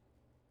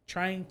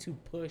 Trying to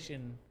push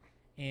in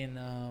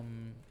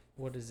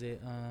what is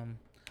it?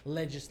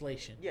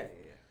 Legislation. Yeah.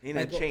 In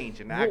like, a change,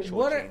 an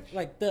actual change.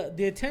 Like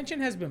the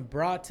attention has been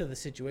brought to the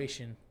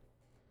situation.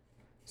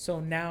 So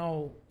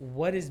now,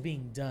 what is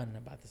being done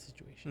about the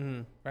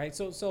situation, right?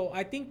 So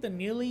I think the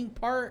kneeling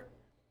part,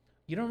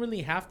 you don't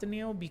really have to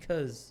kneel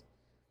because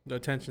the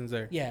attention's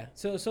there. Yeah.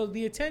 So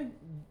the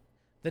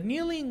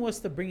kneeling was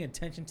to bring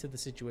attention to the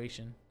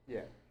situation.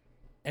 Yeah.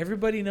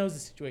 Everybody knows the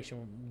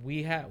situation.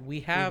 We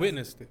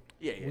witnessed it.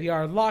 Yeah. We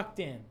are locked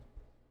in.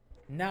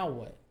 Now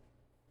what?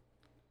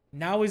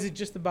 Now is it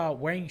just about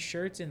wearing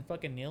shirts and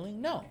fucking kneeling?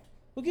 No.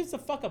 Who gives a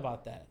fuck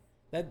about that?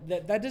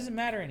 That doesn't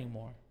matter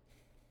anymore.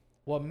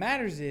 What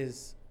matters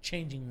is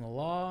changing the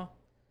law,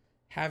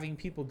 having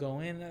people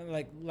go in.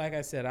 Like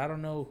I said, I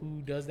don't know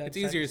who does that. It's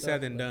easier said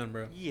than done,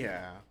 bro.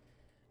 Yeah.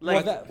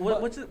 Like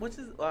what's his?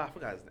 Oh, I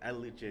forgot.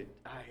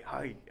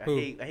 I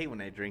hate when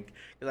I drink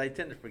because I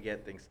tend to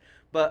forget things.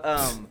 But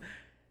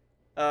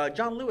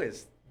John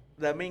Lewis,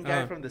 the main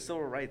guy from the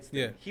civil rights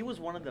thing, he was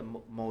one of the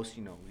most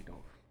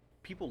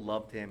people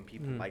loved him,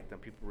 people liked him,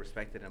 people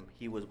respected him.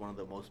 He was one of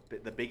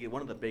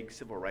the big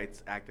civil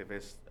rights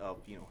activists of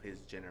his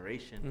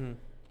generation. Mm-hmm.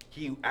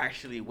 He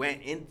actually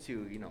went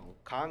into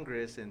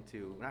Congress,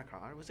 not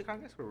Congress, was it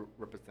Congress or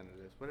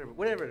representatives,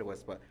 whatever it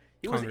was, but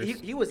he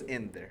was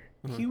in there.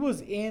 Mm-hmm. He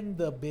was in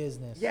the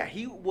business. Yeah,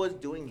 he was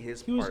doing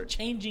his part. He was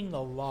changing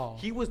the law.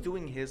 He was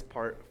doing his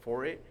part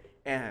for it,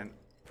 and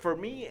for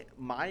me,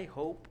 my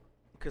hope,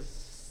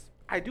 because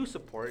I do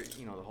support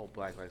the whole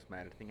Black Lives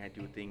Matter thing. I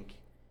do think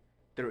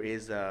there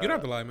is a. You don't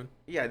have to lie, man.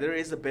 Yeah, there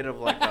is a bit of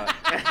like a.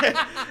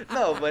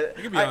 No, but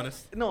you can be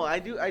honest. No, I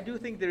do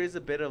think there is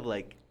a bit of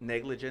like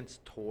negligence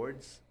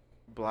towards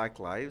Black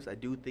lives. I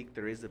do think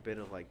there is a bit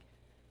of like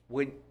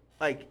when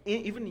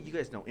even you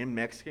guys know in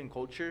Mexican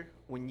culture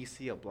when you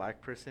see a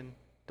black person,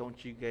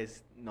 don't you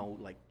guys know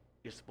like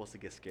you're supposed to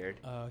get scared?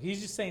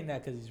 He's just saying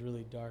that because he's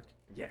really dark.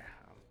 Yeah.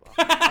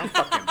 I'm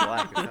fucking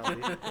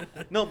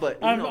black. No,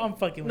 but I'm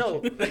fucking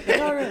with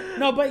you.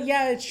 No, but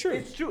yeah, it's true.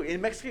 It's true. In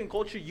Mexican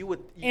culture,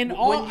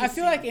 I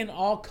feel like in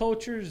all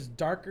cultures,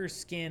 darker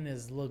skin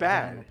is looked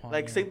down upon.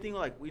 Like same thing,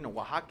 like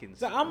Oaxacans.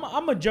 So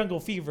I'm a jungle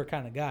fever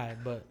kind of guy,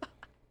 but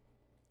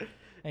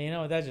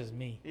and that's just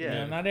me.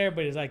 Yeah, not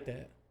everybody's like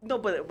that. No,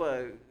 but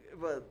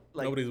but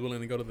like Nobody's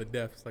willing to go to the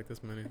depths like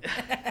this man.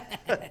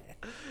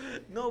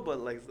 no, but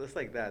like it's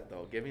like that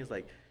though. Giving is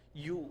like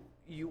you.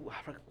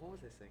 What was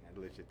I saying? I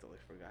legit totally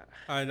forgot.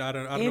 I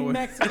don't know. In what-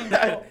 Mexican,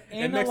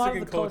 in a lot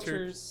of the culture.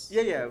 cultures.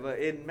 Yeah, but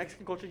in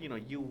Mexican culture,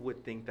 you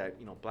would think that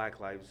black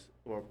lives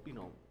or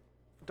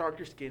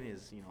darker skin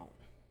is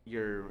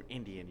you're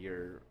Indian,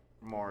 you're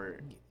more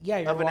Yeah,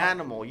 you're of an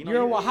animal.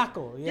 You're a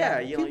Oaxaco. Yeah,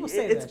 people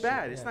say it's that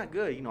bad. shit, It's yeah. not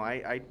good.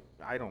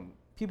 I don't.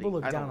 People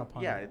look I down don't-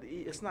 upon Yeah, it.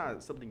 it's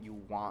not something you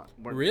want.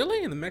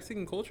 Really? In the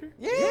Mexican culture?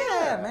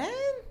 Yeah, man.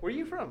 Where are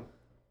you from?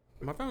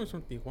 My family's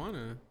from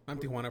Tijuana. I'm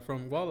Tijuana,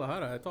 from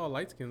Guadalajara. It's all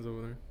light skins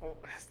over there. Oh,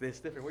 it's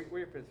different.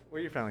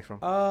 Where your family from?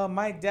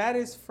 My dad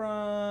is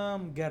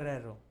from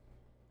Guerrero,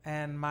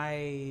 and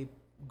my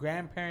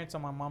grandparents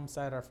on my mom's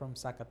side are from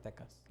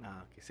Zacatecas.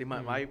 Okay. See,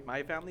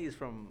 my family is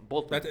from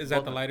both. Is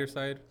that the lighter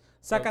side?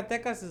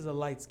 Zacatecas is a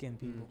light-skinned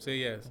people. So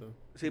yeah, so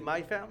See,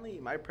 my family,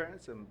 my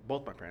parents, and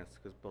both my parents,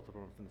 because both of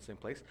them are from the same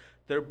place,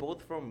 they're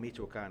both from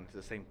Michoacan. It's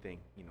the same thing,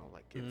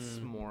 like it's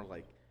more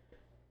like,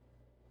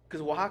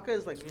 because Oaxaca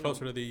is like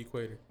closer to the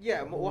equator.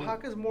 Yeah,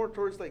 Oaxaca is more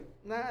towards like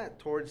not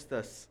towards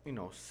the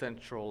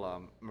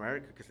Central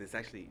America, because it's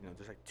actually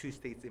there's like 2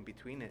 states in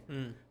between it,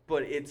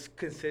 but it's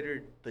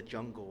considered the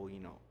jungle,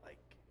 like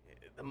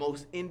the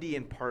most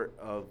Indian part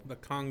of The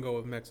Congo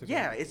of Mexico.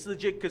 Yeah, it's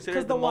legit considered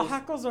Because the most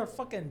Oaxacos are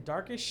fucking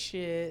dark as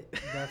shit.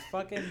 They're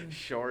fucking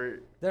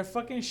short. They're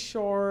fucking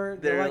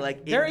short. They're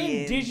like they're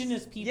Indians.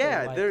 indigenous people.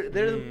 Yeah, like,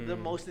 they're the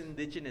most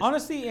indigenous.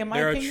 honestly, in my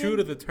They're opinion, true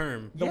to the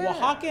term. the Yeah.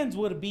 Oaxacans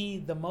would be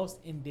the most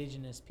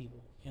indigenous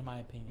people, in my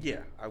opinion. Yeah,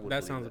 I would.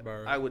 That believe sounds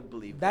about right. I would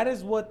believe That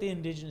is what the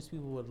indigenous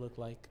people would look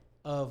like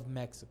of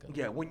Mexico.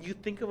 Yeah, when you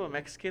think of a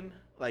Mexican,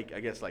 like I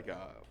guess like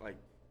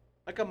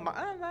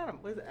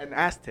an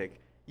Aztec,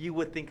 you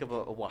would think of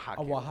a Oaxacan.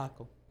 A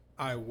Oaxaco.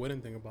 I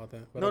wouldn't think about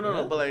that. No,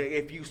 but like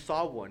if you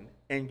saw one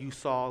and you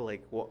saw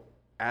like what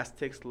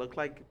Aztecs look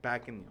like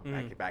back in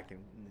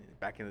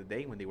back in the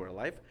day when they were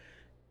alive,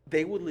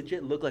 they would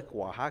legit look like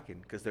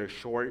Oaxacan because they're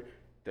short,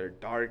 they're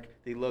dark,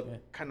 they look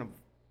kind of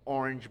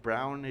orange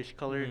brownish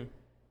color,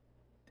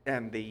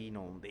 and they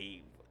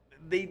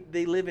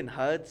they live in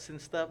huts and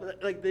stuff.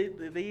 Like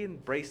they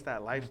embrace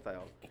that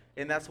lifestyle,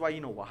 and that's why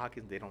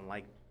Oaxacans, they don't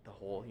like the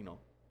whole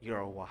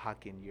you're a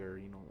Oaxacan, you're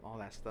all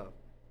that stuff.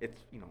 It's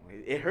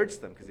it hurts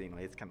them because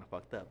it's kind of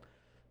fucked up.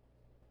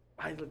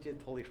 I legit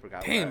totally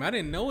forgot. Damn, I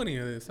didn't know any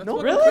of this. That's No,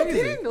 fucking really? crazy.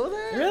 You didn't know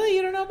that? Really,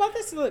 you don't know about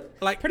this? Look,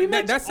 Like, pretty that-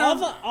 much that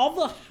sounds- all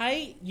the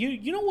height.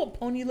 You know what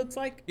Pony looks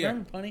like? Yeah.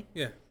 Remember Pony?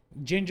 Yeah.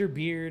 Ginger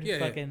beard, Yeah, yeah.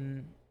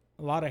 fucking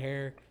a lot of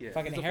hair, Yeah.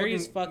 fucking He's a hairy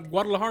as fucking fuck.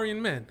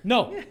 Guadalajarian man.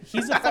 No,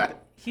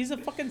 he's a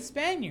fucking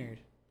Spaniard.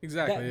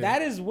 Exactly. yeah.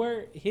 That is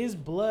where his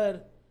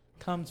blood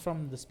comes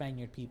from, the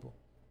Spaniard people.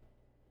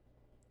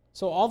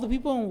 So all the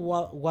people in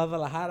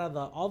Guadalajara,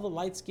 all the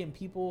light skinned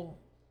people,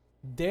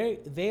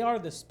 they are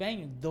the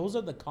Spaniards. Those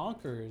are the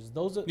conquerors.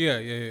 Those are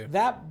Yeah.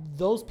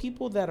 those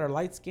people that are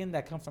light skinned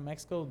that come from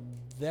Mexico,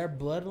 their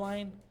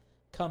bloodline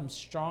comes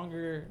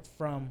stronger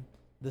from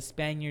the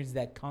Spaniards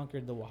that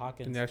conquered the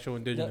Oaxacans. And the actual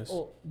indigenous.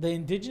 The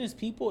indigenous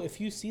people,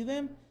 if you see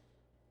them,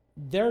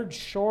 they're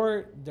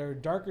short, they're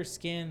darker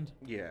skinned.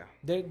 Yeah.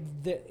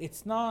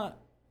 It's not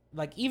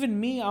like, even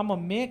me, I'm a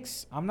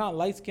mix. I'm not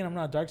light skinned, I'm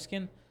not dark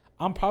skinned.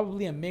 I'm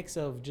probably a mix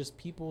of just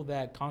people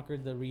that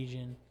conquered the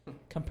region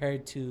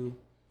compared to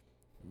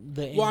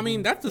the Well, I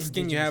mean, that's the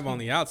skin you indigenous have on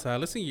people. the outside.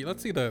 Let's see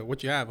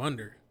what you have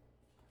under.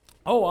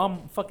 Oh,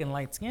 I'm fucking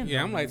light skinned.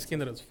 Yeah, I'm light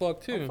skinned as fuck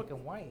I'm too.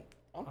 fucking white.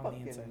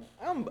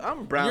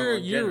 I'm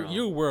brown.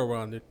 You're well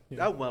rounded.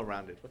 Yeah. I'm well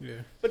rounded. Yeah.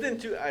 But then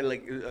too,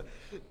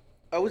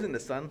 I was in the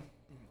sun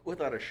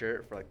without a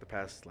shirt for like the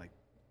past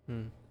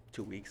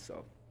 2 weeks,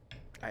 so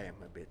I am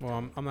a bit. Well,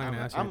 I'm not gonna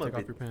ask you to take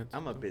off your pants.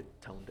 I'm a bit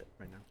toned up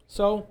right now.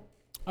 So,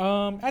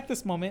 at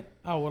this moment,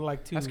 I would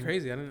like to That's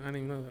crazy. I didn't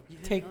even know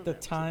that. take the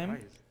time.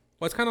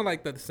 Well, it's kind of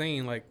like the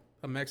saying, like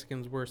a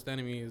Mexican's worst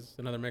enemy is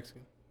another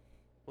Mexican.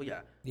 Well,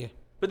 yeah. Yeah.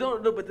 But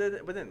but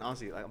then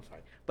honestly, I'm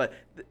sorry, but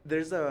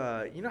there's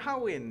a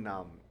how in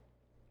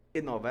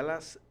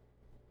novelas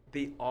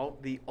they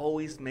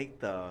always make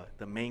the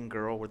main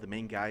girl or the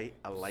main guy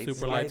a light Super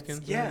skin. light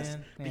skin? Yes,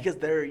 Yeah. because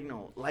they're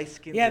light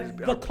skinned. Yeah,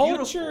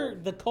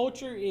 the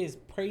culture is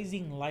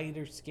praising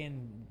lighter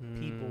skinned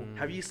people.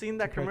 Have you seen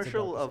that compared to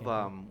commercial darker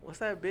of skin. what's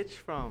that bitch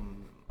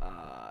from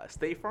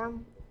State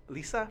Farm?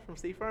 Lisa from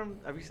State Farm.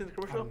 Have you seen the I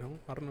commercial? don't know.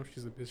 I don't know if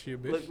is she a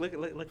bitch? Look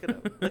it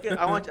up. Look it.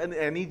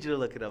 I need you to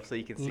look it up so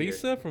you can see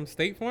Lisa her. from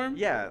State Farm.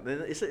 Yeah,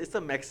 then it's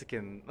a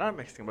Mexican, not a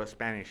Mexican, but a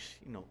Spanish.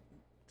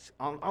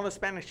 On the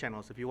Spanish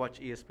channels, if you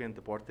watch ESPN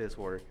Deportes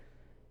or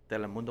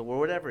Telemundo or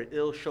whatever,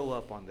 it'll show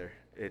up on there.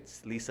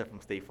 It's Lisa from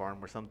State Farm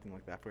or something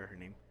like that. I forgot her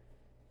name.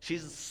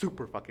 She's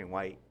super fucking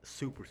white,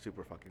 super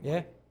fucking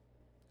Yeah.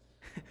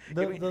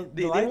 white.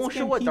 They won't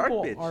show a dark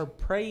people bitch. are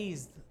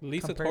praised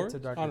Lisa compared Torres? to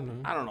dark I don't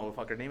people. know. I don't know what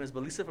the fuck her name is,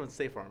 but Lisa from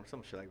State Farm or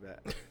some shit like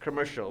that.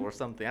 Commercial or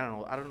something. I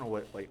don't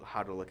know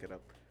how to look it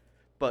up.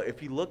 But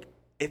if you look,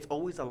 it's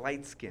always a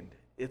light skinned.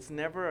 It's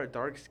never a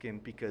dark skin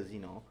because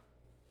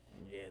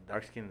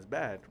dark skin is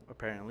bad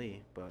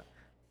apparently. But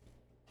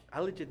I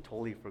legit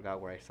totally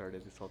forgot where I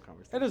started this whole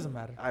conversation. It doesn't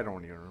matter. I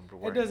don't even remember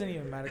where. It doesn't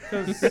even matter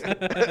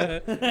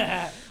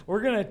because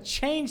we're gonna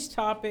change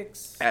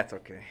topics. That's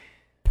okay.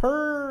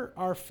 Per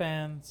our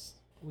fans,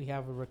 we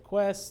have a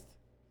request.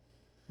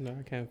 No,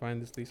 I can't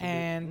find this Lisa.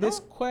 And this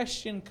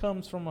question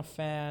comes from a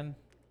fan.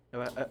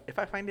 If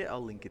I find it,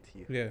 I'll link it to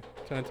you. Yeah,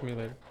 send it to me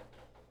later.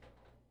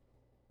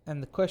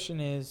 And the question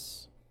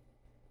is,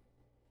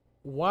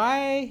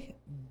 why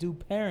do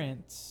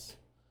parents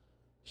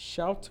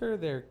shelter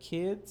their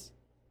kids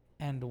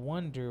and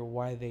wonder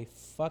why they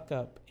fuck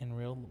up in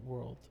real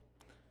world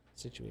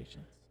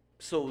situations?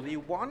 So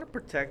you want to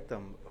protect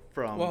them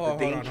from the Hold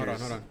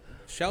dangers. on.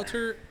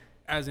 Shelter,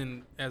 as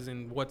in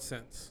what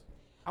sense?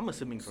 I'm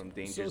assuming from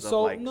dangers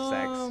So, of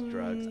sex,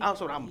 drugs.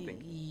 That's what I'm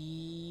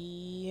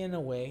thinking. In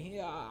a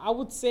way, I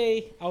would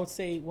say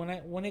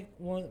when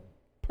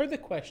per the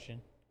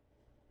question,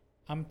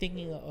 I'm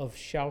thinking of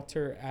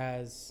shelter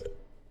as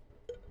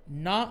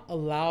not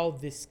allow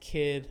this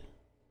kid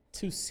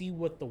to see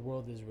what the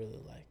world is really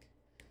like.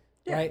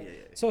 Yeah, right?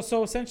 yeah.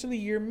 So essentially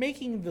you're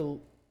making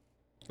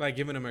like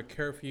giving them a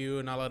curfew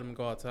and not letting them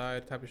go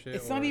outside type of shit.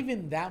 It's not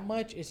even that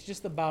much. It's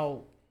just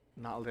about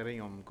not letting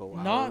them go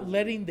out. Not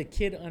letting the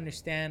kid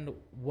understand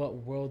what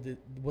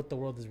the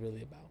world is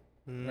really about.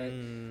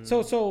 Right?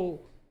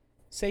 So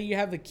say you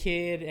have a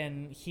kid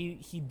and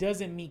he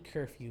doesn't meet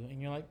curfew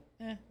and you're like,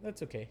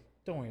 that's okay.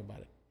 Don't worry about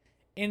it.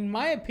 In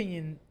my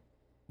opinion,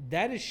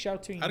 that is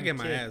sheltering. I'd get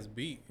my kid. ass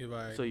beat if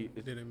I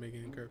didn't make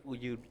any curfew. Well,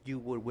 you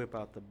would whip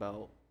out the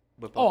belt.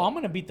 I'm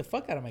gonna beat the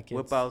fuck out of my kids.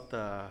 Whip out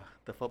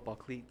the football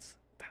cleats.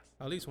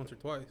 At least once or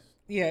twice.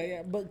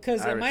 Yeah, but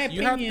because in my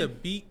opinion, you have to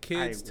beat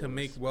kids to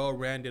make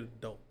well-rounded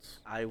adults.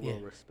 I will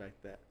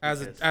respect that.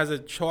 As a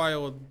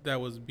child that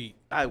was beat.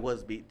 I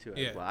was beat too.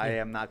 Yeah. Well, I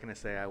am not gonna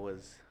say I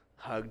was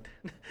hugged,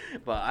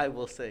 but I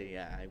will say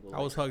I will. I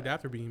was hugged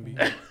after being beat.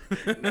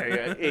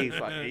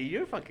 Hey,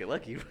 you're fucking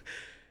lucky. All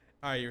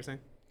right, you were saying?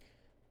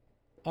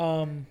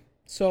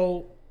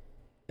 So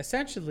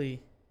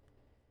essentially,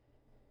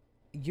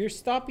 you're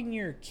stopping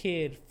your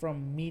kid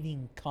from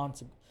meeting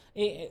consequences.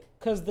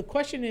 Because the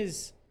question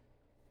is,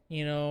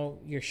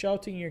 you're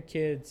sheltering your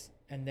kids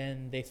and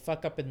then they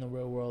fuck up in the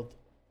real world.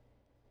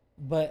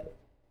 But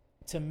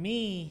to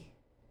me,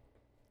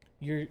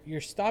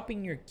 you're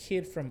stopping your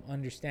kid from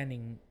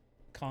understanding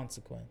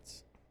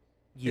consequence.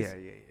 Yeah.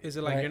 Is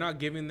it like you're not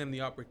giving them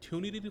the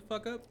opportunity to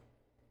fuck up?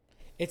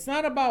 It's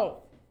not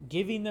about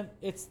giving them.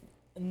 It's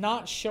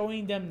not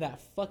showing them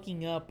that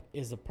fucking up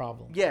is a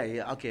problem.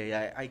 Yeah. Okay.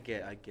 I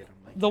get them.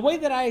 The way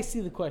that I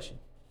see the question,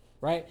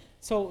 right?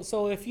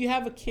 So if you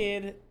have a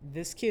kid,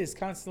 this kid is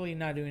constantly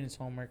not doing his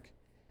homework.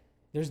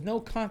 There's no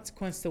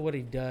consequence to what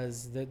he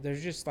does.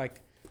 There's just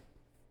like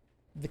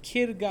the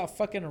kid got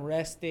fucking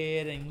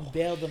arrested and you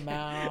bailed him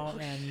out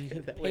and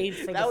you paid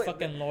for the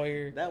fucking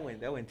lawyer. That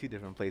went two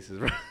different places,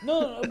 bro.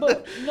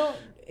 No,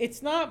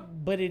 it's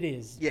not, but it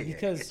is. Yeah,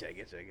 because I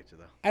get you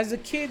though. as a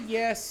kid,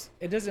 yes,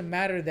 it doesn't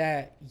matter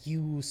that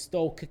you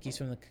stole cookies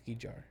from the cookie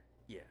jar.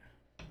 Yeah.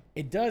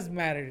 It does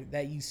matter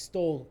that you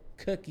stole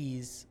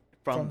cookies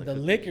from the cookie.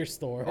 Liquor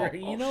store.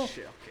 Shit,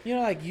 okay.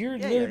 Like you're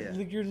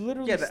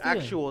literally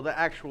stealing. the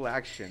actual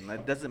action.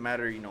 It doesn't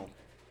matter,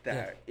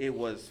 that it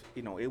was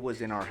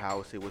in our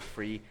house, it was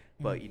free,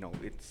 but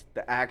it's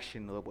the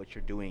action of what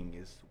you're doing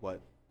is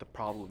what the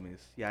problem is.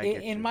 Yeah, I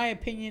get you. In my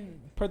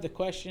opinion, per the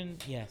question,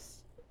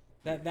 yes,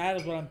 that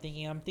is what I'm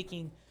thinking. I'm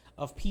thinking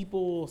of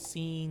people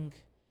seeing,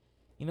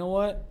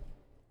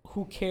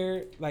 who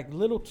care, like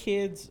little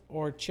kids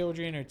or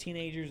children or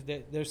teenagers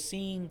that they're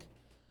seeing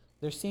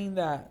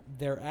that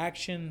their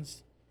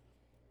actions,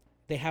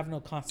 they have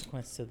no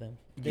consequence to them.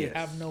 They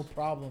have no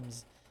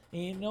problems.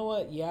 And you know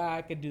what? Yeah,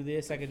 I could do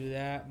this. I could do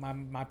that.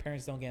 My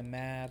parents don't get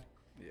mad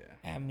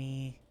at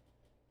me.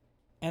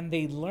 And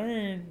they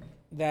learn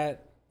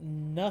that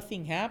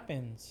nothing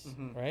happens,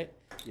 right?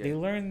 Yeah. They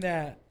learn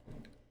that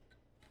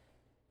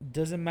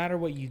doesn't matter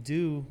what you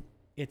do,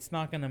 it's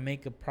not going to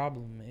make a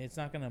problem. It's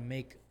not going to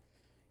make...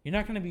 You're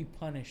not going to be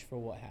punished for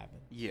what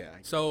happened. Yeah.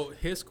 So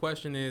his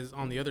question is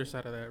on the other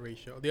side of that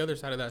ratio, the other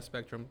side of that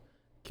spectrum,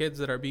 kids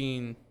that are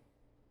being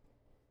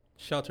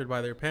sheltered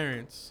by their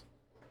parents,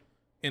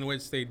 in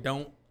which they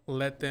don't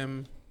let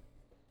them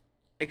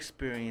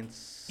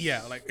experience.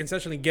 Yeah, like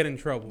essentially get in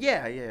trouble.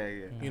 Yeah.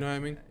 You know what I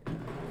mean?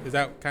 Is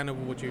that kind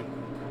of what you're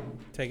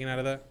taking out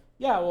of that?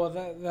 Yeah, well,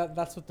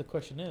 that's what the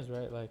question is,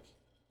 right? Like,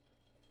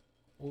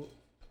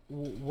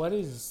 what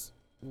is...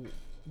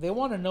 They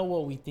want to know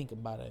what we think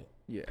about it.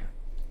 Yeah.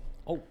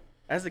 Oh.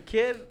 As a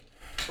kid,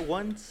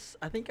 once,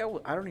 I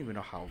don't even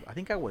know how. I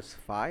think I was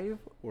 5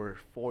 or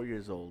 4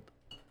 years old.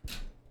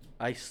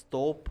 I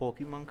stole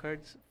Pokemon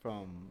cards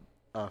from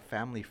a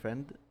family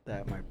friend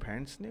that my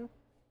parents knew.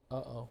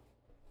 Uh-oh.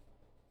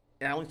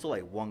 And I only stole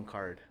like one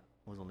card.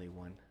 It was only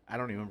one. I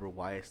don't remember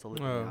why I stole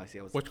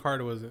it. Which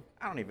card was it?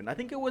 I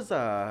think it was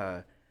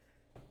a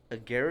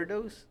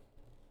Gyarados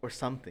or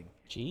something.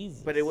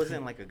 Jesus. But it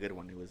wasn't like a good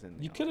one. It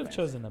wasn't. You could have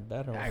chosen a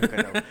better one. I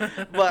could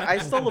have. But I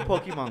stole a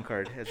Pokemon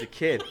card as a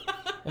kid.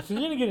 If you're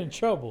gonna get in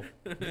trouble,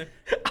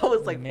 I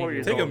was like 4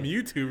 years Take old. a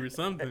YouTube or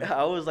something.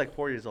 I was like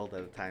 4 years old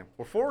at the time,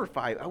 or 4 or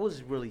 5. I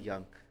was really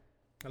young,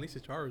 At least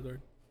it's Charizard.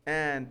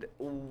 and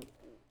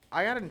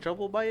I got in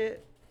trouble by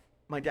it.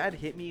 My dad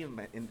hit me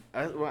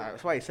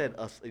that's why I said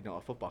a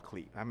football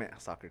cleat. I meant a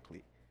soccer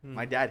cleat.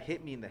 My dad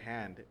hit me in the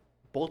hand,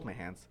 both my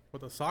hands,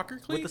 With a soccer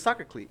cleat? with the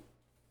soccer cleat.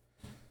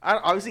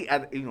 Obviously,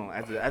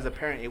 as a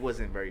parent, it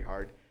wasn't very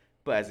hard,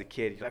 but as a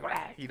kid, you're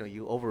like,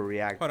 you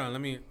overreact. Hold on,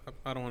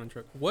 I don't want to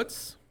interrupt.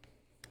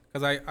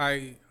 Because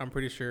I'm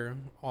pretty sure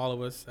all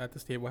of us at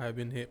this table have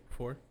been hit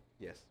before.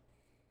 Yes.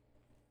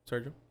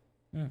 Sergio?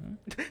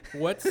 mm-hmm.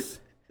 What's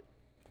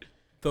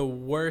the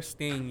worst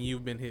thing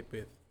you've been hit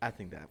with? I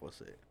think that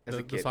was it. As The-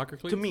 a the kid, soccer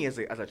to cleats? me as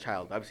a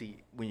child,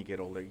 obviously, when you get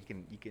older, you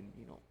can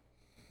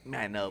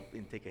man up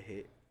and take a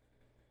hit.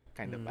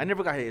 Kind of. I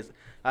never got hit.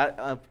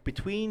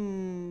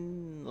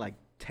 Between like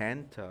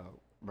 10 to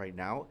right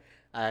now,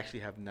 I actually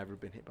have never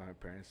been hit by my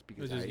parents It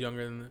because was just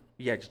younger than that.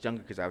 Yeah, just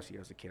younger because obviously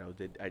as a kid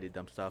I did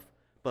dumb stuff.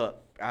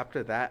 But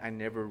after that, I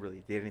never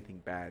really did anything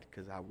bad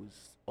because I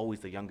was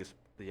always the youngest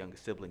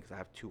sibling. Because I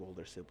have 2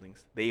 older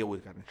siblings. They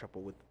always got in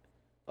trouble with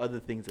other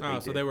things that they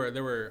did. So they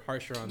were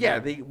harsher on Yeah,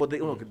 them. they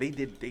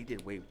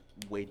did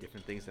way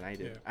different things than I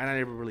did, Yeah. and I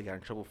never really got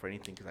in trouble for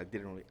anything because I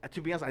didn't really.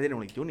 To be honest, I didn't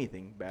really do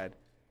anything bad,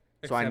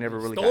 so I Except never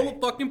you really stole got a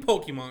fucking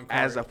Pokemon card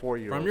as a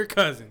 4-year-old from your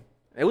cousin.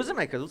 It wasn't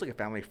my cousin; it was like a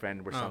family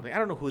friend or Oh. something. I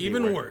don't know who.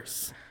 Even they were.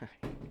 worse.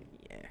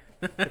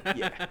 Yeah,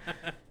 yeah.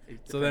 It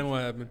So then depends.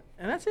 what happened?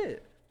 And that's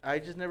it. I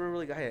just never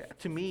really got hit.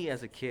 To me,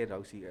 as a kid,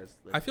 obviously,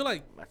 I feel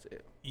like that's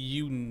it.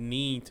 you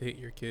need to hit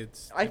your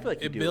kids. I feel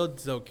like you it do.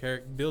 builds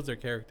their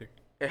character.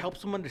 It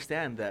helps them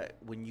understand that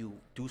when you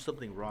do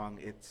something wrong,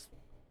 it's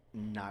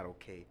not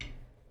okay.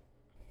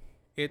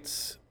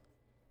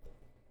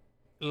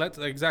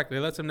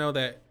 Lets them know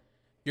that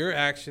your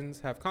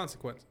actions have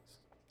consequences.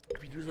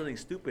 If you do something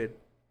stupid,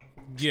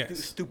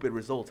 Yes. stupid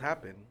results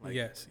happen. Like,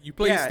 Yes. You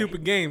play yeah,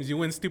 stupid games, you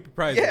win stupid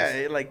prizes.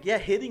 Yeah,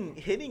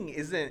 hitting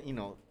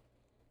isn't,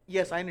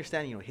 yes, I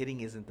understand,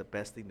 hitting isn't the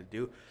best thing to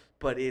do,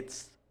 but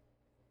it's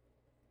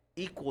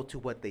equal to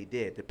what they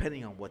did,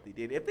 depending on what they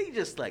did. If they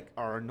just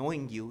are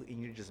annoying you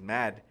and you're just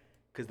mad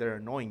because they're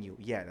annoying you,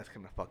 yeah, that's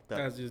kind of fucked up.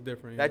 That's just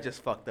different. That's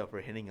just fucked up for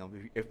hitting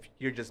them. If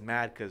you're just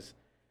mad because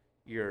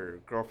your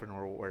girlfriend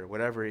or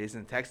whatever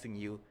isn't texting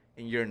you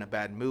and you're in a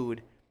bad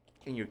mood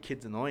and your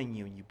kid's annoying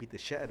you and you beat the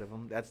shit out of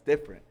them, that's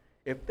different.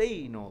 If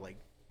they,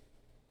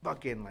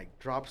 fucking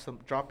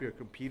drop your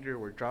computer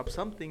or drop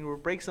something or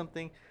break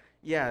something,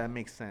 yeah, that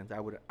makes sense.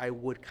 I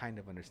would kind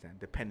of understand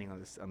depending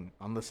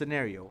on the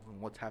scenario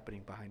and what's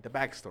happening behind the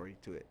backstory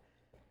to it.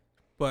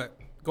 But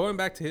going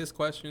back to his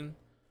question,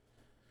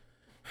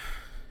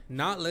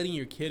 not letting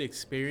your kid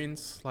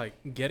experience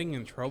getting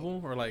in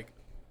trouble or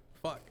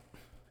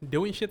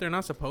doing shit they're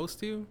not supposed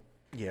to.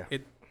 Yeah.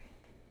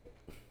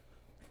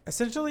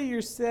 Essentially,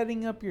 you're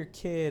setting up your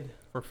kid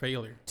For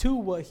failure. to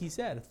what he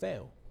said,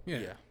 fail.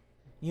 Yeah.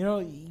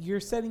 You're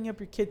setting up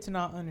your kid to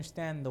not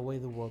understand the way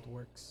the world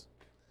works.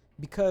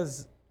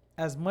 Because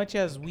as much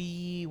as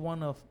we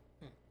want to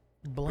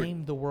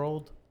blame the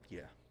world,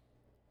 Yeah.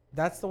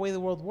 that's the way the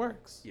world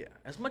works. Yeah.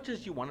 As much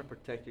as you want to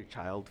protect your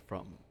child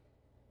from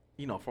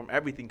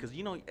everything, because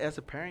as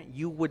a parent,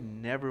 you would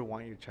never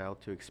want your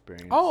child to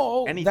experience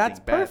anything that's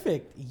bad.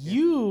 perfect. Yeah.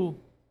 You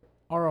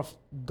are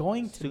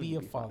going to Soon be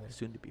a father.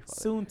 Soon to be father.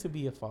 Soon to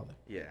be a father.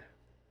 Yeah.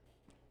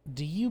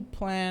 Do you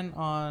plan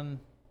on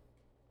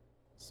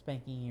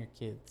spanking your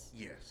kids?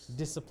 Yes.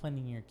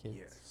 Disciplining your kids?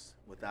 Yes,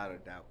 without a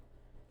doubt.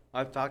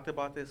 I've talked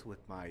about this with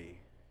my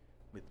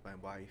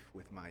wife,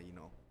 with my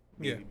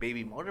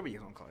baby, whatever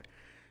you want to call it.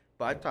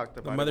 But I've talked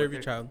about The mother it of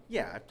with your her. child.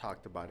 Yeah, I've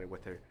talked about it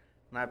with her,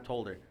 and I've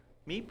told her,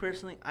 me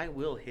personally, I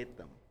will hit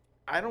them.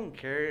 I don't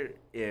care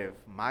if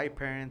my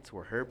parents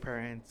or her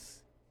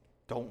parents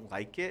don't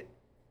like it,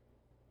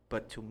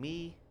 but to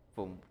me,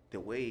 from the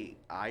way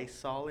I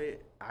saw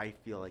it, I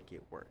feel like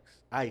it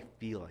works.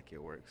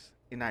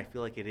 And I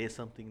feel like it is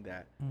something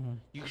that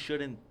you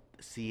shouldn't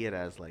see it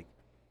as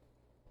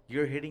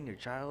you're hitting your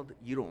child,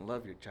 you don't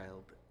love your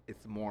child.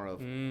 It's more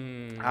of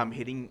I'm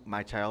hitting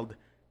my child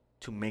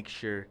to make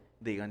sure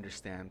they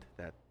understand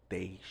that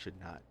they should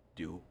not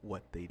do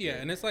what they do. Yeah,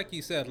 and it's like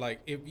you said,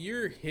 if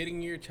you're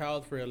hitting your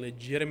child for a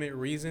legitimate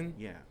reason,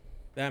 Yeah.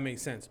 that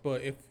makes sense.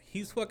 But if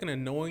he's fucking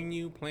annoying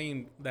you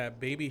playing that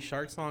Baby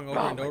Shark song over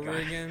Oh and my over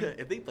God. again,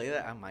 If they play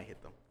that, I might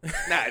hit them.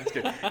 Nah, I'm just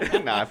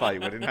kidding. Nah, I probably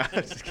wouldn't. Nah,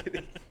 I'm just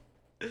kidding.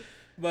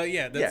 but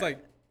yeah, that's Yeah.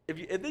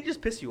 If they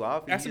just piss you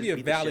off, It has you to just be a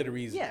beat the valid shit.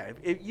 reason. Yeah,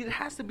 it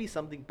has to be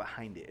something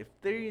behind it. If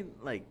they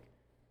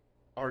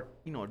are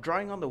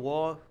drawing on the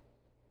wall,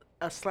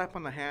 a slap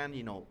on the hand,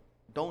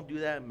 don't do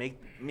that. I'm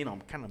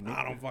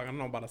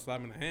not about to slap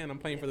him in the hand. I'm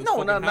playing for this No,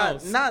 fucking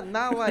house. not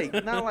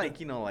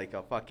like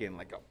a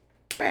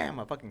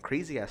fucking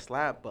crazy ass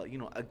slap, but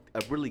a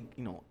really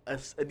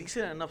a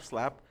decent enough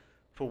slap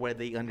for where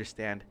they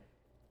understand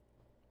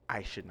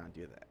I should not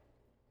do that.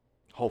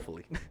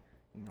 Hopefully.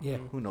 Yeah.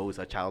 Who knows?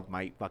 A child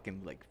might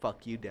fucking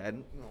fuck you,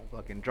 dad.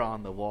 Fucking draw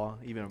on the wall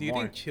even Do you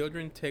more. think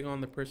children take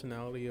on the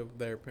personality of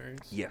their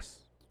parents? Yes.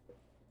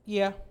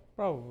 Yeah.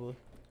 Probably.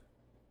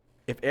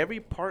 If every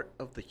part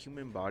of the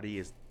human body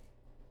is,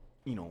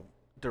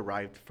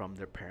 derived from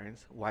their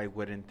parents, why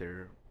wouldn't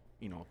their,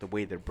 the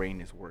way their brain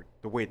is worked,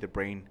 the way the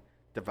brain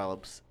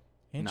develops,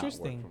 not work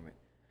Interesting. from it?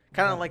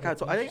 Kind of Yeah, like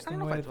that's I don't interesting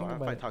know way if to think I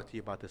about it. talked to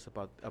you about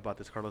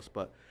this, Carlos,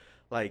 but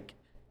like,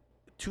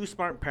 two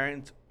smart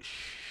parents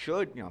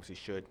should, obviously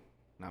should,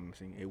 not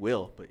saying it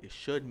will, but it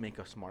should make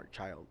a smart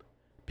child,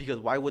 because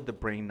why would the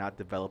brain not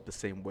develop the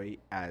same way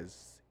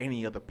as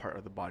any other part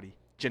of the body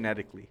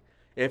genetically?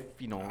 If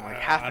like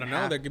half, I don't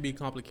know. There could be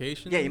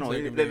complications. yeah,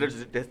 There could be-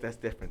 that's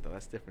different though.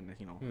 That's different.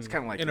 It's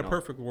kind of like in a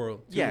perfect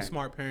world. yeah. Two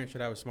smart parents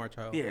should have a smart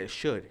child. Yeah, it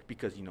should,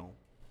 because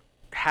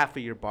half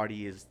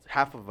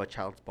of a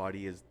child's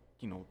body is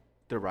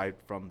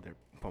derived from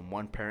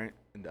one parent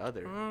and the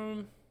other.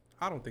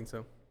 I don't think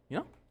so.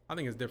 I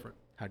think it's different.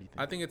 How do you think?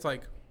 I think it's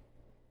like,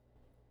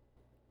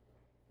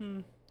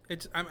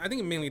 I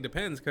think it mainly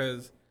depends,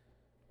 because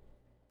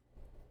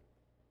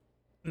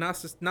not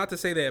to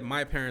say that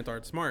my parents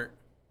aren't smart.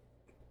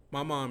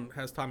 My mom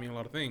has taught me a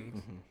lot of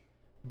things,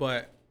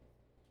 but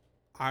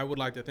I would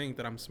like to think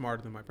that I'm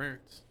smarter than my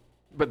parents.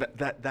 But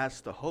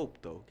that's the hope,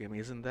 though. I mean,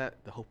 isn't that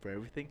the hope for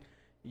everything?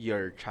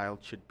 Your child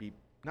should be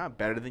not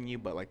better than you,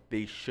 but like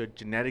they should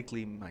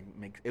genetically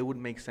it would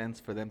make sense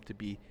for them to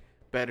be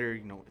better,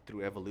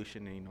 through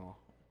evolution. And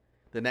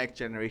the next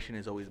generation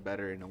is always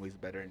better and always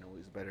better and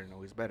always better and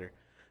always better.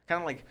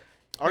 Kind of like,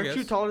 aren't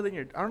you taller than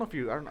your? I don't know if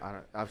you. I don't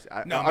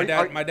know. No,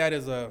 my dad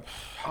is I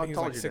think he's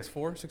like 6'4",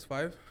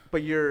 6'5".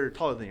 But you're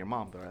taller than your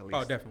mom, though, at least.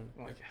 Oh, definitely.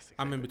 Well, yes, exactly.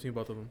 I'm in between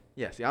both of them.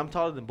 Yeah, see, I'm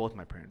taller than both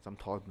my parents. I'm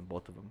taller than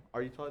both of them.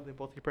 Are you taller than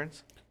both your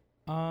parents?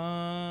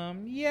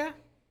 Yeah.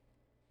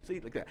 See,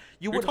 like that.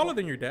 You're taller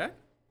than your dad?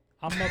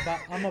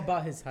 I'm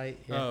about his height.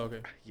 Yeah. Oh, okay.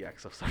 Yeah,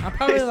 so sorry. I'm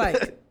probably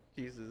like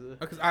Jesus.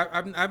 Because I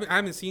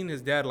haven't seen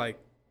his dad like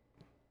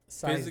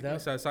sized up.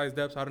 sized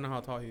up, so I don't know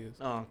how tall he is.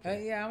 Oh,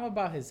 okay. Yeah, I'm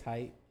about his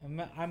height.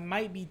 I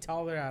might be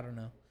taller. I don't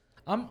know.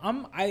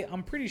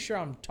 I'm pretty sure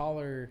I'm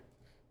taller.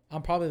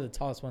 I'm probably the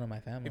tallest one in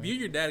my family. If you and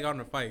your dad got in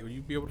a fight, would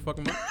you be able to fuck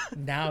him up?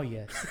 Now,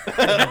 yes.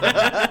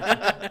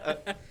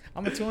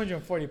 I'm a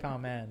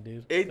 240-pound man,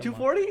 dude. Hey, Come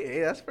 240?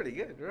 Hey, that's pretty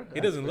good, bro. He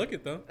doesn't look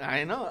it though.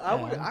 I know.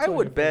 Yeah, I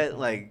would bet 240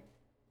 like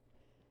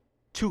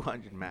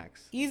 200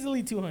 max.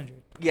 Easily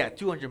 200. Yeah,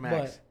 200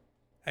 max.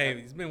 Hey,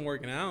 he's been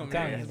working out, telling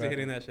man. you, He's bro. been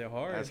hitting that shit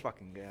hard. That's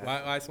fucking good.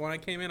 When I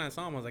came in, I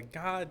saw him. I was like,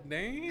 God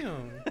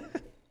damn,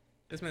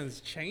 this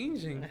man's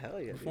changing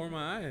Hell yeah, before dude.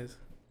 my eyes.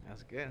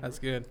 That's good. That's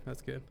good.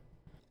 That's good.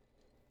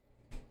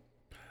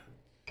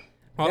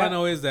 All I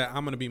know is that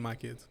I'm gonna beat my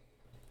kids.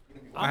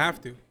 I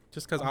have to,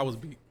 just because I was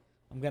beat.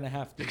 I'm gonna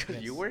have to. Because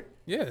yes. you were?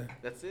 Yeah.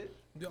 That's it?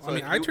 I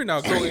mean, I turned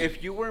out So great.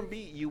 if you weren't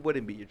beat, you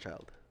wouldn't beat your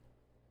child.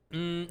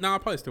 No, I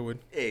probably still would.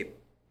 Hey,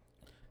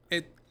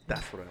 It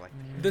that's what I like.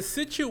 the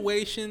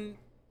situation,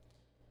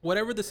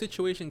 whatever the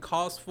situation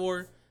calls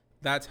for,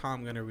 that's how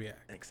I'm gonna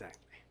react. Exactly.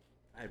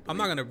 I'm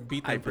not gonna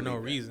beat them for no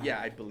believe that. reason. Yeah,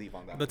 I believe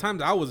on that. The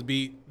times I was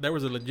beat, there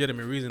was a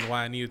legitimate reason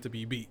why I needed to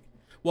be beat.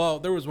 Well,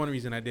 there was one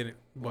reason I didn't,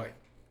 but Right.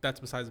 that's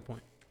besides the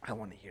point. I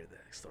want to hear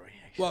that story,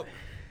 actually. Well,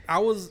 I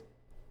was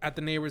at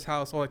the neighbor's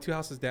house, like 2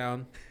 houses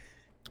down,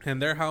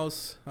 and their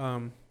house,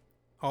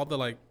 all the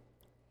like,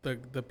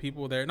 the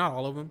people there, not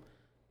all of them,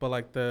 but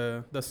like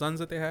the sons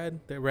that they had,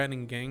 they ran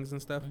in gangs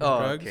and stuff,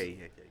 drugs. Okay.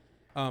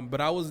 Yeah.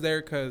 But I was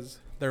there because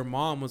their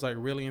mom was like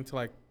really into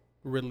like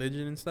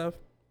religion and stuff.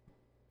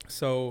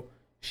 So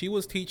she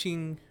was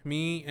teaching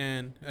me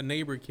and a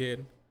neighbor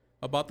kid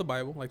about the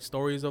Bible, like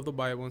stories of the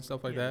Bible and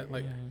stuff like that,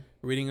 like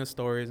reading us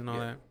stories and all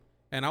that.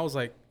 And I was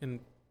like in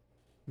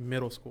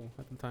middle school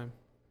at the time,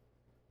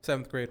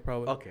 7th grade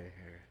probably. Okay.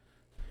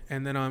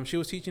 And then she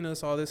was teaching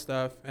us all this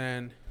stuff,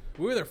 and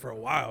we were there for a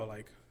while.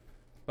 Like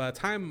by the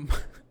time,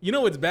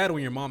 it's bad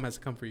when your mom has to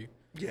come for you.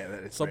 Yeah,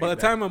 that is. So by the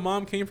time my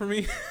mom came for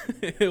me,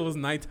 it was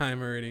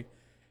nighttime already.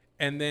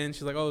 And then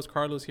she's like, "Oh, is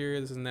Carlos here?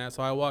 This and that."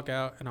 So I walk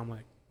out, and I'm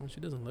like, "Oh, she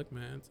doesn't look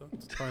mad, so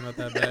it's probably not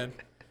that bad."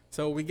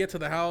 So we get to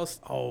the house.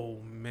 Oh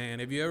man,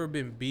 have you ever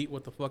been beat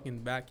with the fucking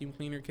vacuum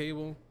cleaner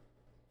cable?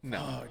 No.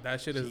 Oh,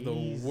 that shit is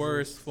Jesus. the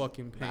worst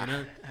fucking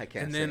pain. I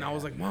can't. And then say I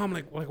was that. like, "Mom,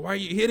 like, why are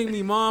you hitting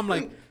me, Mom?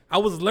 Like, I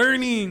was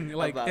learning."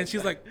 Like, About and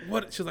she's that. like,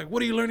 "What?" She's like,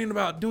 "What are you learning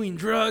about? Doing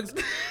drugs?"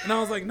 And I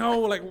was like, "No."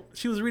 Like,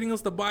 she was reading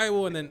us the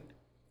Bible, and then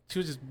she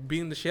was just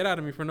beating the shit out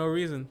of me for no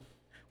reason.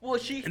 Well,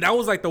 she. And that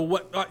was like the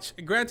what?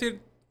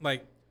 Granted,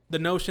 like the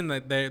notion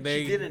that they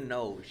She didn't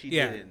know. She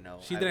didn't know.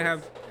 She didn't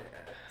have,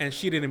 and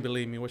she didn't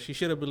believe me. Well, she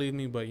should have believed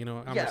me, but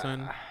I'm her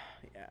son.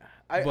 Yeah.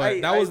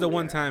 But that was the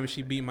one time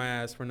she beat my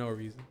ass for no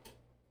reason.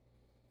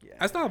 Yeah.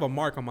 I still have a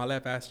mark on my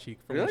left ass cheek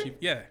from when Really?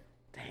 yeah.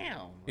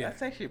 Damn. Yeah.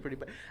 That's actually pretty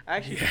bad. I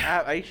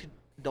actually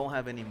don't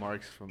have any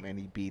marks from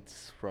any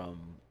beats from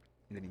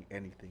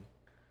anything.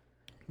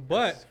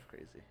 But That's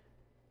crazy.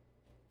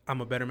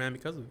 I'm a better man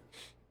because of it.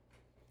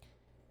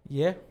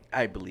 Yeah.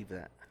 I believe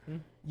that.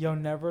 You'll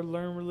never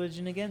learn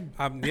religion again.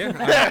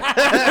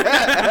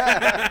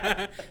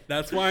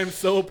 That's why I'm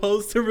so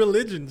opposed to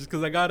religion, just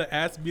because I got an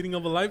ass beating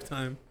of a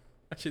lifetime.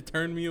 That should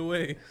turn me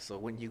away. So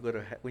when you go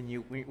to when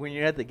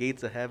you're at the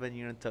gates of heaven,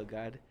 you're gonna tell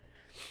God,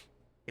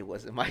 It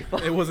wasn't my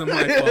fault. It wasn't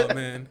my fault,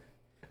 man.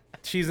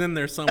 She's in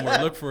there somewhere.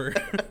 Look for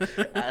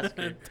her. Ask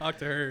her. Talk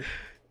to her.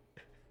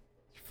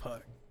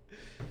 Fuck.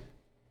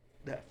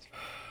 That's.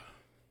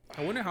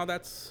 I wonder how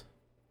does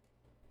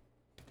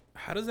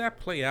that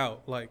play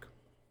out? Like,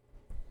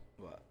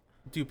 What?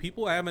 do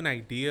people have an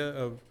idea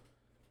of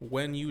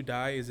when you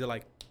die? Is it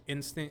like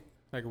instant?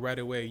 Like right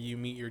away you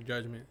meet your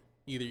judgment?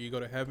 Either you go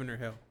to heaven or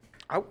hell.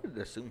 I would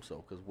assume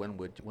so, because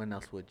when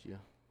else would you?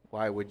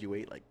 Why would you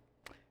wait like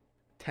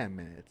 10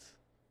 minutes,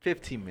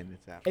 15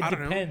 minutes after? It I don't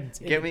know. depends.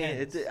 It Give me.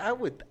 depends. I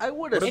would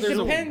What if It there's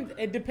a- depends.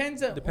 It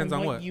depends on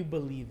what what? you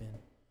believe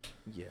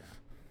in. Yeah.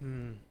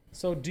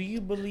 So, do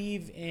you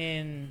believe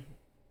in?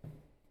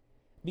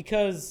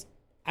 Because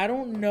I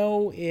don't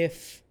know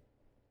if.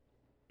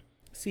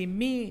 See,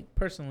 me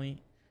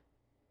personally,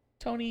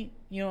 Tony,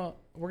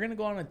 we're gonna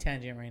go on a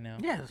tangent right now.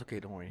 Yeah, it's okay.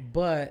 Don't worry.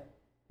 But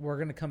we're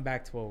gonna come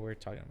back to what we're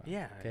talking about.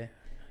 Yeah. Okay.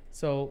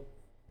 So,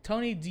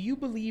 Tony, do you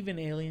believe in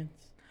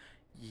aliens?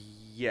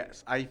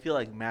 Yes, I feel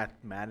like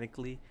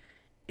mathematically,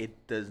 it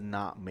does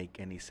not make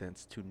any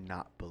sense to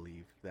not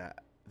believe that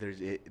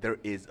there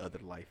is other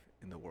life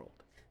in the world.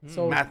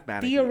 So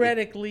Mathematically,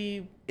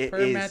 theoretically, it per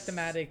is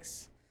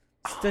mathematics,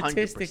 100%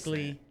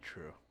 statistically,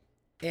 true.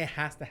 it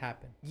has to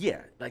happen.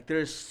 Yeah, like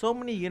there's so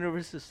many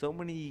universes, so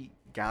many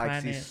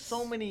galaxies, Planets.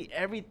 so many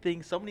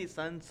everything, so many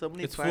suns, so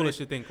many It's planets. foolish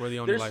to think we're the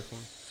only There's life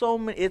form. so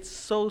many. It's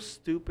so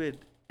stupid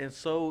and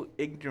so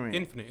ignorant.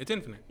 Infinite. It's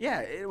infinite. Yeah,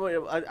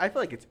 I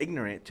feel like it's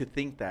ignorant to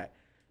think that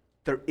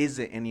there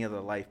isn't any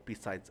other life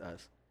besides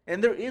us.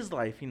 And there is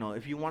life,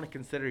 if you want to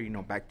consider,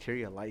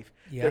 bacteria life.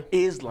 Yeah. There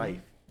is life.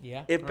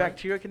 Yeah. If Right.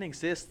 bacteria can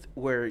exist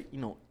where,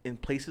 in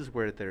places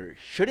where there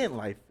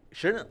life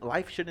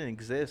shouldn't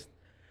exist,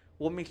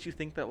 what makes you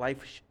think that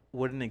life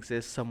wouldn't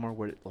exist somewhere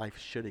where life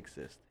should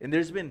exist? And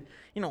there's been,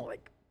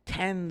 like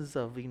tens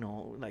of,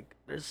 like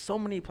there's so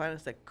many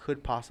planets that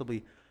could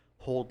possibly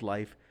hold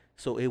life.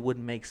 So it would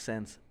make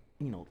sense,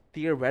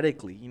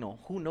 theoretically,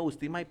 who knows?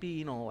 They might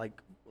be,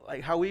 like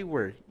how we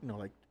were,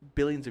 like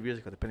billions of years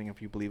ago, depending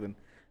if you believe in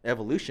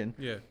evolution.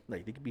 Yeah.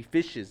 Like they could be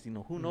fishes,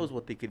 who knows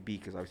what they could be,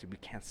 because obviously we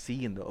can't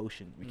see in the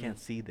ocean. We can't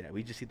see that.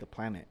 We just see the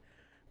planet.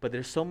 But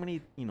there's so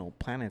many,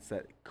 planets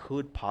that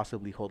could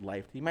possibly hold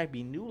life. They might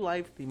be new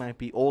life. They might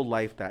be old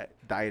life that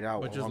died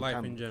out. But a just long life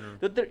time in ago. general.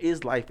 But there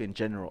is life in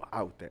general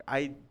out there.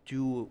 I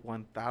do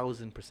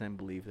 1000%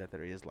 believe that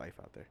there is life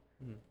out there.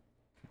 Mhm.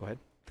 Go ahead.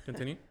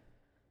 Continue.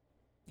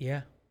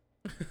 Yeah.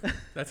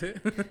 That's it.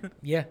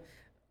 Yeah.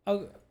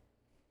 Oh,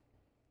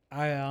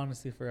 I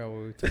honestly forgot what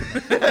we were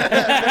talking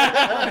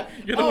about.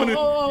 You're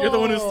the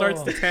one who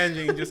starts the Oh.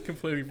 tangent and just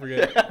completely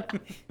forget.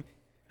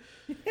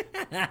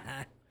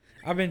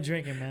 I've been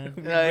drinking, man.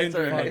 No, it's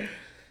all right.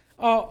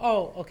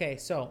 Okay.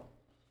 So,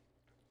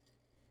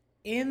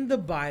 in the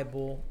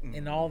Bible,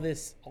 in all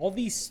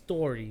these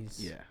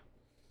stories, Yeah.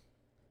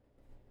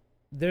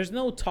 there's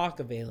no talk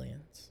of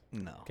aliens.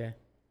 No. Okay.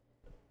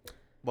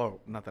 Well,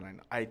 not that I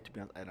know. To be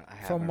honest, I don't. I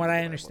From what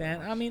I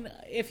understand, I mean,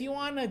 if you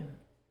want to,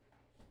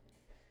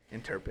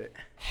 interpret.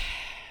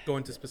 Go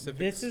into specifics.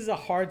 this is a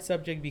hard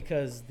subject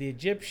because the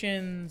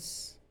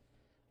Egyptians,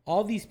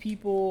 all these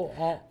people,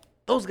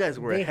 Those guys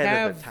were they ahead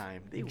have of their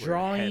time. They were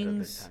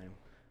drawings ahead of their time.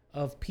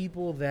 of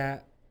people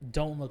that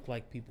don't look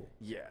like people.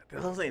 Yeah,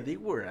 that's what I'm saying. They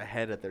were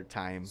ahead of their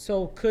time.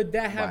 So could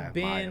that By a have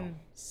been mile.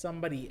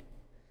 somebody?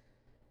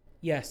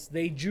 Yes,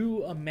 they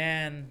drew a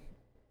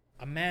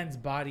man's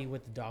body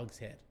with the dog's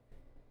head.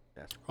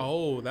 That's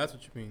Oh, that's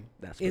what you mean.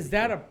 that's. Is pretty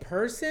that cool. a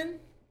person?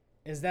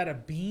 Is that a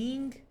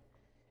being?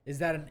 Is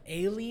that an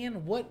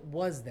alien? What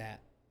was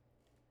that?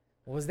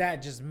 Was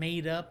that just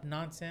made up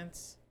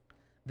nonsense?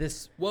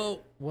 This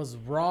Well, was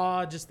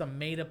raw, just a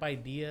made up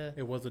idea.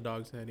 it was a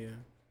dog's head, yeah.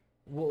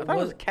 I thought it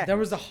was a cat. There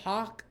was a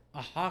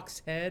hawk's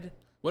head.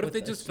 What if with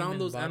they a just found human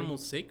those body?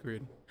 animals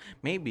sacred?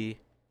 Maybe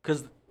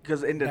because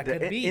in That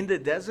could be. the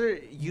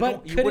desert you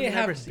But you could would it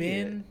never have see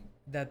been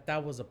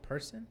that was a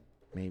person?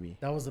 Maybe.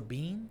 That was a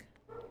being?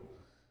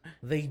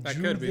 They That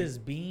drew could be. this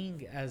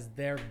being as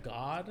their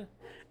god?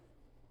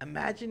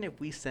 Imagine if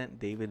we sent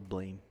David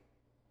Blaine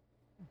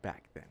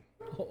back then,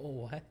 Oh,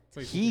 what?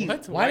 Wait, He-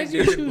 what? Why did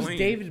you David choose Blaine?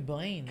 David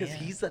Blaine?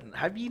 because Yeah.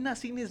 have you not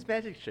seen his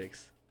magic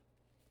tricks?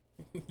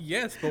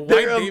 Yes, but why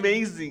They're David?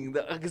 amazing.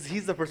 Because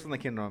he's the first one that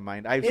came to my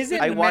mind. Is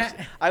it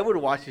I would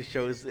watch his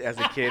shows as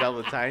a kid all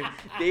the time.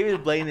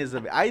 David Blaine is.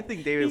 I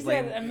think David He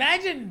Blaine. said,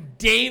 imagine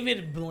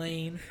David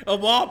Blaine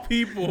Of all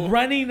people.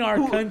 running our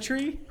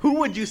country. Who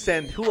would you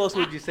send? Who else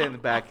would you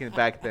send back then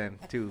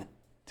to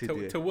do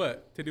it? To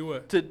what? To do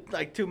what?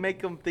 To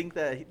make them think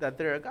that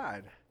they're a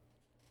god?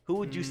 Who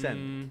would you send?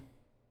 Mm,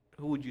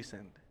 Who would you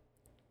send?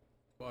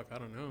 fuck, I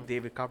don't know.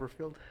 David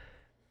Copperfield.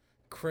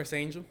 Chris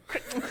Angel.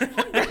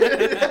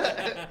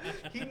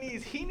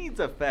 He needs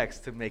effects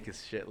to make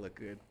his shit look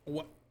good.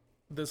 What?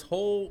 This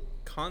whole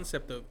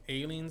concept of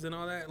aliens and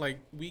all that, like,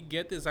 we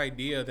get this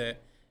idea that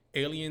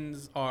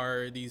aliens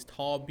are these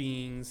tall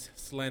beings,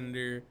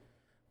 slender,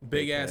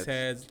 big ass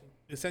heads.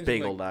 Essentially,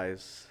 Big like, old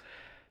eyes.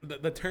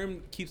 the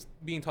term keeps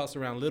being tossed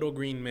around, little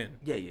green men.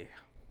 Yeah.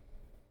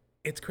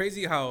 It's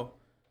crazy how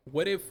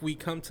what if we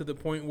come to the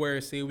point where,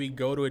 say, we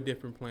go to a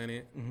different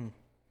planet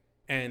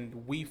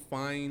and we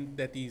find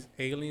that these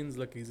aliens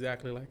look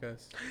exactly like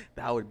us?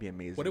 That would be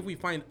amazing. What if we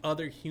find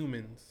other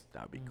humans?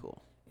 That would be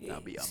cool. That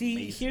would be See,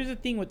 amazing. here's the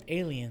thing with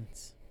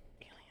aliens.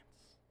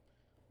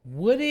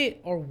 Would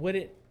it or would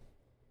it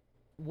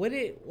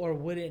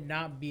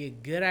not be a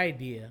good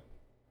idea?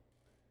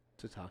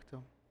 To talk to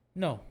him?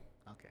 No.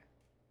 Okay.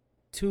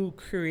 To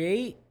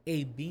create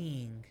a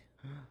being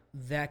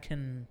that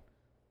can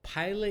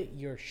pilot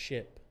your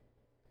ship,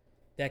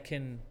 that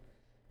can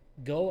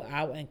go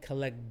out and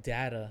collect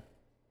data.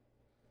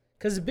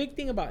 Because the big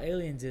thing about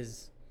aliens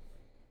is,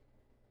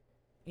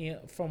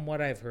 from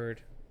what I've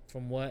heard,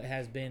 from what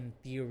has been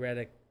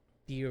theoreticized,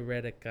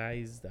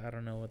 I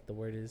don't know what the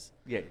word is.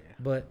 Yeah.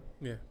 But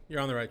yeah, you're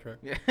on the right track.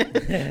 Yeah.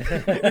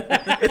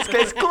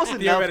 it's close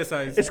enough.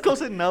 Theoreticized. It's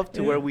close enough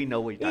to where we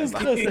know what you're it's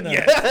talking close about.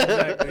 enough. Yes,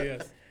 exactly,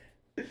 yes.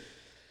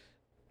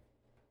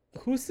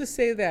 Who's to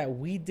say that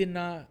we did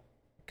not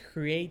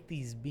create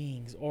these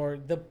beings, or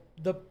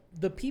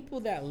the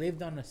people that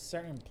lived on a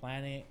certain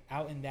planet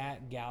out in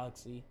that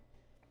galaxy?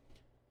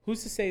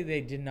 Who's to say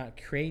they did not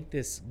create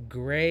this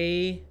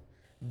gray,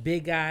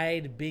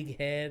 big-eyed,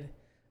 big-head,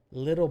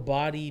 little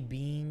body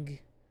being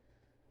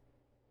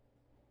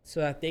so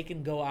that they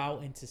can go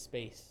out into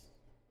space,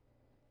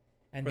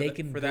 and they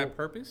can that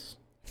purpose?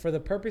 For the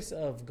purpose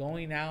of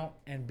going out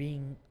and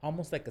being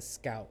almost like a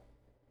scout.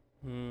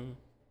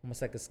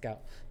 Almost like a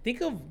scout.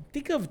 Think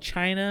of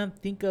China.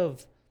 Think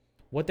of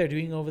what they're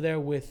doing over there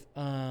with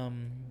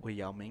With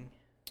Yao Ming,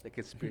 the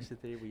conspiracy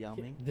theory with Yao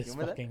Ming. this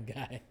Remember fucking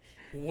guy.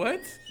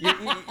 What?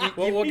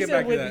 We'll He get said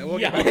back to with that. We'll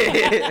Yao-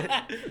 get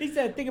back. He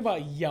said, "Think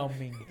about Yao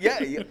Ming." Yeah,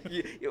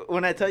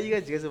 when I tell you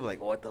guys will be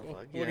like, "What the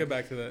fuck?" We'll get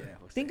back to that. Yeah,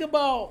 we'll see. Think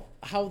about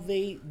how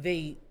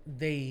they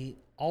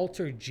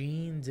alter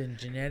genes and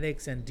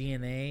genetics and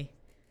DNA.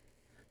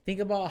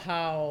 Think about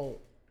how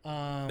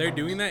They're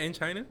doing that in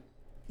China?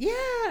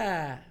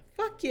 Yeah,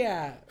 fuck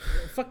yeah,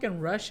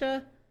 fucking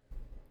Russia.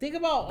 Think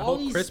about The all whole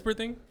these CRISPR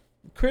thing?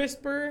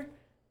 CRISPR,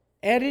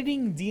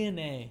 editing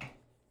DNA,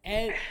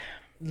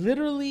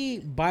 literally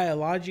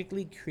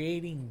biologically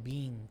creating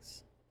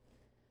beings,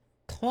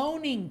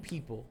 cloning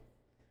people,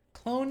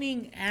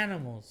 cloning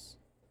animals.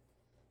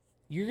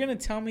 You're going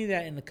to tell me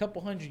that in a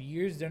couple hundred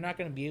years, they're not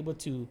going to be able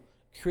to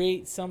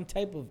create some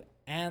type of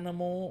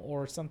animal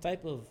or some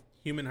type of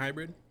Human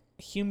hybrid?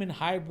 human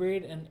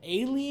hybrid, an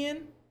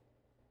alien?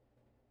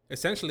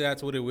 Essentially,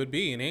 that's what it would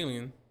be, an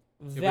alien.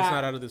 If it's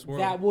not out of this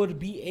world. That would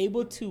be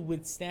able to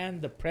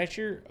withstand the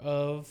pressure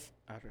of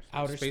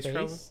outer space.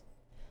 travel?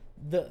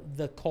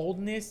 The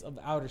coldness of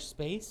outer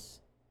space.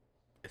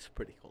 It's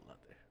pretty cold out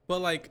there.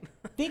 But like,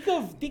 Think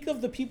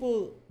of the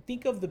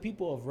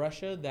people of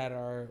Russia that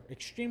are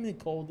extremely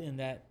cold in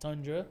that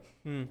tundra.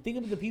 Think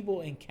of the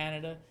people in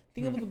Canada.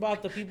 Think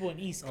about the people in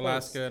East Coast.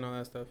 Alaska and all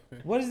that stuff. Yeah.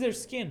 What is their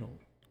skin?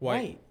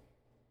 White.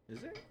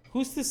 Is it?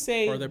 Who's to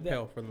say? Or they're that-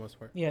 pale for the most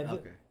part. Yeah.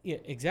 Okay. Yeah.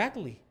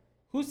 Exactly.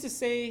 Who's to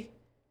say?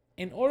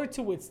 In order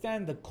to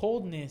withstand the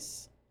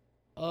coldness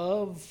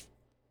of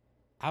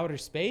outer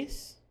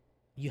space,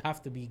 you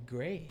have to be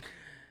gray.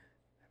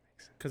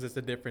 Because it's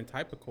a different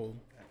type of cold.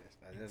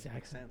 That does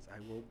make sense.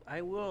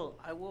 I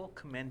will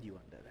commend you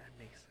on that. That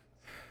makes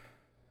sense.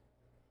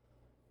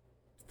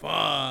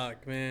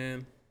 Fuck,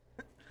 man.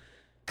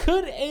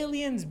 Could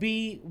aliens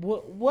be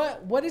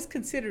what is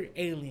considered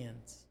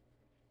aliens?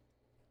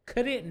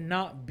 Could it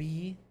not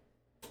be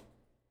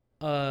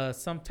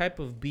some type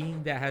of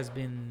being that has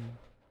been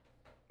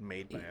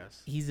Made by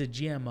us. He's a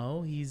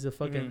GMO. He's a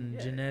fucking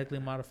genetically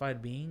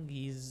modified being.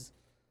 He's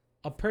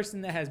a person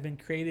that has been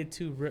created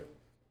to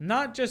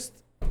not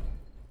just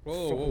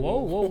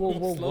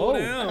whoa, Slow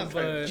down, But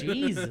bud.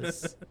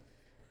 Jesus.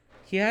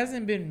 He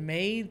hasn't been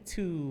made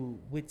to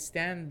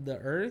withstand the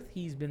earth.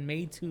 He's been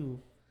made to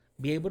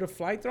be able to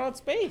fly throughout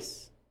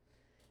space.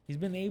 He's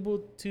been able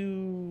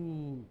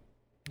to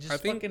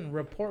just fucking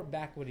report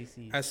back what he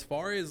sees. As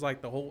far as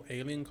like the whole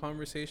alien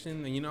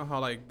conversation, and you know how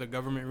like the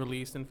government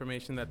released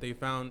information that they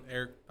found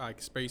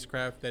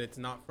spacecraft that it's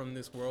not from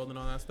this world and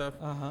all that stuff.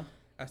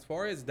 As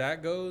far as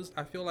that goes,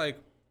 I feel like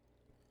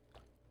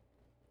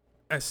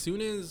as soon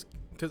as,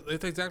 because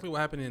it's exactly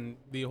what happened in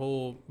the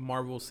whole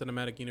Marvel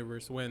Cinematic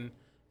Universe when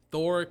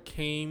Thor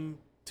came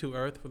to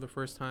Earth for the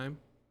first time.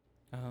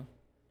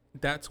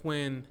 That's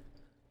when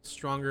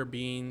stronger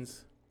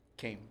beings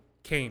came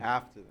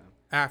after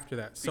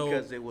that. So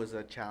because it was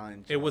a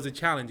challenge. It was a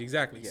challenge,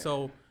 exactly. Yeah.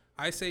 So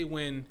I say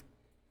when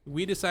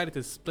we decided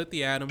to split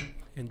the atom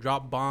and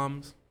drop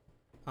bombs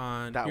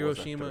on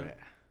Hiroshima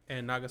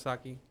and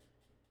Nagasaki,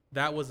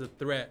 that was a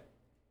threat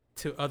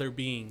to other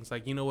beings.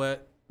 Like, you know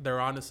what? They're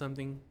onto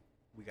something.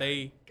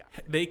 They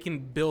can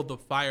build the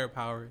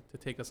firepower to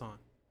take us on.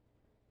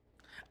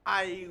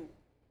 I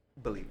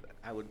believe that.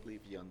 I would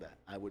believe you on that.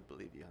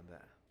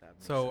 That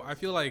makes So sense. I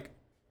feel like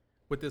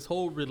with this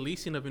whole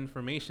releasing of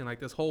information,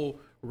 like this whole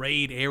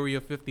raid Area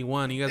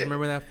 51, you guys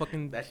remember that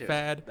fucking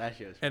fad? That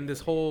shit was And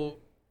this whole,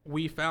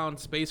 we found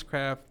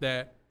spacecraft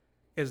that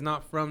is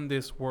not from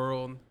this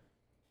world.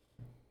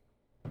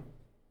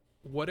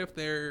 What if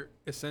they're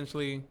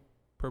essentially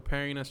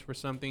preparing us for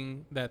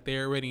something that they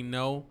already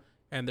know,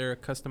 and they're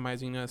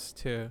customizing us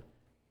to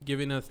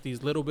giving us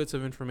these little bits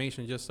of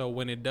information just so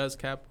when it does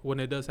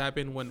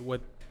happen,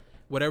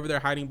 whatever they're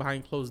hiding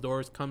behind closed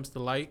doors comes to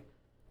light,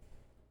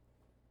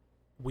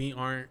 we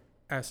aren't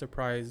as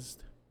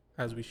surprised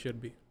as we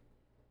should be.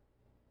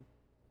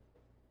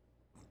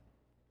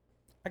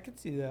 I could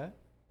see that.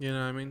 You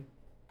know what I mean?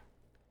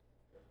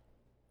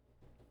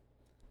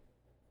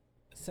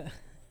 So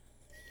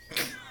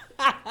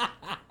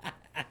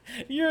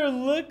your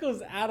look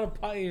was out of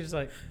pocket. You're just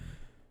like,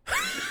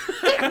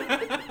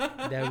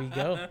 there we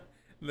go.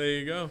 There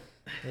you go.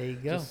 There you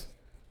go.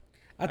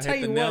 I I'll tell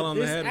hit you the nail what, on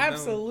the this head,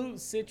 Absolute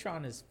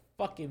Citron is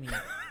fucking me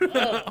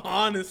up.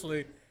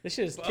 Honestly, This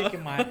shit is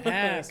kicking my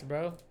ass,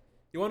 bro.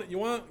 you want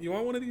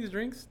one of these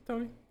drinks,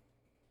 Tony?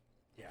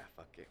 Yeah,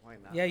 fuck it. Why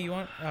not? Yeah, you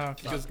want?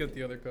 Just get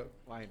the other cup.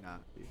 Why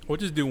not? Dude? We'll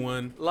just do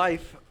one.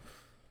 Life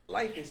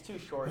is too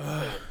short.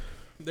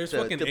 There's to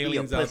fucking be a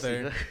aliens out pussy.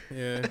 there.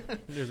 Yeah,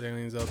 there's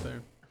aliens out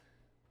there.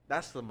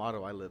 That's the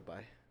motto I live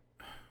by.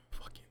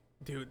 Fucking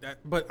dude,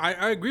 but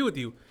I agree with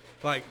you.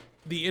 Like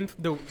the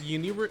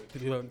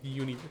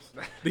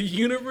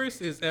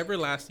universe is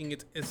everlasting.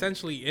 It's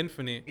essentially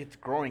infinite. It's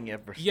growing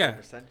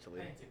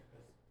essentially.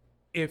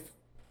 If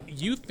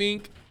you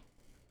think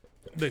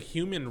the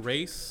human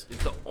race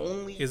It's the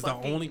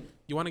only.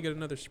 you want to get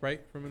another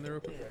Sprite from in there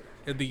real quick?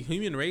 If the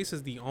human race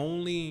is the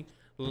only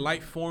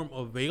life form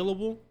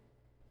available,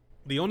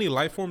 the only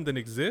life form that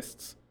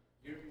exists,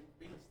 You're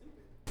being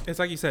stupid. it's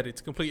like you said,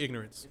 it's complete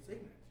ignorance. It's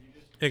ignorance.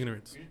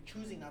 Ignorance. You're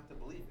choosing not to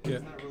believe it. Yeah.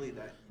 It's not really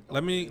that.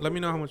 Let me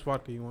know how much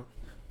vodka you want,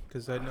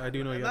 because I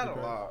do know you have Not to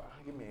a drink.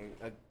 lot. Give me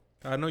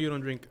a. I know you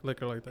don't drink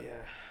liquor like that.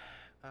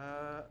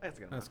 Yeah. That's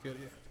good. That's good.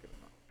 Yeah. That's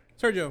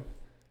good enough.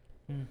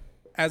 Sergio,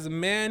 as a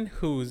man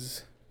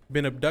who's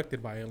been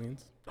abducted by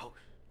aliens. Oh.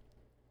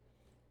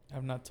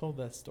 I've not told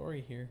that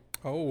story here.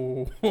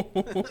 Oh.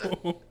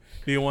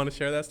 Do you want to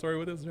share that story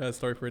with us, or that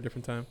story for a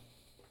different time?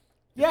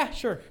 Yeah,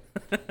 sure.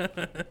 All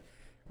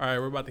right,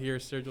 we're about to hear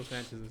Sergio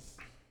Sanchez's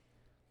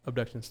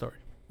abduction story.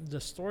 The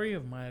story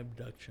of my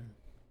abduction.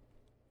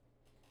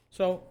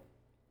 So,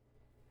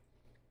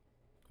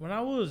 when I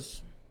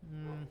was,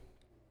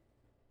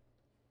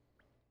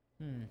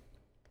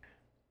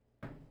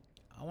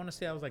 I want to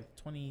say I was like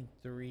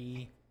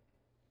 23,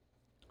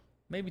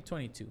 maybe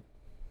 22.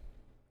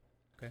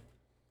 Okay.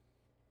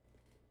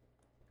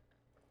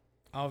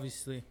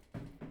 Obviously,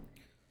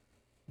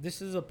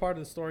 this is a part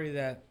of the story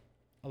that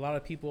a lot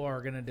of people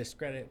are going to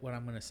discredit what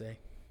I'm going to say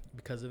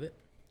because of it.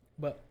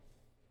 But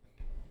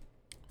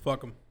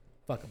Fuck them.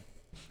 fuck them.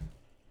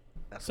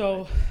 That's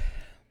So,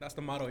 That's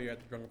the motto here at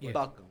the Drunken Place.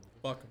 Fuck 'em.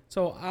 Fuck them.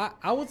 so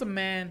I was a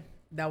man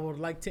that would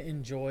like to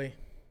enjoy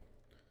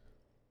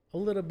a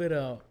little bit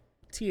of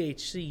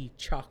THC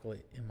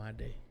chocolate in my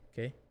day.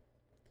 Okay.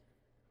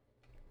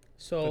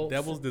 So The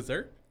devil's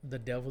dessert? the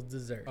devil's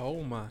dessert.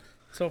 Oh my.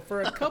 So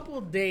for a couple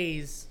of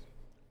days,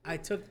 I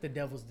took the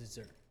devil's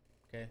dessert.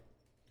 Okay.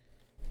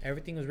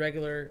 Everything was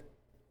regular.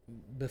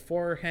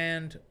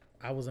 Beforehand,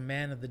 I was a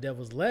man of the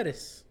devil's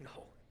lettuce. No.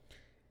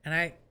 And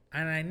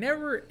I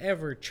never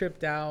ever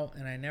tripped out,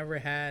 and I never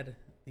had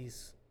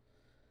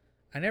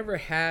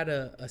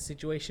a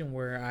situation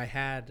where I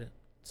had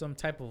some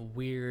type of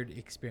weird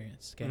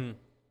experience. Okay. Mm.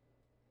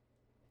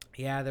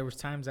 Yeah, there was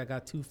times I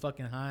got too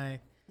fucking high.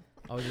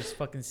 I was just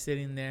fucking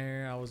sitting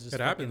there. I was just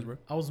It happens, bro.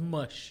 I was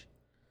mush.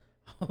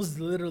 I was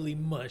literally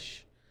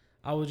mush.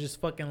 I was just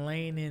fucking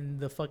laying in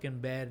the fucking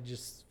bed,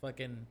 just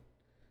fucking.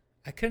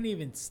 I couldn't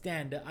even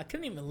stand up. I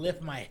couldn't even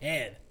lift my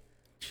head.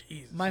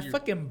 Jesus. My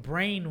fucking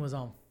brain was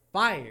on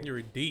fire. You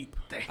were deep.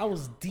 I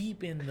was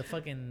deep in the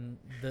fucking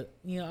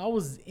I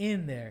was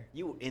in there.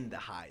 You were in the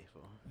hive.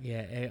 Bro.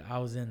 Yeah, I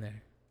was in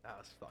there. That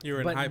was fucking. You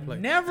were in But high place.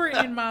 never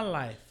in my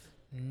life,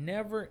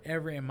 never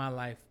ever in my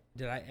life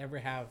did I ever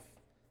have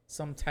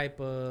some type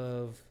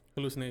of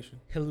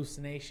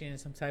hallucination,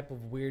 some type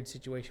of weird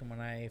situation when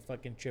I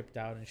fucking tripped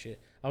out and shit.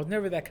 I was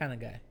never that kind of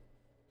guy.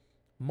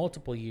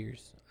 Multiple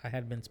years. I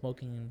had been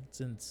smoking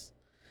since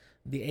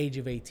the age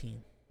of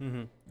 18.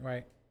 Mm-hmm.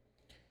 Right.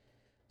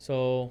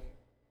 So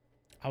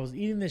I was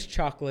eating this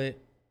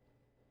chocolate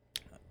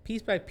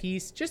piece by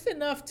piece, just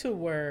enough to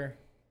where,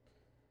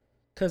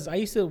 because I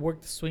used to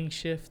work the swing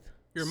shift.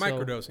 You're so,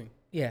 microdosing.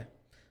 Yeah.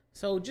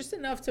 So just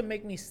enough to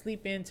make me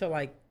sleep into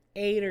like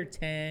 8 or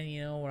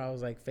 10, where I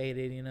was like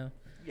faded,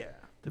 Yeah.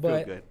 To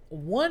But feel good.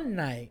 one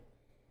night,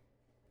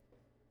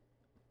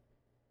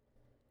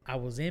 I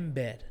was in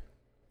bed.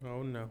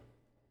 Oh no.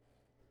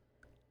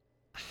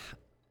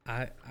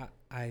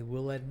 I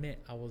will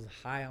admit I was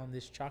high on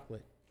this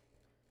chocolate.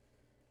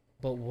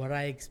 But what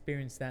I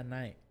experienced that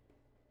night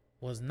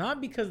was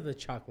not because of the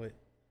chocolate.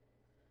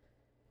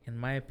 In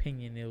my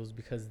opinion, it was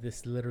because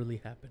this literally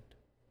happened.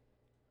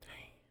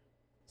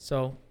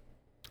 So,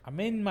 I'm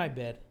in my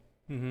bed.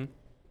 Mm-hmm.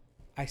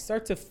 I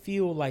start to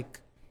feel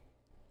like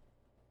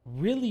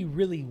really,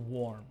 really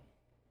warm.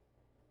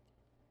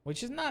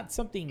 Which is not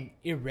something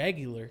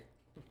irregular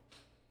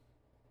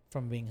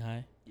from being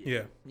high.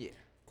 Yeah. Yeah.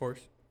 Of course.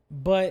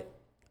 But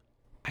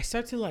I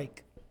start to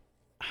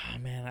ah,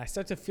 man, I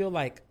start to feel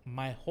like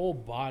my whole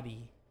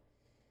body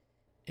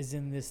is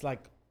in this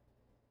like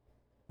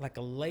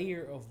a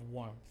layer of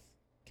warmth.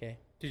 Okay.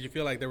 Did you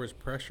feel like there was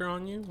pressure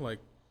on you? Like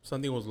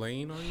something was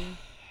laying on you?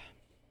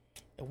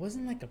 It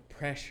wasn't like a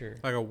pressure.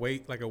 Like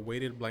a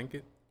weighted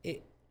blanket?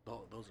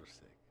 Oh, those are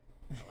sick.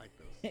 I like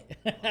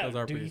those. Those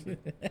are pretty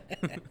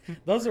sick.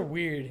 Those are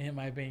weird in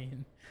my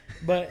opinion.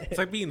 But It's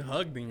like being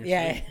hugged in your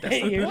sleep.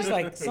 yeah, you're just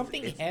like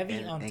something heavy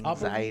an on top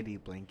of you. anxiety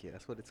blanket.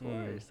 That's what it's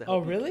for. It's to Oh,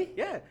 help really?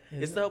 Yeah,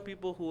 Is it's it? to help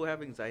people who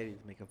have anxiety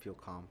to make them feel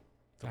calm.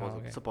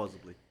 Okay.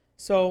 Supposedly.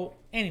 So,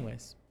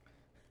 anyways,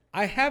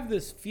 I have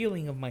this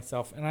feeling of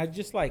myself, and I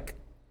just like,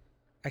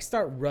 I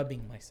start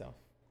rubbing myself.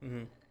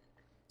 Mm-hmm.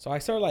 So I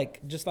start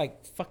like, just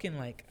like fucking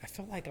like, I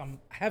felt like I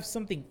have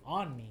something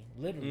on me,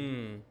 literally.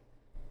 Mm.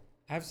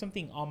 I have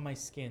something on my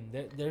skin.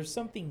 There's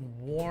something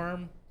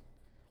warm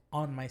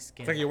on my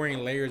skin. It's like you're wearing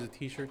layers of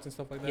t-shirts and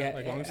stuff like that. Yeah,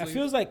 like long it sleeves?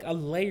 feels like a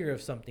layer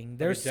of something.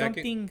 There's jacket?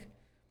 something,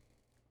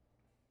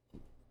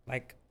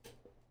 like,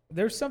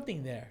 there's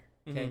something there.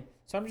 Okay, Mhm.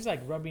 so I'm just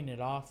like rubbing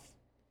it off,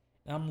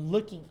 and I'm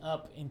looking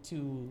up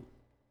into,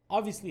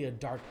 obviously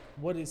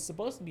what is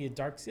supposed to be a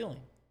dark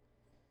ceiling.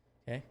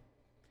 Okay,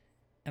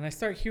 and I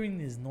start hearing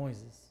these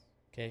noises.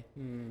 Okay,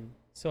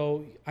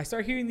 so I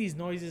start hearing these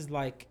noises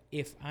like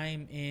if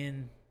I'm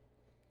in,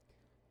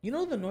 you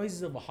know, the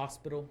noises of a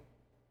hospital.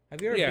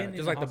 Have you ever been in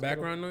just a like the hospital?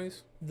 background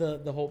noise.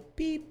 The whole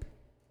beep,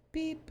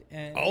 beep,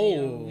 and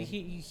Oh. you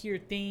hear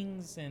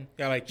things and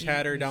Yeah, like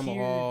chatter down the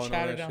hear hall. And all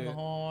chatter that down shit. the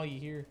hall.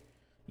 You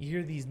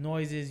hear these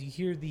noises. You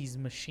hear these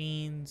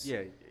machines.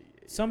 Yeah.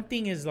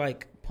 Something is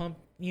like pump.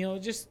 You know,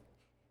 just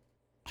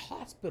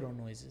hospital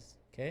noises.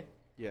 Okay,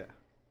 Yeah.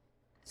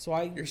 so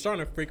You're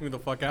starting to freak me the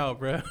fuck out,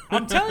 bro.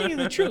 I'm telling you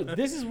the truth.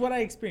 This is what I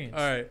experienced.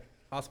 All right,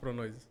 hospital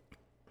noises.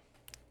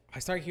 I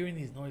start hearing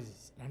these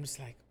noises, and I'm just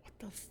like, what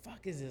the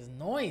fuck is this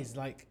noise?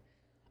 Like,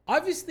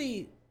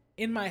 obviously,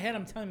 in my head,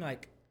 I'm telling me,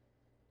 like,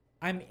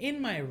 I'm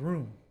in my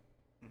room.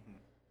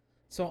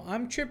 So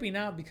I'm tripping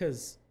out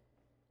because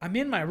I'm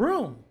in my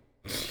room.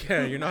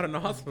 Yeah, you're not in the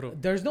hospital.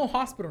 There's no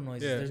hospital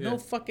noises. Yeah, There's yeah. no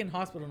fucking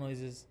hospital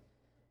noises.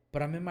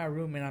 But I'm in my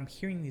room, and I'm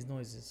hearing these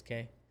noises,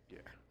 okay? Yeah.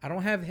 I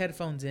don't have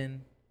headphones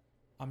in.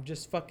 I'm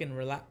just fucking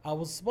relax. I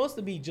was supposed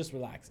to be just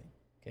relaxing,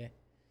 okay?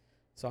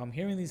 So I'm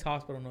hearing these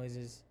hospital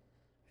noises.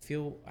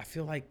 I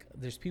feel like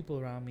there's people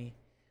around me.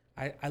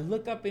 I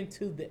look up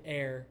into the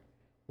air,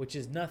 which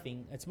is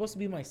nothing. It's supposed to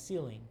be my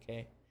ceiling,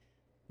 okay?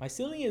 My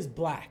ceiling is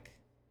black.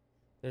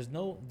 There's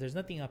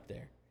nothing up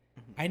there.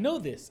 I know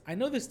this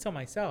to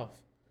myself.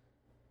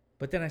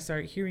 But then I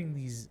start hearing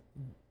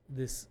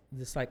this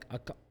like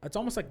it's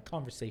almost like a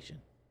conversation.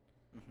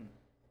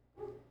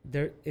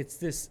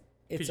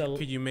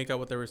 Could you make out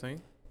what they were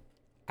saying?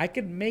 I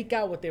could make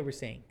out what they were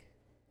saying.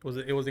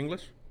 It was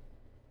English?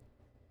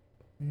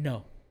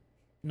 No.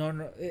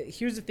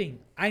 Here's the thing.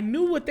 I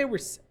knew what they were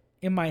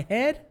in my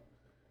head.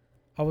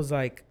 I was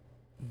like,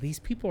 these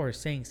people are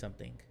saying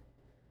something.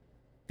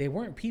 They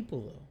weren't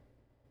people though.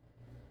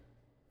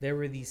 There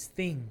were these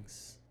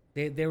things.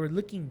 They were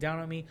looking down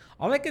on me.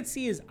 All I could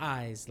see is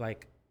eyes.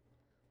 Like,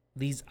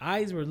 these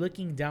eyes were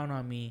looking down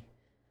on me.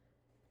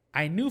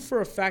 I knew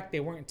for a fact they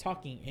weren't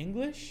talking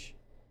English.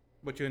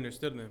 But you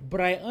understood them.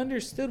 But I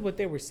understood what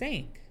they were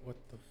saying. What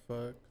the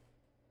fuck?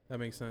 That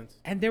makes sense.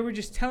 And they were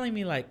just telling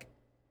me like,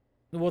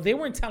 well, they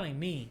weren't telling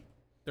me.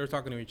 They were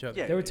talking to each other.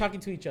 Yeah. They were talking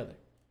to each other.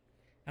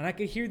 And I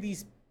could hear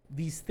these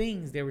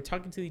things. They were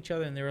talking to each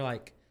other and they were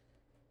like,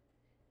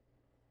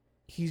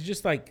 he's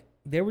just like,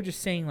 they were just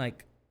saying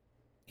like,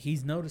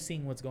 he's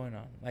noticing what's going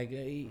on. Like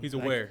He's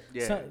like, aware.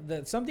 Yeah.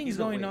 that something's He's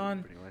going awake,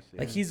 on. pretty much,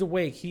 Like yeah. he's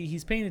awake.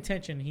 He's paying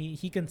attention.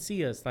 He can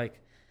see us. Like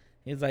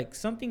it's like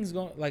something's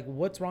going. Like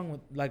what's wrong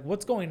with like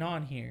what's going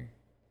on here,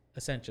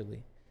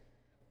 essentially.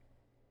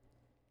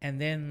 And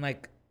then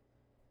like,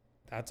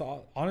 that's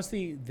all.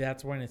 Honestly,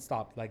 that's when it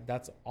stopped. Like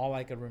that's all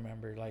I could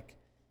remember. Like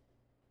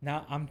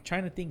now I'm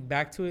trying to think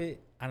back to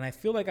it, and I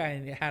feel like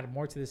I had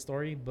more to this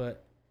story,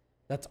 but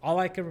that's all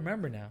I can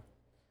remember now.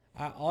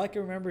 All I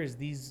can remember is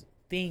these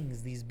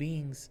things, these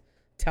beings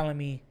telling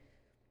me,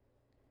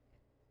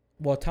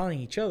 well, telling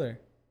each other.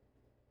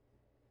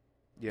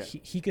 Yeah.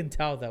 He can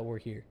tell that we're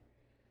here.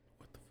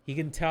 He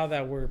can tell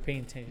that we're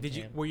paying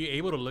attention. Were you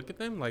able to look at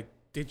them? Like,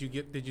 did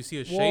you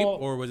see a shape, Well,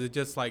 or was it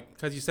just like,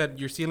 because you said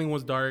your ceiling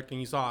was dark and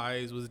you saw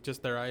eyes? Was it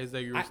just their eyes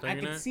that you were I staring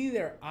could at? see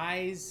their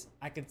eyes.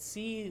 I could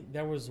see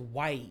there was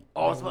white.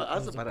 Oh, I was There about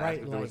to ask bright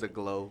if there was a light.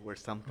 glow or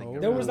something.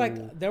 There was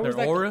like Their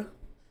aura?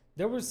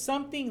 there was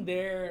something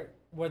there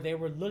where they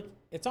were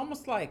It's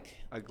almost like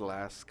a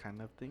glass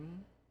kind of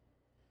thing.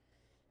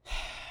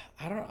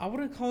 I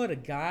wouldn't call it a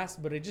gas,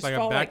 but it just Like a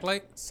felt backlight?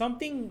 like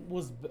something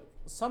was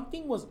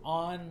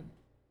on.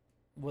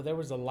 Well, there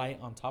was a light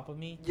on top of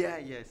me, Yeah,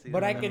 yeah. I see but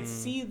that I now. could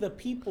see the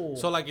people.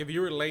 So like, if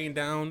you were laying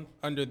down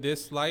under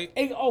this light,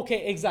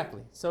 Okay,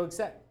 exactly. So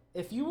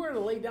if you were to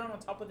lay down on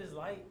top of this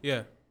light,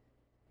 yeah,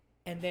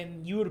 and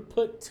then you would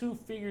put two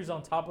figures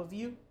on top of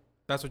you,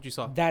 that's what you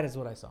saw. that is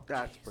what I saw.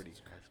 That's pretty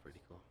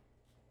cool.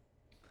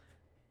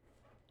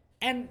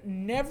 And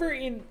never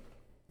in,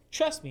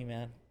 trust me,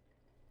 man,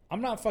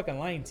 I'm not fucking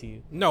lying to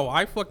you. No,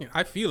 I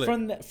feel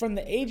it. From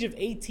the age of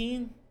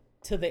 18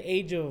 to the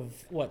age of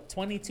what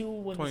 22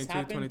 when 22, this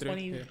happened,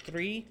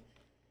 23. Yeah.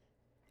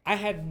 I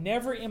have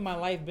never in my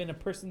life been a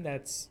person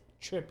that's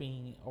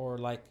tripping or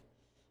like.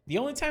 The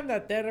only time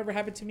that ever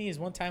happened to me is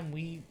one time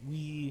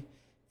we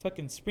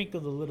fucking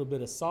sprinkled a little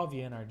bit of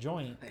salvia in our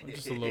joint.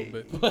 Just a little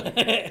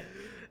bit.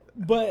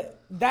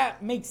 But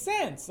that makes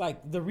sense.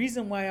 Like, the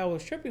reason why I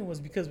was tripping was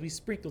because we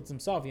sprinkled some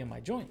salvia in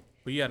my joint.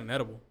 But you had an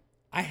edible.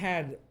 I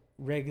had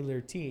regular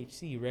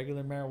THC,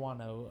 regular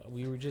marijuana.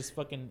 We were just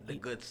fucking... The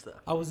good stuff.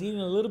 I was eating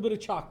a little bit of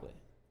chocolate.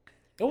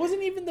 It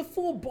wasn't even the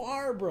full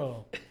bar,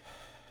 bro.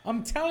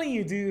 I'm telling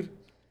you, dude.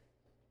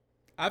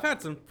 I've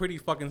had some pretty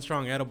fucking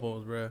strong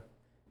edibles, bro.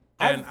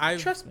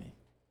 Trust me.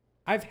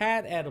 I've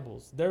had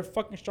edibles. They're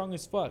fucking strong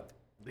as fuck.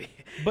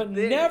 But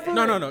never...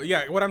 No.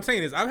 Yeah, what I'm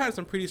saying is I've had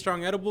some pretty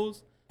strong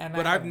edibles,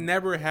 but I've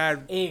never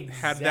had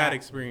that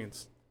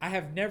experience. I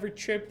have never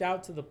tripped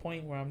out to the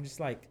point where I'm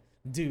just like,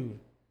 dude,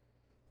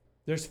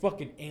 there's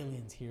fucking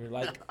aliens here.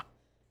 Like,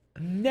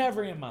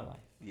 never in my life.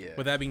 Yeah.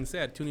 With that being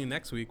said, tune in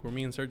next week where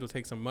me and Serge will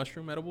take some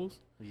mushroom edibles.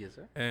 Yes,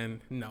 sir.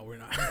 And no, we're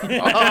not.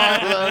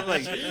 I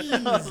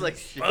was like,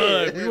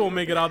 shit. We won't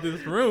make it out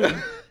this room.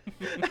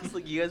 I was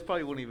like, you guys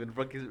probably won't even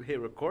fucking hit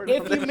record.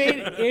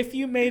 If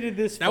you made it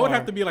this far, that would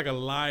have to be like a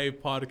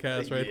live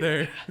podcast right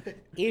there.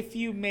 If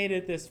you made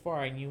it this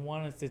far and you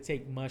want us to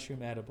take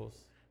mushroom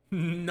edibles,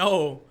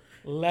 no.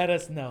 Let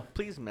us know.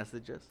 Please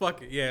message us.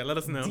 Fuck it. Yeah, let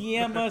us know.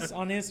 DM us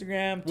on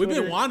Instagram, Twitter.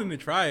 We've been wanting to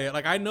try it.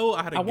 Like, I know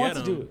how to get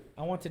them.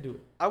 I want to do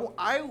it.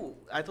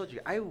 I told you,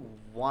 I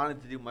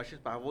wanted to do mushrooms,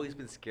 but I've always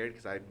been scared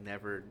because I've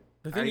never...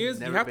 The thing is,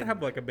 you have to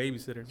have, like, a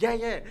babysitter.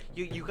 Yeah.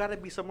 You got to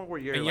be somewhere where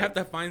you're... And you have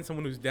to find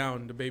someone who's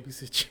down to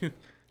babysit you.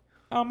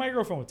 Oh, my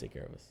girlfriend will take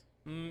care of us.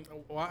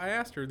 Well, I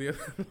asked her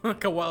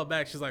like a while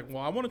back. She's like,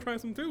 well, I want to try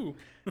some too.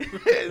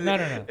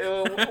 No.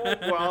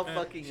 We're all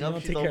fucking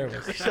up. She'll take care of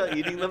us. She's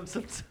eating them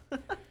sometimes.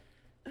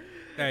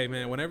 Hey,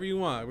 man, whenever you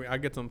want, I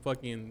get some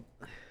fucking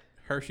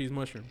Hershey's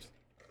mushrooms.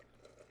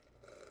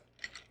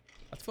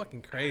 That's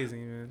fucking crazy,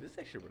 man. This is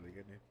actually really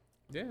good, dude.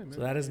 Yeah, man. So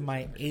that is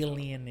my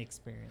alien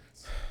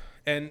experience.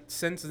 And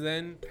since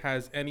then,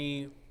 has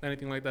anything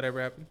like that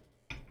ever happened?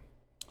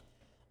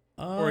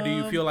 Or do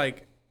you feel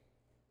like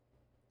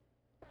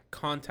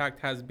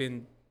contact has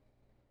been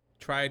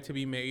tried to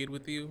be made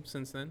with you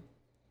since then?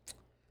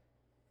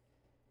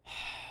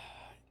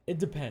 It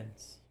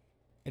depends.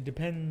 It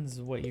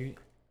depends what you...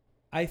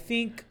 I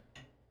think...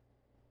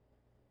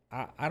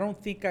 I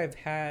don't think I've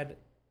had...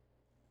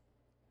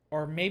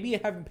 Or maybe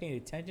I haven't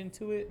paid attention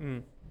to it.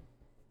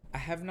 I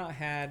have not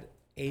had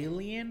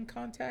alien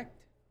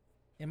contact,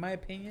 in my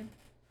opinion.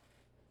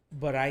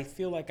 But I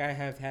feel like I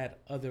have had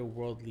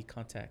otherworldly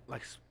contact.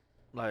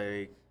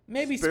 Like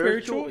maybe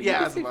spiritual. Yeah,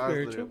 I was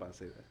spiritual. about to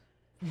say that.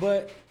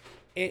 But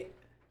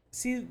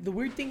the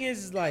weird thing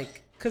is,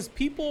 like, because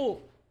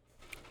people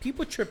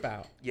trip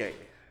out. Yeah.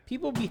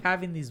 People be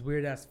having these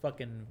weird ass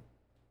fucking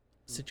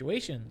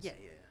situations. Yeah.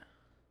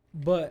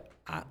 But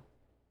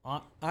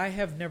I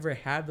have never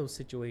had those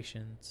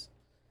situations.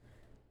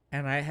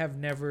 And I have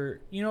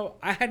never,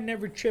 I had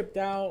never tripped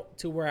out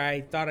to where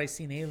I thought I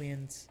seen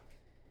aliens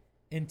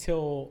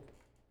until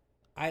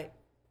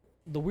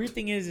the weird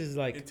thing is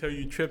like... Until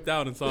you tripped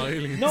out and saw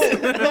aliens. No,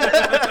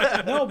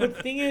 but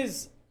the thing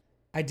is,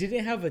 I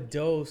didn't have a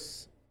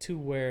dose to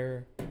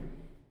where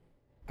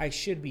I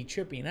should be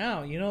tripping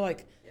out.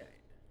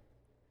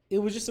 It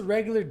was just a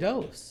regular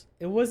dose.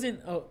 It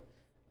wasn't,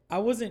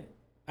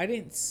 I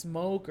didn't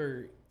smoke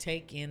or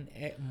take in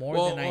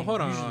more than I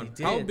usually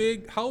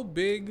did. How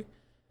big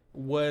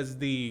was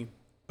the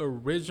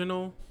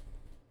original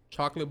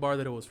chocolate bar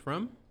that it was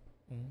from?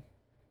 Mm-hmm.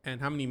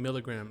 And how many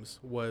milligrams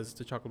was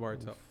the chocolate bar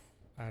itself?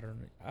 I don't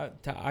know.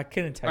 I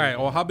couldn't tell you. All right.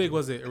 Well, how big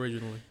was it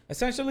originally?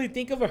 Essentially,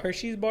 think of a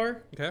Hershey's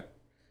bar. Okay.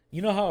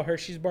 You know how a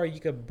Hershey's bar you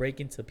could break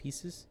into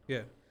pieces?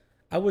 Yeah.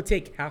 I would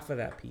take half of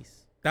that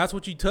piece. That's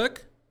what you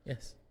took?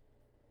 Yes.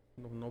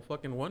 No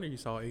fucking wonder you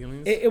saw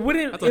aliens. It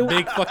wouldn't. That's a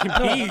big fucking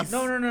piece.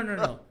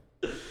 No.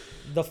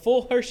 The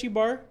full Hershey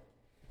bar,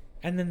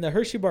 and then the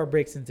Hershey bar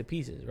breaks into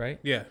pieces, right?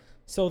 Yeah.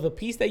 So the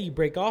piece that you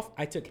break off,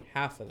 I took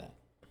half of that.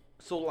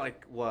 So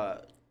like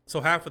what?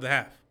 So half of the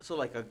half. So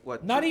like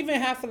what? Not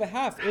even half of the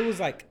half. It was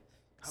like.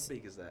 How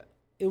big is that?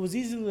 It was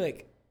easily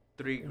like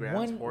 3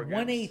 grams, 4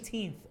 grams.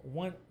 1/18.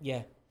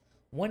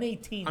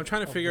 1/18. I'm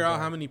trying to figure out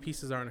how many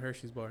pieces are in a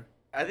Hershey's bar.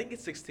 I think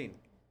it's 16.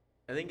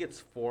 I think it's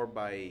 4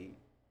 by.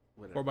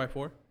 Whatever. 4 by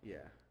 4? Yeah.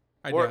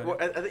 I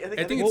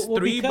think it's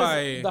 3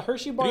 by. The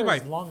Hershey bar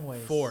is long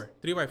ways.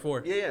 3 by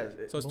 4. Yeah.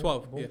 So it's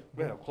 12.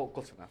 Yeah.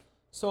 Close enough.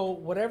 So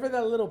whatever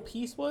that little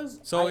piece was.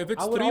 So if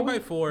it's 3 by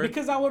 4.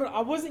 Because I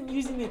wasn't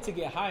using it to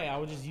get high. I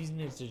was just using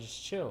it to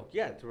just chill.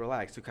 Yeah, to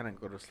relax, to kind of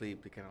go to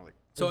sleep, to kind of like.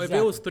 So exactly.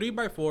 If it was 3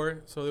 by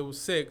 4, so it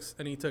was 6,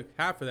 and he took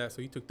half of that,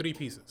 so he took 3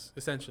 pieces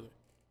essentially.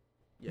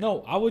 Yeah.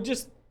 No, I would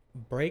just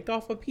break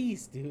off a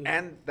piece, dude.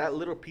 And that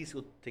little piece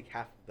will take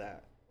half of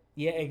that.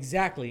 Yeah,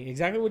 exactly.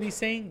 Exactly what he's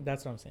saying.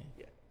 That's what I'm saying.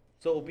 Yeah.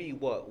 So it'll be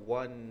what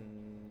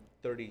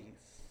 1/30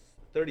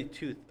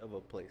 32th of a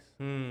place.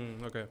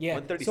 Okay. Yeah.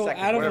 132nd, So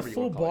out of a whatever you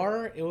full wanna call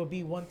bar, it would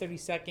be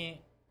 132nd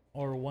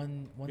or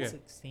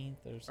 1/16th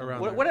or something.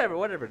 Around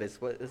Whatever it is.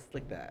 It's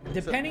like that.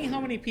 Depending how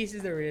many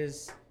pieces there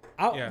is.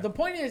 Yeah. The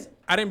point is,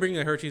 I didn't bring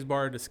the Hershey's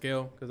bar to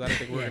scale because I didn't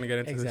think we were gonna get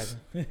into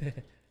exactly.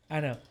 I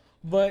know,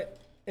 but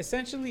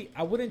essentially,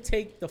 I wouldn't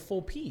take the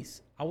full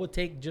piece. I would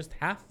take just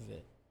half of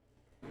it,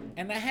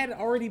 and I had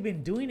already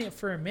been doing it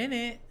for a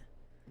minute.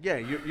 Yeah,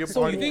 your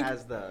So body you think-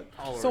 has the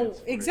tolerance. So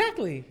for it.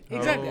 exactly. I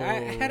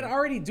Oh. had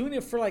already doing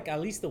it for like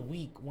at least a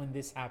week when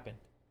this happened.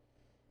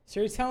 So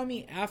you're telling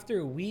me after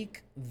a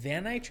week,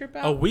 then I trip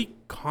out? this. A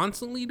week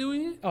constantly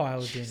doing it? Oh, I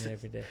was doing it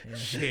every day. Yeah.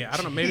 Shit, I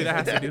don't know. Maybe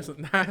that has to do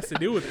something. That has to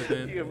do with it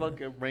then. Your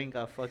fucking brain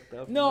got fucked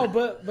up. No,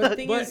 but the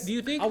thing But is, do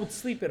you think- I would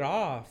sleep it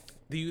off?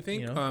 Do you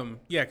think? You know?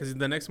 Yeah, because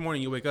the next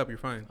morning you wake up, you're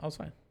fine. I was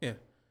fine. Yeah.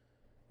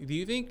 Do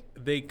you think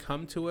they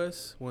come to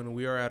us when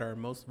we are at our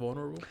most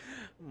vulnerable?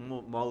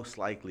 Most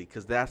likely,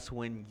 because that's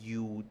when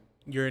you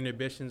Your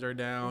inhibitions are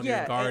down. Yeah,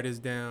 your guard and- is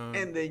down.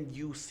 and then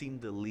you seem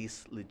the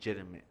least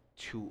legitimate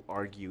to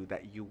argue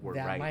that you were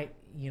That right. might,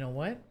 you know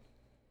what?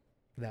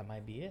 That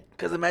might be it.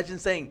 Because imagine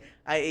saying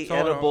I ate So,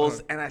 hold on, edibles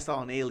hold on. and I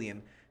saw an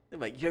alien. They're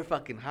like, you're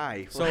fucking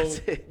high. So That's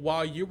it.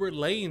 while you were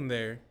laying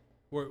there,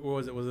 where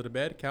was it? Was it a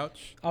bed,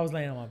 couch? I was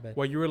laying on my bed.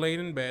 While you were laying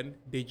in bed,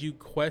 did you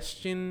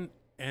question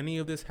any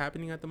of this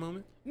happening at the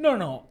moment?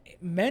 No.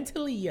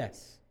 Mentally,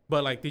 yes.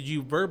 But like, did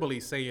you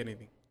verbally say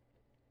anything?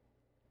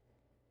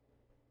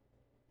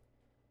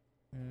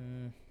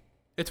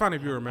 It's fine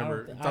if you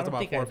remember. I That's don't about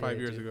think 4 I or 5 did,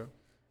 years dude. ago.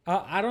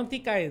 I don't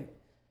think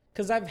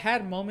because I've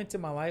had moments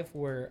in my life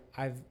where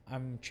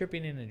I'm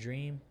tripping in a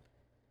dream,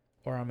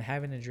 or I'm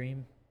having a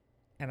dream,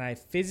 and I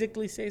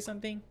physically say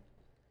something,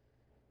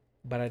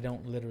 but I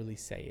don't literally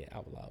say it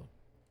out loud.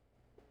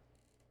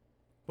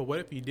 But what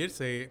if you did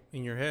say it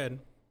in your head,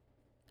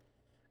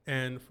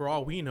 and for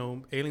all we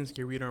know, aliens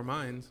can read our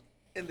minds,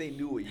 And they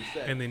knew what you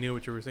said. and they knew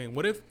what you were saying?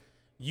 What if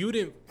you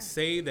didn't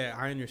say that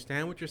I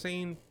understand what you're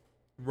saying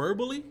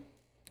verbally,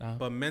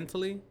 but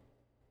mentally,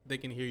 they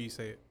can hear you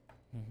say it?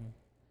 Mm-hmm.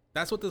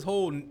 That's what this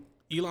whole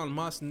Elon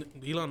Musk The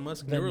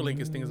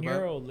Neuralink is thing is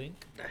about. Neuralink.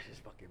 That's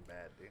just fucking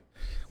bad, dude.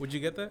 Would you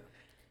get that?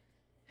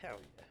 Hell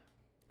yeah.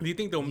 Do you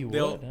think You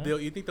would, huh?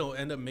 you think they'll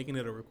end up making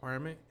it a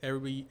requirement?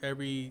 Every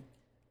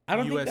I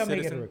don't US think they'll make it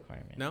a citizen?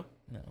 requirement. No?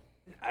 No.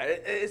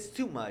 It's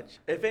too much.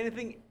 If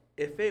anything,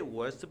 if it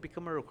was to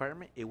become a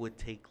requirement, it would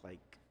take like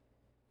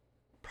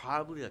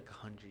probably like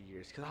 100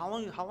 years. Because how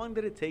long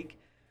did it take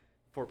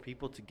for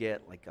people to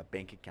get like a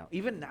bank account?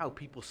 Even now,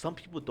 some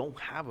people don't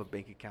have a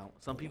bank account.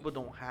 Some people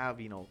don't have,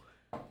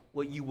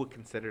 what you would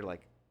consider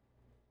like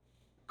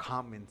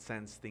common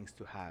sense things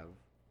to have.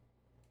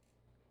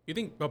 You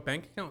think a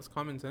bank account is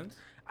common sense?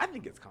 I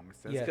think it's common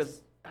sense Yes.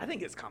 because I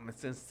think it's common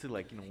sense to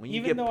like when you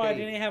Even get though paid. I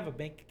didn't have a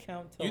bank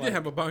account. Till You didn't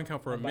have a bank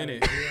account for a about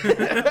minute.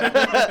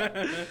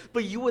 year.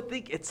 But you would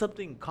think it's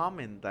something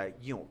common that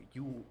you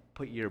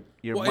put your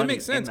Well, money it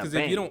makes sense in a because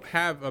if you bank. don't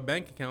have a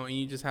bank account and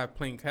you just have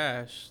plain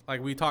cash,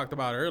 like we talked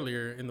about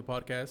earlier in the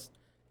podcast,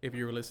 if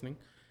you were listening,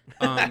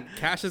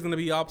 cash is going to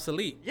be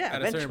obsolete. Yeah,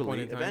 at a certain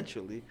point in time.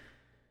 eventually.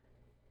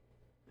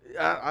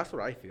 That's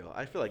what I feel.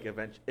 I feel like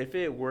if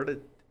it were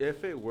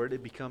to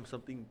become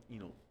something,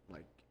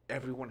 like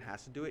everyone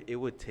has to do it, it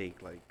would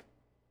take like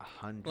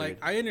 100, Like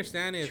I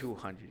understand if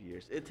 200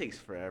 years. It takes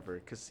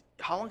forever. Cause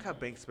how long have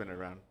banks been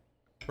around?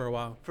 for a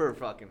while. For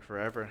fucking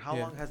forever. And how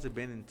Yeah. long has it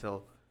been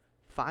until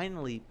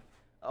finally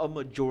a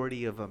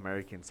majority of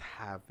Americans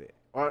have it?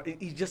 Or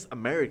it's just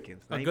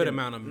Americans. A not good even-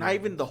 amount of Not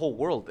even the whole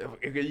world.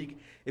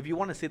 If you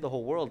want to say the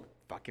whole world,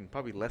 fucking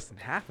probably less than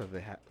half of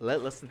it.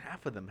 Less than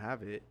half of them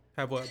have it.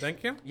 Have what, bank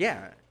account?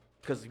 Yeah,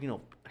 because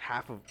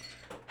half of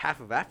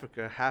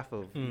Africa, half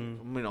of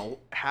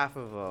half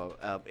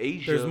of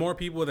Asia. There's more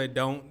people that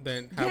don't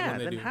than have Yeah, one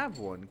that then do. have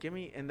one.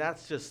 And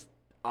that's just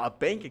a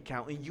bank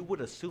account, and you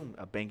would assume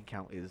a bank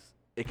account is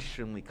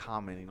extremely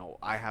common.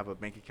 I have a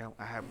bank account.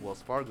 I have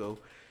Wells Fargo.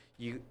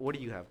 What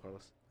do you have,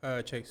 Carlos?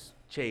 Chase.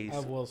 Chase. I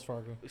have Wells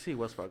Fargo. See,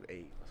 Wells Fargo.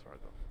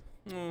 Wells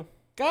Fargo.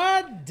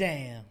 God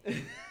damn.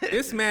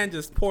 This man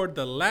just poured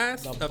the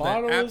last The of the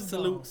bottle is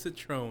Absolut gone.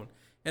 Citron.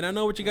 And I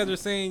know what you guys are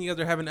saying. You guys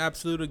are having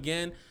Absolut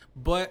again.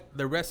 But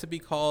the recipe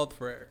called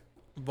for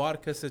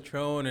vodka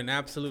Citron, and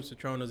Absolut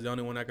Citron is the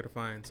only one I could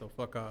find. So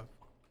fuck off.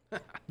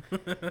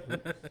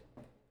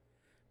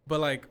 But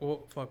like,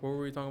 what were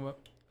we talking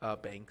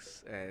about?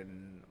 Banks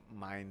and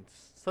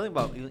mines. Something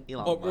about Elon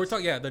Oh, Musk. we're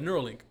talking, the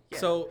Neuralink. Yeah.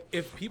 So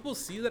if people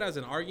see that as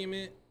an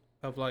argument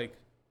of like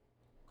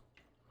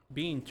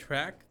being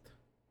tracked,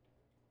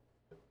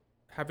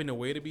 having a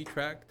way to be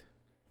tracked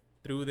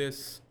through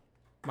this,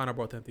 mine are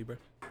both empty, bro.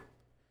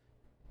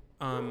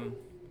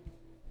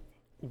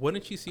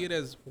 Wouldn't you see it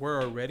as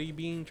we're already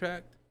being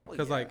tracked? Well,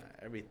 Because yeah, like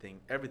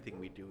everything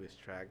we do is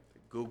tracked.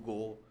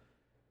 Google,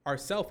 our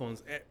cell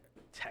phones,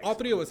 text. all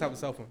three of us have a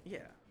cell phone. Yeah.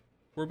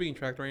 We're being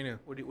tracked right now.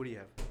 What do you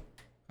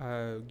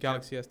have?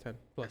 Galaxy S10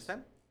 Plus.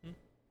 S10?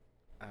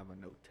 I have a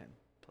Note 10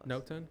 Plus.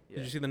 Note 10? Yeah.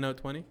 Did you see the Note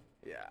 20?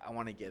 Yeah, I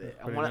want to get it.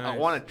 I Pretty want I nice.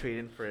 want to trade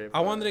in for it. I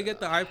wanted to get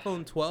the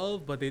iPhone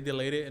 12, but they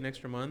delayed it an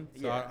extra month,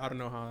 so Yeah. I don't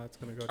know how that's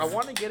gonna go. I down.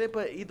 want to get it,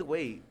 but either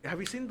way, have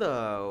you seen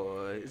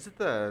the? Is it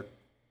the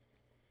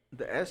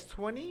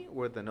S20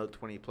 or the Note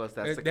 20 Plus?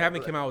 That's They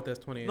haven't come out with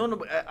S20. No,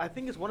 but I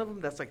think it's one of them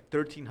that's like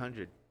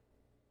 1,300.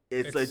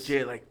 It's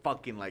legit, like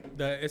fucking like.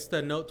 It's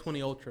the Note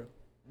 20 Ultra.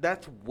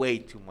 That's way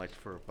too much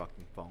for a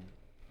fucking phone.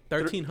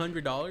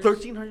 $1,300.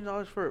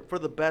 $1,300 for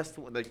the best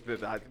one, like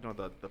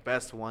the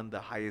best one, the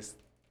highest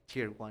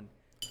tier one.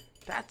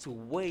 That's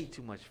way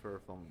too much for a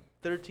phone.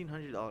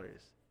 $1,300.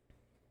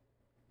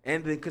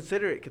 And then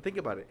think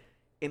about it.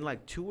 In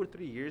like 2 or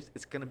 3 years,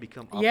 it's gonna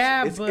become obsolete.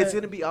 Yeah, it's but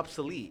gonna be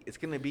obsolete. It's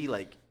gonna be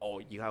like, oh,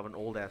 you have an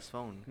old ass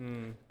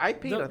phone. I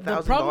paid $1,000.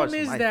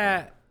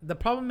 the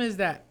problem is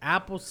that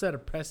Apple set a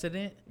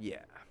precedent Yeah,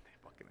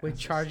 with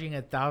charging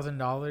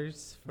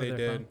 $1,000 for They their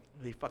did. phone.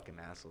 they fucking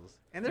assholes.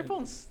 And their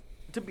phones,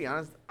 to be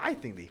honest, I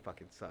think they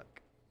fucking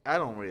suck. I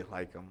don't really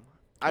like them.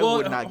 I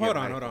would not get hold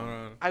my on.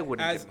 phone. I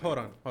wouldn't. Hold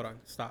on.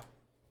 Stop.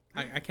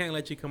 I can't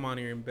let you come on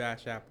here and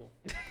bash Apple.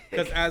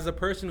 Because as a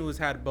person who has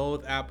had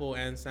both Apple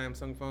and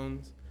Samsung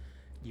phones,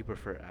 You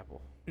prefer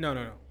Apple?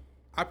 no.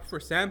 I prefer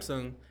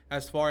Samsung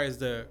as far as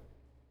the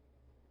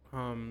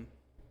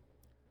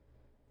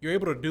you're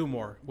able to do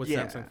more with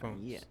Samsung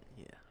phones. Yeah.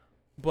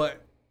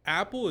 But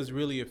Apple is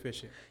really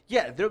efficient.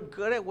 Yeah, they're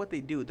good at what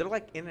they do. They're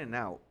like in and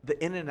out.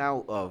 The in and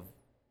out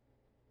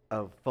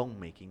of phone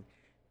making.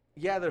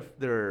 Yeah,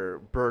 their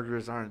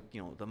burgers aren't,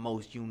 the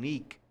most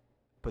unique,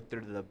 but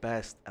they're the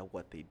best at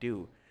what they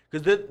do.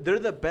 Because they're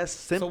the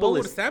best, So what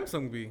would simplest.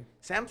 Samsung be?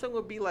 Samsung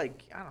would be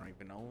like, I don't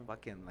even know,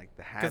 fucking like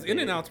the Habit. Because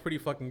In-N-Out's pretty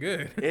fucking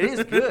good. It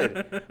is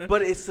good,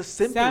 but it's the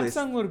simplest.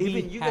 Samsung would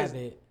be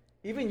Habit.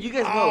 Even you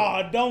guys know.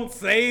 Oh, don't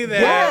say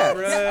that, Yeah,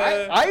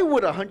 bruh. I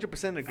would 100%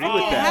 agree with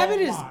that. Habit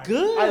is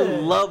good. I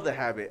love the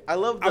Habit. I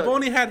love the. I've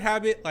only had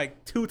Habit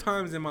like 2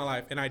 times in my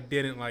life, and I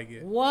didn't like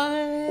it. What?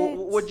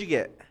 What'd you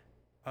get?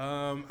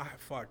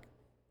 Fuck.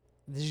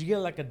 Did you get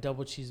like a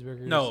double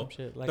cheeseburger or No, some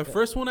shit? Like the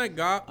first one I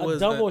got a was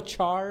double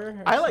char?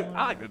 or I something?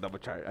 like the double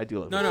chart. I do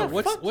love. No, that.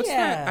 what's fuck that?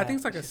 yeah. I think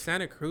it's like a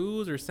Santa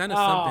Cruz or Santa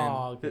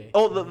Oh, something. okay.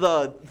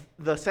 Oh,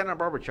 the Santa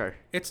Barbara chart.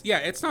 It's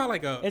not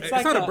like It's it's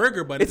like not a a-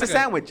 burger, but It's a like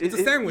sandwich. It's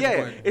a sandwich.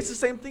 Yeah, bun. it's the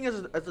same thing as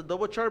a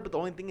double chart, but the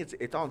only thing is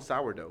it's on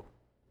sourdough.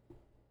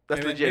 That's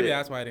maybe, legit. maybe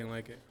that's why I didn't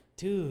like it.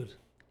 Dude,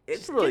 It's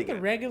just really get the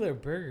good. regular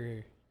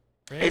burger.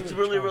 It's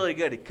really, char. really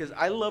good because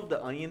I love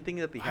the onion thing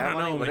that they I have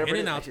don't on it. know, man. Whatever it is,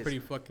 In-N-Out's I just- pretty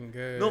fucking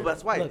good. No, but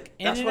that's why. Look,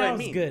 That's what I In-N-Out's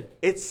mean. good.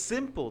 It's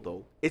simple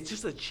though. It's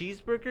just a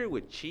cheeseburger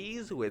with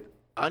cheese, with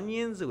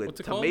onions, with What's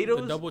it tomatoes.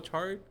 called? The double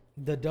charred.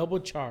 The double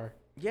char.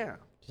 Yeah,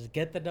 Just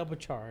get the double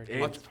char. dude.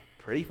 it's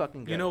pretty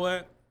fucking good. You know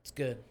what? It's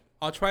good.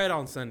 I'll try it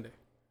on Sunday.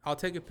 I'll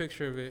take a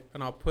picture of it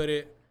and I'll put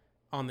it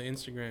on the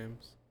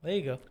Instagrams. There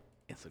you go.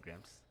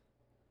 Instagrams.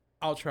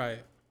 I'll try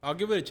it. I'll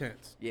give it a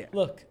chance. Yeah.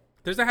 Look,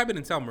 There's a Habit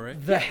in Selma,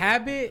 right? the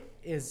Habit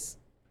is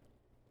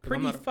 'Cause I'm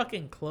pretty not a-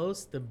 fucking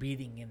close to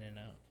beating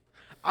In-N-Out.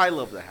 I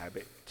love the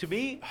Habit. To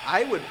me,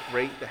 I would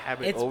rate the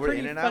Habit It's over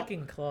pretty In-N-Out.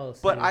 fucking close.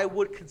 But dude. I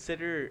would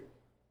consider,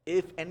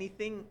 if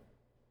anything,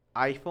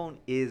 iPhone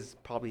is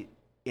probably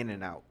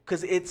In-N-Out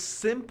because it's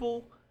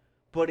simple,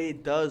 but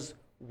it does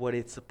what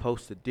it's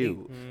supposed to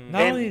do.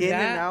 Not And only that,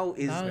 In-N-Out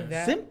is not only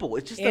that, simple.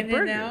 It's just a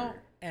burger. In-N-Out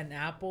and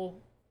Apple,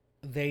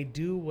 they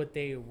do what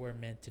they were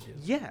meant to do.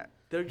 Yeah,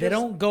 they're just, They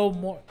don't go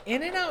more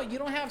In-N-Out. You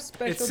don't have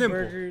special simple.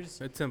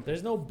 burgers. It's simple.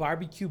 There's no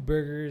barbecue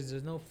burgers.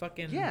 There's no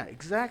fucking Yeah,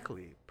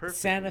 exactly. Perfect.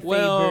 Santa Fe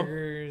Well,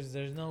 burgers.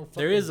 There's no. Fucking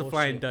There is a bullshit.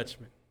 Flying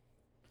Dutchman.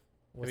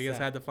 What's Have you guys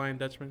that? had the Flying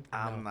Dutchman?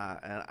 I'm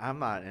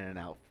not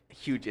In-N-Out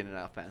huge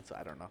In-N-Out fan, so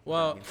I don't know. what that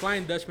Well, means.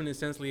 Flying Dutchman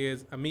essentially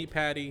is a meat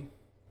patty,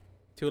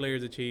 2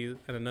 layers of cheese,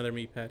 and another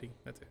meat patty.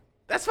 That's it.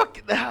 That's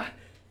fucking.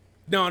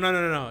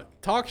 No.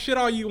 Talk shit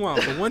all you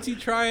want, but once you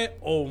try it,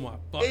 oh my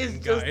fucking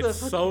It's god, just it's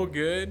the so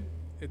good.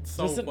 It's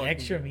so Just an fucking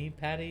extra good. meat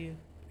patty.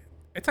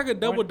 It's like a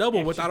double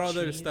extra without all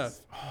the other cheese. stuff.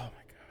 Oh my god.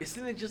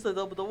 Isn't it just a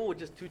double with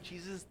just 2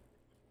 cheeses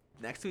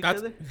next to each That's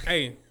other?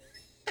 hey,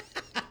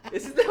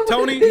 Isn't that what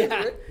Tony. it is, Yeah.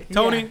 right?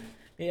 Tony.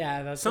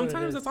 Yeah, that's what it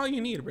Sometimes is. that's all you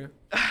need, bro.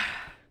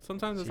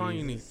 Sometimes that's all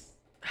you need. Jesus.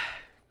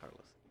 Carlos.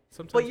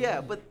 Sometimes But that's yeah,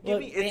 all you but Look, give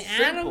me it's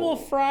the animal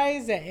simple.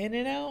 fries at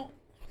In-N-Out.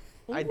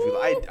 I do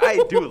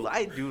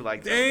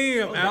like those.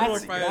 Damn, Those animal are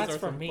that's, fries that's are for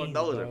some me. fucking-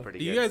 Those bro. are pretty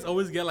Do you good. guys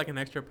always get like an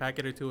extra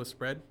packet or 2 of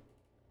spread?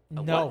 A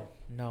No.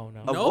 No?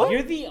 No? what?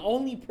 You're the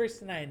only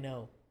person I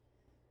know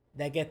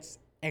that gets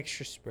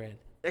extra spread.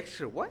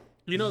 Extra what?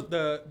 You know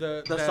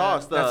the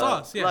Sauce. that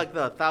sauce, yeah. Like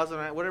the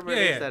 1,000, whatever yeah,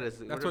 it is yeah. that is.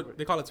 That's whatever. what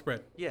they call it,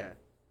 spread. Yeah.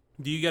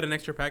 Do you get an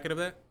extra packet of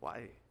that?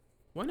 Why?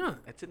 Why not?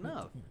 It's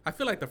enough. I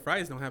feel like the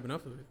fries don't have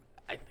enough of it.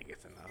 I think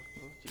it's enough.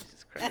 Oh,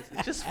 Jesus Christ.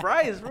 It's just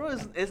fries, bro.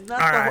 It's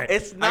not All the right.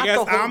 it's not I guess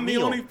the whole I'm the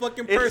meal. only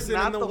fucking It's person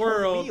not in the whole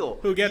world meal.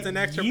 who gets an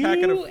extra you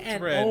packet of and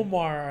spread.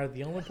 Omar are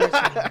the only person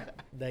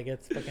that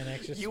gets fucking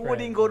extra You spread.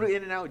 wouldn't go to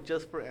In-N-Out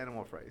just for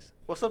animal fries.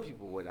 Well, some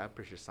people would. I'm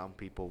pretty sure some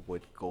people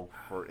would go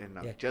for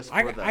In-N-Out Yeah. just for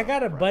I the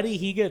got a fries. buddy.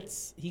 He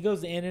goes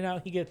to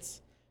In-N-Out. He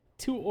gets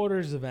 2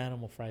 orders of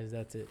animal fries.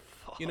 That's it.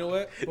 You know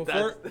what?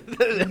 Before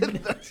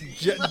That's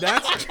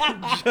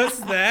that's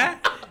just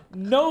that.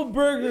 No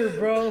burger,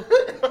 bro.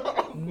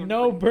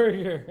 No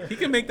burger. He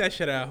can make that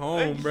shit at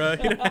home, bro.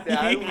 You know what yeah,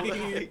 I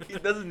mean? he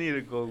doesn't need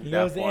to go He that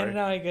goes in far. and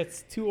out. He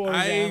gets 2 orders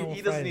of animal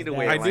he doesn't fries. need to That's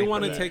wait I in it. line do for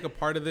want to that. take a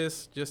part of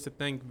this just to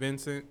thank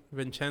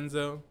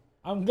Vincenzo,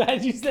 I'm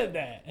glad you said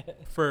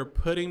that. for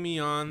putting me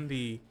on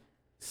the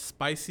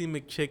spicy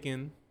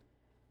McChicken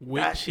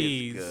with That shit's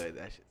cheese good.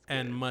 That shit's good.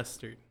 and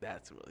mustard.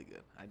 That's really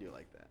good. I do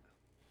like that.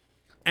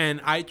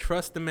 And I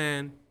trust the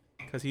man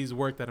because he's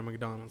worked at a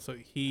McDonald's, so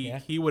Yeah.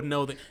 he would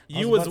know that. was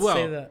You as about to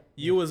say well. that.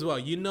 You as well.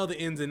 You know the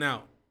ins and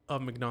out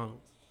of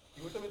McDonald's.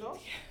 You worked at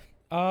McDonald's?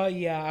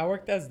 Yeah, I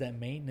worked as that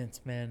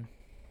maintenance man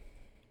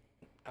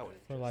I would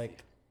for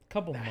like a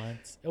couple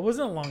months. It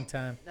wasn't a long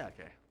time. Yeah,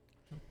 okay.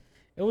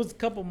 It was a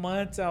couple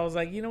months. I was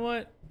like, you know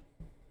what?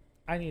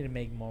 I need to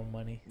make more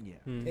money. Yeah.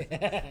 Hmm.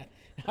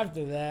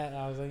 After that,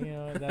 I was like, you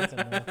know what? That's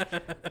enough.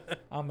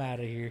 I'm out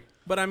of here.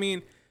 But I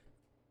mean,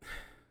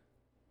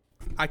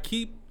 I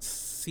keep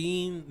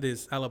seeing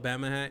this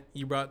Alabama hat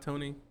you brought,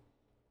 Tony.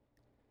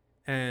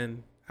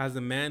 And as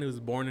a man who's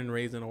born and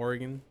raised in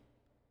Oregon,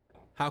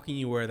 how can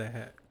you wear that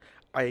hat?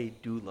 I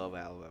do love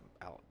Alabama.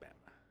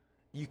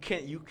 You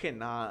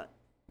cannot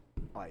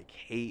like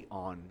hate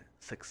on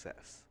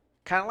success.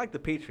 Kind of like the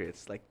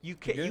Patriots. Like you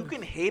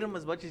can hate them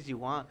as much as you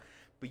want,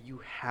 but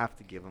you have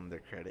to give them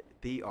their credit.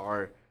 They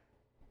are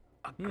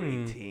a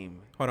great team.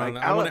 Hold on,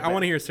 Like, I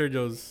want to hear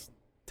Sergio's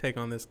take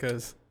on this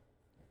because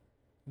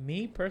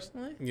Me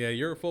personally, yeah,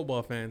 you're a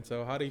football fan.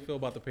 So how do you feel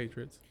about the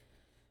Patriots?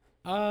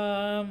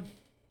 I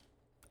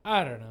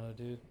don't know,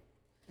 dude.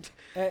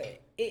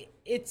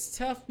 It's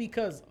tough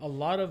because a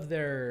lot of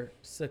their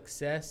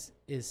success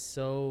is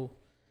so.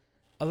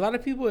 A lot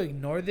of people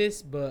ignore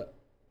this, but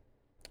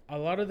a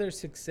lot of their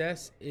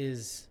success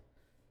is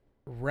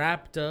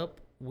wrapped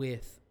up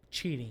with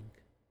cheating.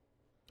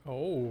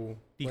 Oh,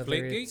 Whether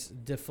it's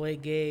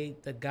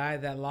Deflategate, the guy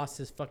that lost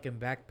his fucking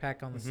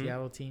backpack on the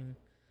Seattle team.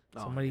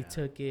 Oh, Somebody yeah.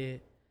 took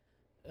it.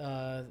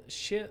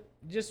 Shit,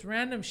 just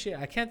random shit.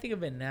 I can't think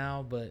of it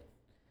now, but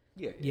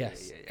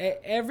yes,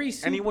 every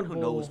Super Anyone who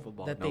Bowl knows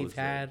football that knows they've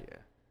had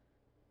that,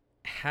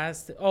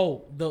 has to.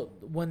 Oh,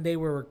 when they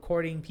were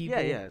recording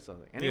people. yeah. So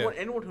anyone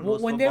who Well,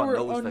 knows when they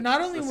football were knows not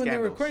the only when they were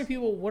scandals. recording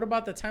people, what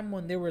about the time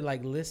when they were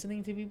like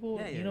listening to people?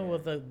 Yeah, you know,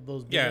 yeah. with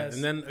those big yeah, ass-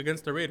 and then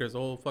against the Raiders, the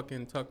whole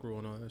fucking tuck rule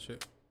and all that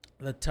shit.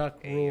 the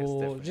tuck Hey, it's rule.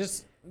 different.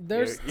 Just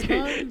there's You're-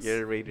 tons.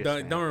 You're a Raiders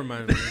Don't, fan. don't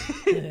remind me.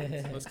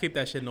 Let's keep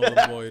that shit null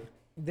and void.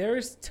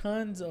 There's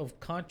tons of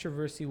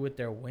controversy with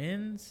their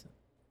wins,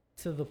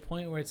 to the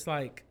point where it's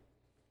like,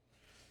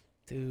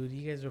 dude,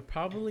 you guys are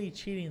probably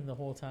cheating the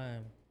whole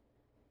time.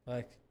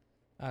 Like,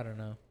 I don't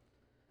know.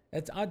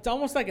 It's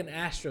almost like an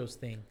Astros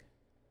thing.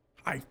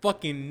 I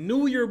fucking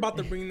knew you were about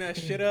to bring that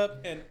shit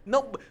up, and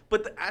No,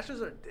 but the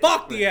Astros are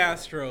fuck the different.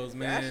 Astros, The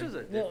man. Astros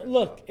are No, different.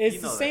 look, though. it's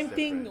You the know same that's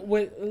thing different.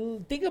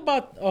 with. Think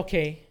about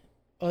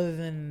other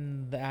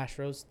than the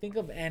Astros, think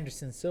of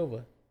Anderson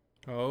Silva.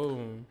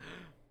 Oh,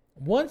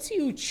 Once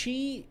you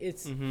cheat,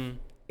 it's mm-hmm.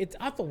 it's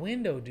out the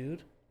window,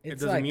 dude. It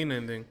It's doesn't like mean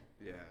anything.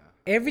 Yeah.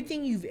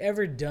 everything you've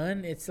ever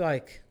done. It's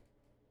like,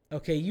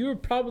 okay, you were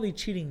probably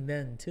cheating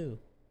then too.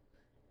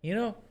 You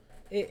know,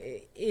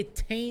 it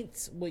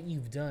taints what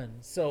you've done.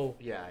 So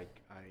Yeah,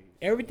 I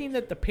everything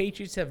that the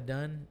Patriots have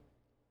done,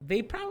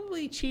 they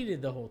probably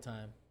cheated the whole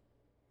time.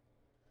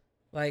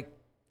 Like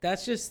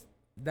that's just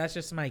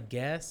my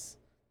guess.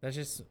 That's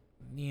just,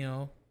 you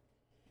know,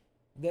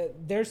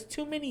 there's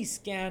too many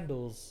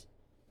scandals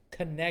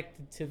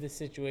connected to the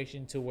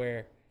situation to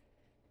where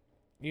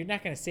you're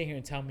not gonna sit here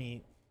and tell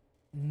me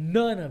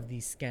none of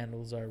these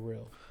scandals are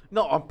real.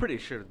 No, I'm pretty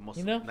sure most,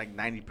 You know? like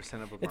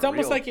 90% of them. It's are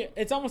almost real.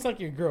 it's almost like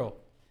your girl.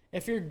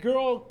 If your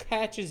girl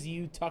catches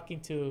you talking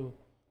to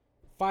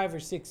 5 or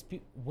 6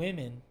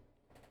 women,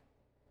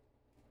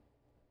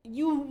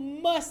 you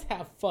must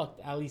have fucked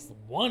at least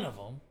one of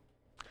them.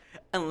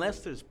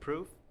 Unless there's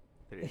proof,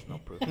 there is no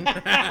proof.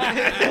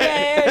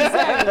 Yeah,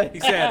 exactly. He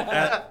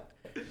said,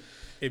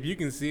 if you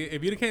can see it,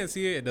 if you can't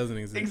see it, it doesn't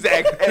exist.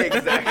 Exactly.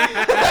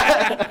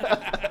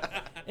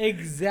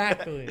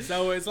 Exactly.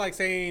 So it's like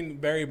saying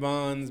Barry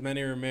Bonds,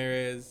 Manny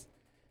Ramirez,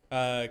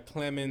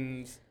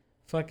 Clemens,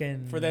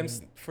 Fucking for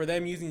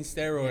them using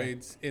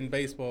steroids in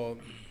baseball,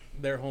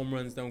 their home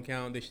runs don't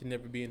count. They should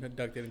never be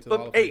inducted into the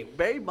Hall But of hey, Fame.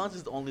 Barry Bonds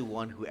is the only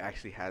one who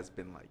actually has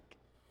been like,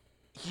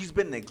 he's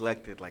been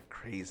neglected like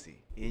crazy,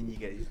 and you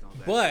guys know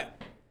that.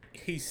 But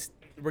he's,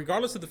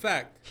 regardless of the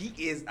fact, he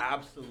is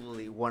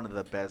absolutely one of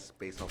the best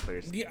baseball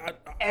players yeah,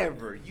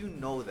 ever. You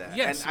know that.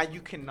 Yes. And you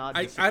cannot.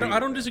 I Disagree don't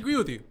with that. disagree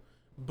with you,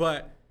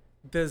 but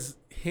does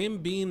him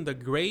being the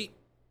great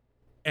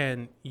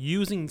and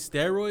using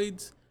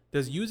steroids,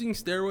 does using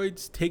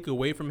steroids take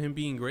away from him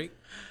being great?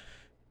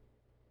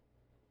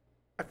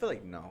 I feel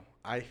like no.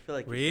 I feel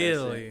like Really? It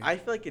doesn't. I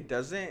feel like it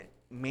doesn't,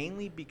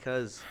 mainly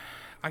because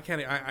I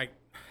can't. I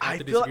I have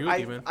to feel disagree with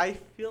you, man. I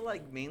feel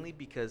like mainly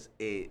because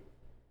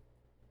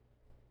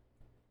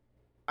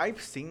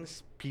I've seen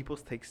people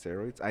take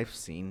steroids. I've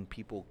seen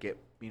people get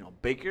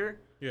bigger.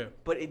 Yeah.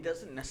 But it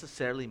doesn't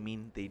necessarily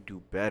mean they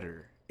do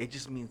better. It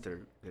just means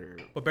they're.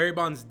 But Barry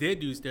Bonds did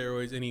do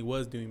steroids, and he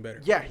was doing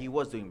better. Yeah, he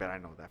was doing better. I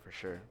know that for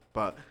sure.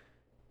 But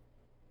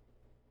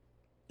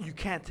you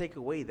can't take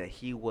away that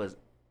he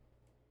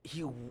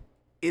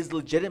is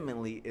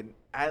legitimately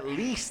at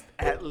least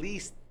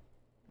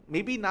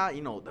maybe not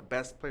the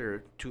best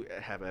player to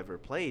have ever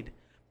played,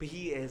 but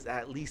he is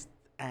at least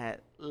a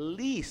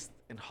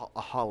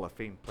Hall of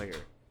Fame player.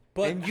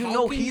 But and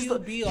how can you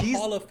be a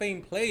Hall of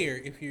Fame player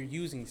if you're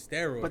using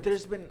steroids? But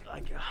there's been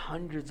like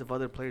hundreds of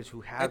other players who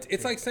have.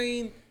 It's like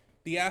saying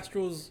the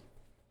Astros.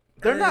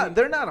 They're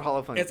not a Hall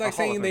of Fame. It's like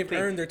saying they've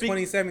earned their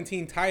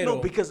 2017 title.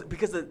 No, because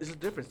there's a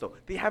difference though.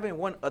 They haven't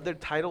won other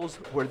titles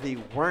where they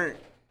weren't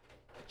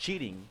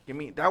cheating. I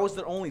mean, that was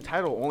their only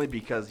title, only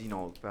because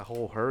the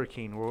whole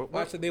hurricane. Well,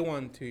 actually, they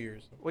won 2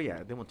 years. Well,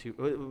 yeah, they won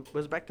 2.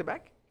 Was it back to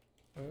back?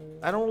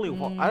 I don't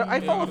really. I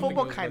follow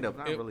football kind of,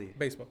 not really.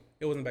 Baseball.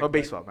 It wasn't back. Oh,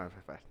 baseball.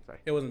 Sorry.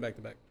 It wasn't back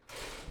to back.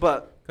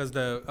 But because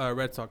the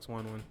Red Sox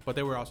won one, but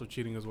they were also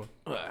cheating as well.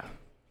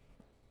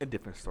 A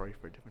different story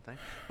for a different time.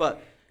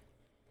 But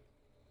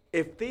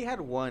if they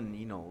had won,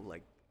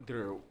 like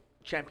their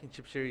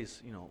championship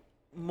series,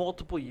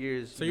 multiple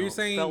years. So you're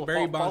saying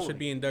Barry Bonds should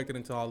be inducted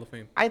into Hall of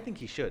Fame? I think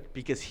he should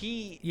because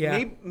he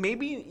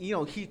maybe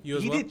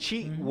he did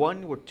cheat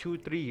 1 or 2,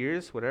 3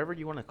 years, whatever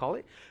you want to call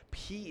it. But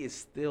he is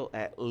still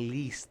at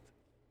least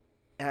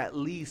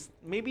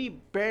maybe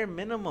bare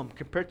minimum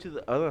compared to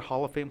the other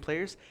Hall of Fame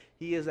players.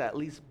 He is at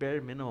least bare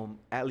minimum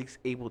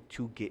able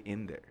to get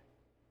in there.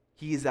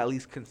 He is at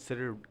least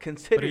considered.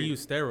 But he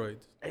used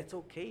steroids. It's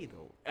okay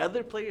though.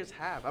 Other players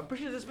have. I'm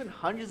pretty sure there's been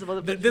hundreds of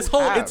other players. This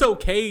whole "it's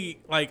okay"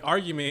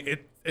 argument,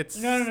 it's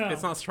no.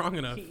 It's not strong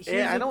enough.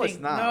 I know it's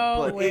not.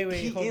 No, but wait,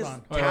 he hold is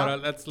on.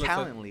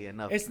 talently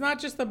enough. It's not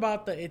just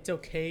about the "it's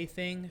okay"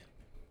 thing.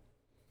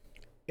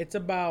 It's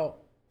about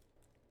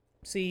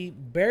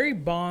Barry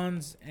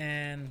Bonds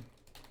and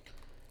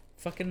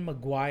fucking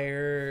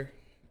McGuire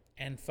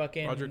and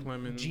fucking Roger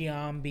Clemens,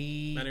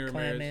 Giambi,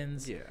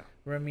 Clemens, yeah.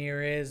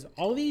 Ramirez,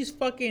 all these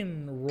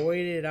fucking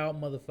roided out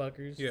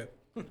motherfuckers. Yeah.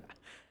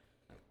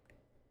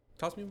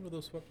 Toss me one of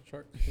those fucking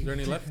sharks. Is there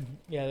any left?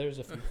 Yeah, there's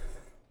a few.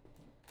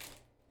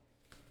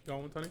 You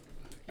want one, Tony?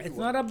 It's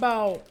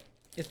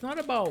not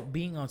about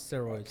being on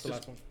steroids. The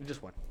last one.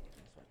 Just one.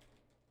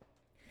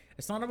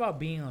 It's not about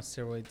being on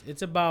steroids.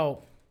 It's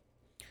about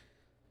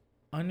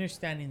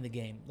understanding the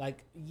game.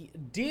 Like,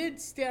 did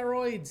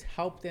steroids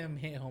help them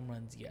hit home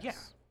runs? Yes.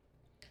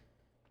 Yeah.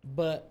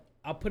 But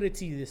I'll put it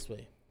to you this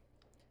way.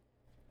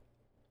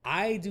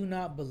 I do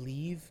not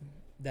believe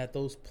that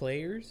those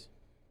players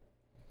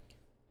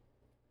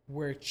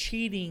were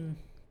cheating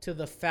to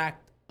the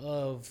fact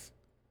of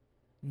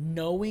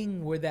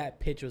knowing where that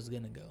pitch was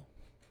going to go.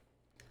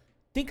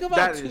 Think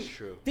about that is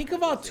true. Think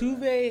about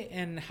Tuve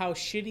and how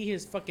shitty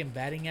his fucking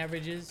batting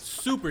average is.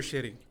 Super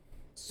shitty.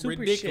 Super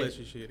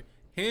ridiculously shitty.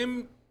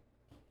 Him,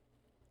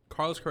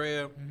 Carlos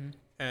Correa,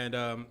 and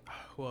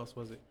who else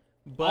was it?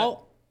 But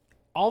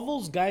all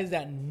those guys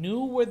that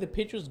knew where the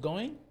pitch was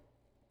going,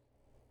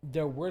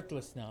 they're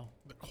worthless now.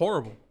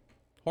 Horrible.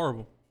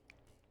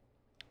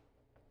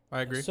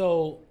 I agree.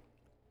 So,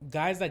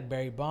 guys like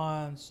Barry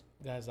Bonds,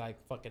 guys like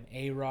fucking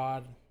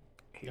A-Rod,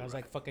 guys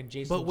like fucking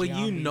Jason But when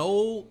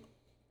Giambi.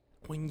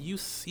 when you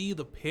see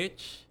the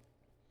pitch,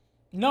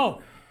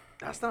 no,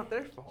 that's not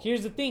their fault.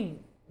 here's the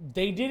thing: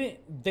 they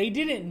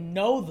didn't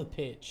know the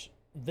pitch.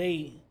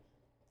 They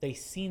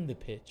seen the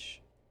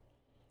pitch.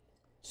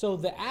 So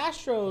the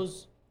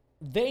Astros,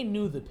 they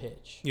knew the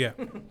pitch. yeah.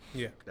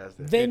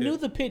 They knew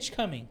the pitch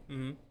coming.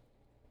 Mm-hmm.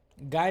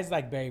 Guys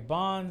like Barry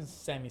Bonds,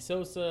 Sammy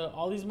Sosa,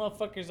 all these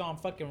motherfuckers on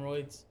fucking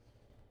roids,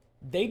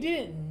 they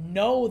didn't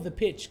know the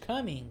pitch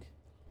coming.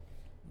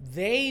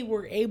 They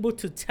were able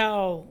to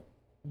tell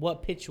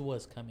what pitch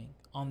was coming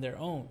on their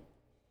own.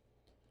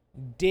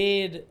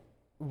 Did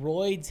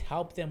roids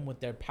help them with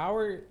their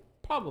power?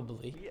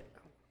 Probably. Yeah.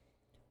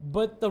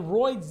 But the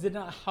roids did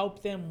not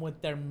help them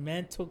with their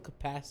mental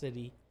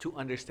capacity To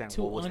understand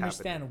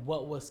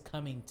what was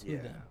coming to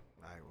them.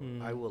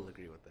 I will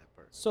agree with that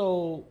part.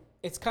 So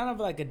it's kind of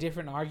like a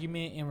different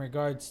argument in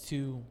regards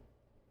to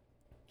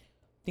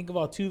think of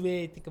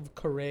Altuve, think of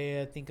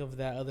Correa, think of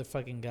that other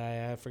fucking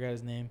guy. I forgot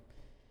his name.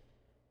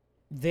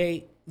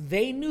 They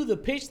knew the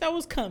pitch that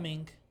was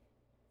coming.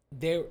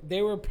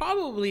 They were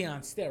probably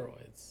on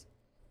steroids.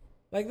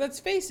 Like, let's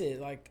face it.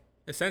 Like,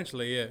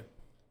 Essentially, yeah.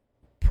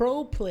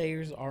 pro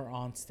players are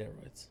on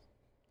steroids.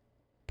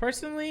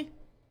 Personally,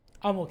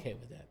 I'm okay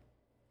with that.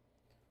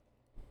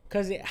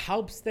 Because it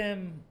helps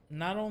them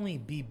not only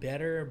be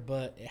better,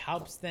 but it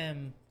helps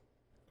them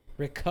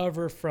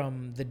recover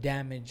from the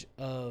damage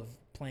of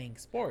playing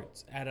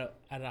sports at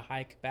a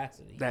high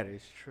capacity. That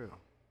is true.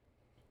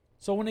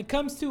 So when it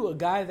comes to a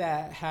guy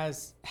that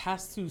has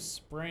to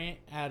sprint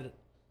at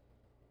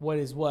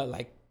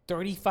like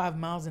 35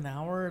 miles an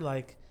hour,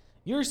 like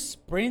you're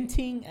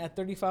sprinting at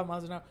 35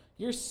 miles an hour,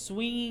 you're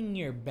swinging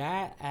your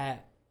bat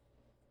at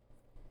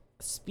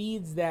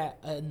speeds that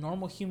a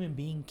normal human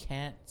being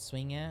can't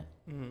swing at.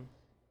 Mm-hmm.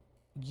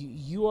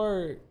 You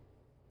are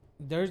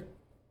there's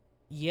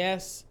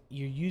yes,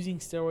 you're using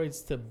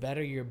steroids to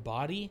better your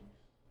body,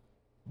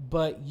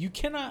 but you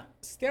cannot.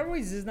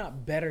 Steroids does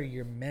not better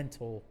your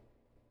mental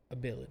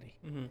ability.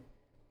 Mm-hmm.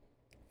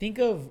 Think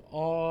of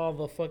all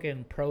the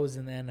fucking pros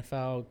in the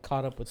NFL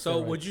caught up with steroids.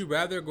 So would you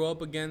rather go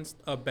up against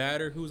a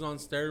batter who's on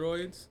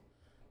steroids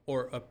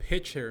or a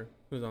pitcher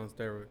who's on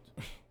steroids?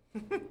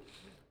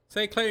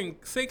 Say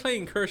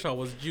Clayton Kershaw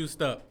was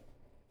juiced up.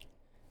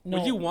 No.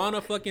 Would you want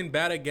to fucking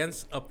bat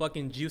against a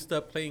fucking juiced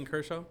up Clayton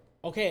Kershaw?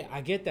 Okay,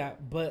 I get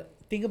that, but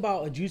think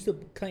about a juiced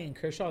up Clayton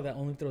Kershaw that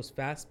only throws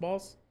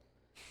fastballs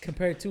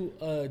compared to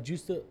a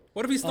juiced up.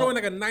 What if he's throwing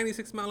like a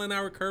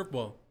 96-mile-an-hour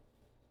curveball?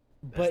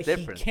 But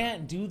he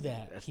can't do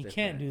that. He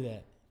can't do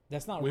that.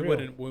 That's not real. We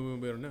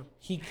wouldn't know.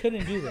 He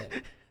couldn't do that.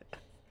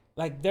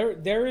 Like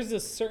there is a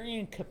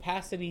certain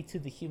capacity to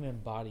the human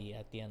body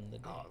at the end of the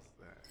day.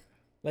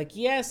 Like,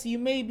 yes, you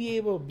may be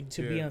able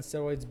to be on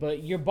steroids,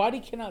 but your body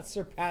cannot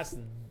surpass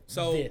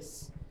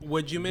this.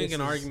 Would you make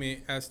an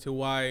argument as to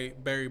why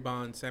Barry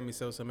Bonds, Sammy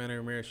Sosa, Manny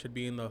Ramirez should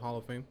be in the Hall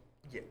of Fame?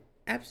 Yeah,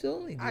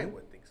 absolutely. Dude. I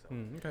would think so.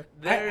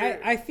 Okay.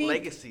 I think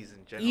legacies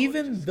in general.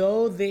 Even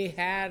though they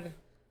had,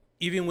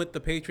 even with the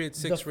Patriots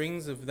 6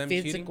 rings of them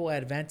physical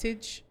cheating?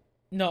 advantage.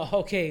 No,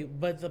 okay,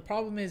 but the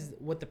problem is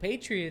with the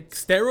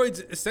Patriots,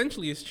 steroids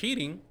essentially is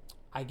cheating.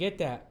 I get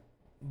that.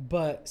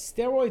 But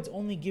steroids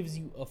only gives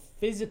you a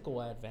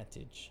physical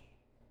advantage.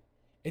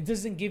 It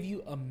doesn't give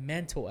you a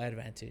mental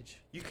advantage.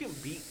 You can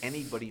beat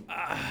anybody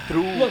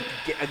through a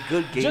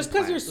good game just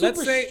because plan. you're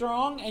super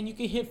strong and you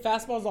can hit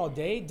fastballs all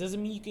day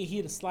doesn't mean you can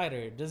hit a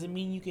slider. Doesn't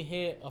mean you can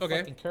hit a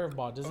fucking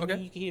curveball. Doesn't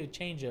mean you can hit a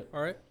changeup.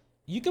 All right.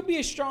 You could be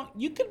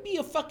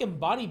a fucking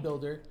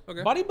bodybuilder.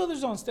 Okay.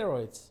 Bodybuilders on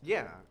steroids.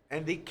 Yeah,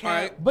 and they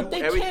can't. But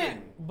they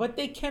can't. But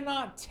they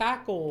cannot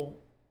tackle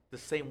the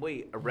same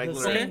way a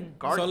regular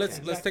guard. So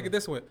let's take it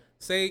this way.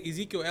 Say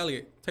Ezekiel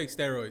Elliott takes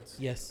steroids.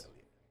 Yes.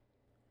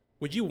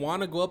 Would you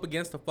want to go up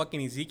against a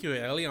fucking Ezekiel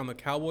Elliott on the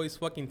Cowboys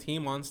fucking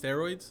team on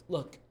steroids?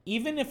 Look,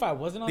 even if I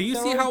wasn't on steroids... Do you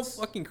see how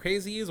fucking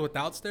crazy he is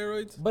without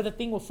steroids? But the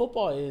thing with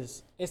football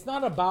is, it's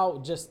not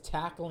about just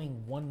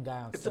tackling one guy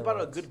on steroids. It's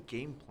about a good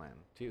game plan,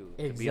 too,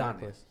 to be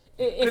honest.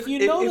 If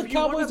you know the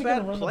Cowboys are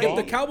going to run the ball...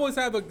 If the Cowboys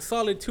have a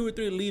solid 2 or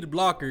 3 lead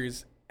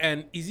blockers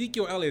and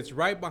Ezekiel Elliott's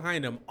right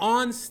behind him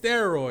on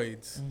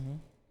steroids,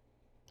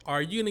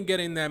 are you going to get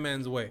in that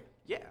man's way?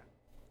 Yeah.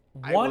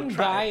 I will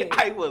try.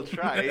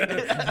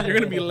 You're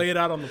gonna be laid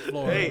out on the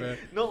floor, man.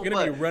 No, you're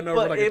gonna be run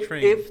over like a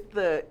train.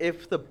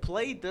 If the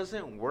play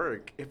doesn't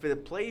work, if the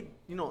play,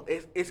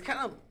 it's kind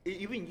of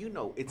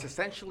it's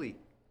essentially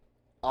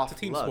off it's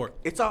a team luck. sport.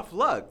 It's off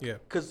luck. Yeah.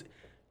 Because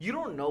you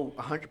don't know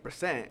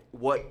 100%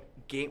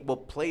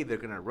 what play they're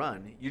gonna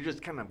run. You're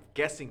just kind of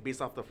guessing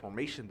based off the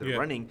formation they're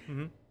running.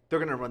 Mm-hmm. They're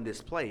gonna run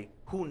this play.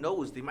 Who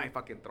knows? They might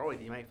fucking throw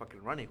it. They might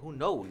fucking run it. Who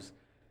knows?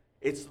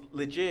 It's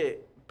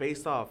legit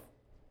based off.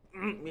 I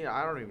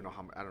don't even know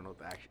I don't know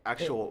the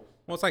actual.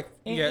 Well, it's like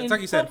it's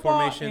like you said,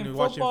 formation,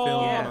 watching film,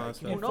 and all that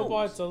stuff. In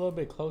football, it's a little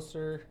bit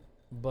closer,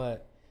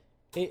 but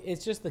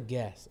it's just a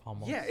guess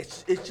almost. Yeah,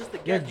 it's just a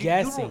guess. You're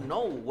guessing. You don't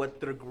know what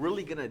they're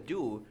really gonna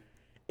do.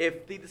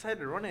 If they decide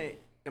to run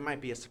it, it might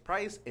be a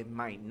surprise. It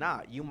might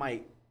not. You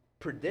might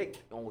predict.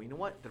 Oh, you know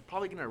what? They're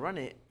probably gonna run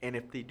it, and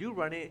if they do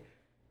run it,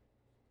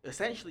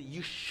 essentially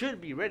you should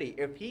be ready.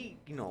 If he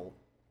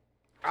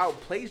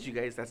outplays you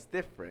guys, that's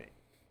different.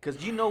 Because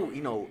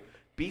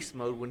beast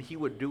mode, when he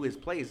would do his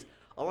plays,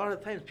 a lot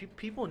of times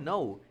people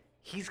know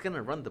he's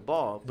gonna run the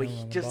ball, but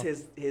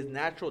his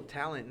natural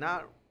talent,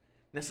 not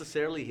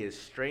necessarily his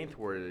strength,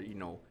 where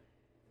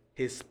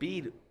his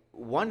speed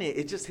won it.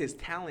 It's just his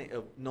talent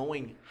of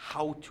knowing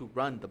how to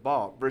run the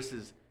ball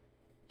versus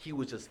he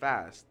was just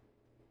fast.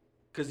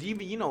 Because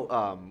even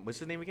what's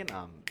his name again?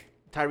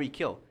 Tyreek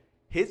Hill.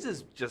 His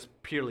is just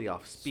purely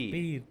off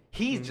speed.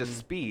 He's just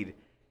speed.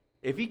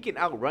 If he can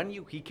outrun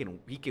you, he can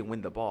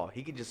win the ball.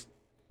 He can just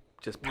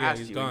pass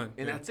you,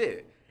 and that's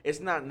it. It's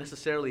not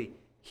necessarily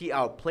he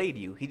outplayed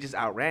you. He just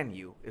outran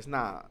you. It's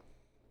not.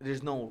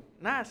 There's not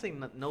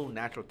saying no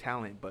natural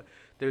talent, but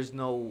there's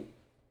no.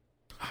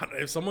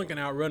 If someone can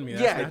outrun me,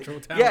 that's natural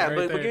talent. Yeah,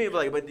 right but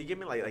give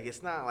me like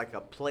it's not like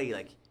a play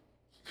like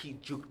he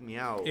juked me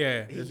out.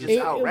 Yeah, he just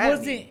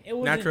outran me. It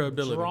wasn't natural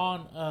ability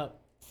drawn up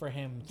for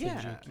him to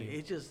juke you.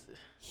 It just.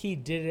 He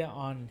did it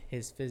on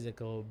his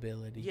physical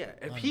ability. Yeah,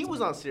 if he was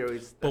on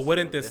steroids. But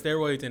wouldn't the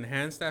steroids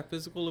enhance that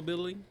physical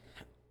ability?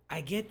 I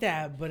get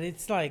that, but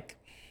it's like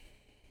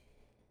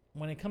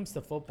when it comes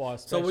to football,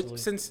 especially. So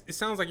since it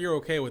sounds like you're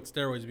okay with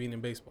steroids being in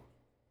baseball.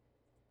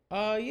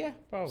 Yeah,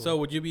 probably. So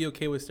would you be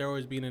okay with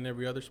steroids being in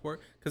every other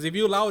sport? Because if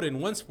you allow it in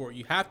one sport,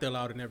 you have to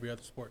allow it in every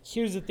other sport.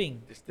 Here's the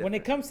thing: when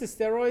it comes to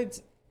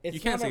steroids, you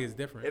can't say it's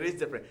different. It is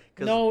different.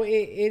 No,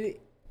 I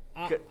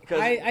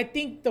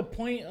think the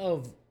point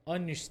of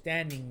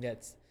understanding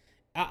that's,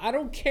 I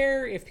don't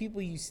care if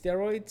people use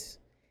steroids.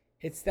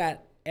 It's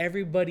that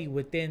everybody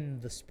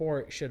within the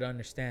sport should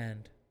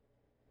understand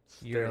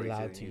you're steroids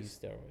allowed and to use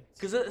steroids.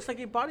 Because it's like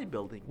in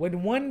bodybuilding.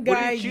 When one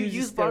guy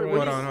uses steroids,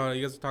 Hold on.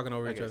 You guys are talking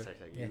over each other. Sorry.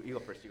 Yeah. You go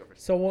first.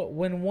 So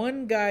when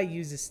one guy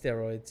uses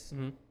steroids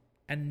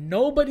and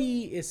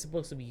nobody is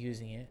supposed to be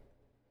using it,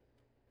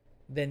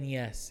 then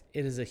yes,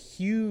 it is a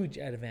huge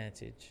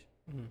advantage.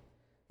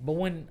 But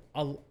when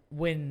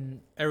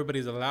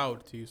everybody's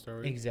allowed to use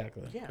steroids.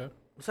 exactly, Yeah, Okay.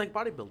 it's like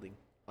bodybuilding.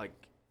 Like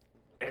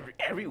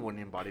everyone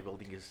in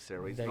bodybuilding uses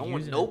steroids. They're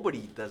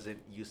Nobody doesn't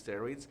use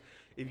steroids.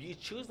 If you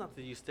choose not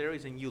to use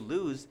steroids and you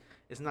lose,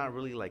 it's not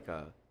really like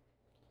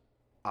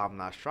I'm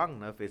not strong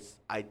enough. It's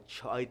I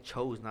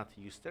chose not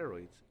to use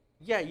steroids.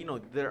 Yeah,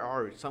 there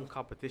are some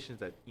competitions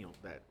that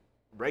that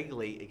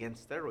regulate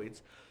against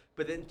steroids,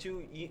 but then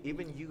too,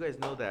 even you guys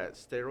know that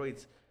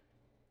steroids,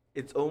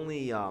 it's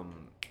only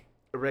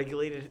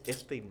regulated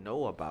if they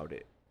know about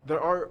it. There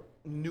are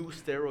new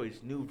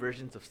steroids, new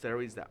versions of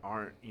steroids that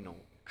aren't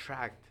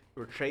tracked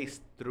or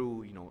traced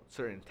through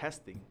certain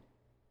testing,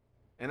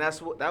 and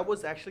that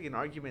was actually an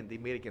argument they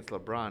made against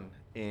LeBron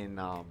in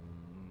I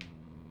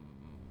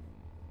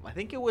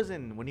think it was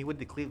when he went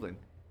to Cleveland.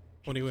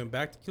 When he went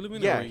back to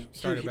Cleveland? Yeah, Or he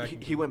started back.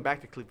 he went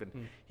back to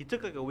Cleveland. He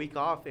took like a week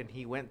off and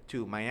he went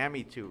to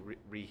Miami to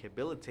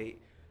rehabilitate,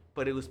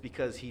 but it was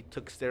because he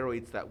took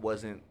steroids that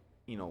wasn't,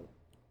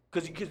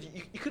 because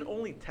you could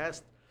only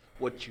test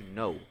what you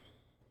know.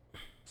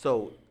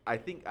 So I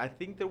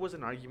think there was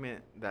an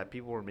argument that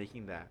people were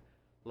making that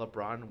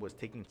LeBron was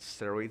taking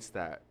steroids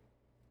that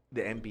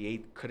the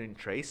NBA couldn't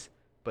trace,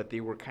 but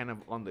they were kind of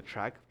on the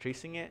track of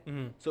tracing it.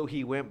 So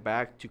he went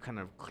back to kind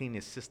of clean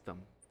his system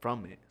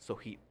from it, so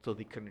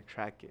they couldn't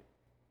track it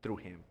through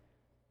him.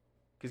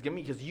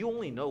 Because you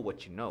only know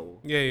what you know.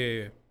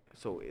 Yeah.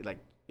 So like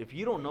if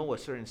you don't know a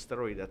certain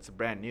steroid that's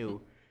brand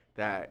new,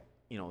 that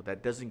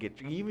that doesn't get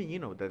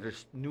that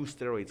there's new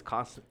steroids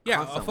constantly.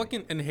 Yeah, a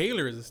fucking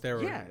inhaler is a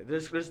steroid. Yeah,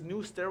 there's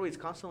new steroids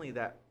constantly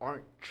that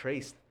aren't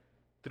traced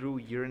through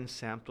urine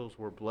samples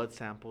or blood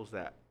samples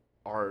that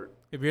are.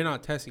 If you're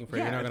not testing for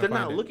it, you're not if gonna they're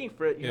find not it. looking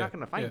for it, you're not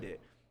gonna find Yeah. it.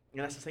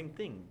 And that's the same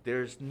thing.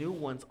 There's new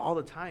ones all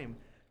the time,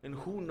 and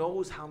who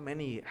knows how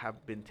many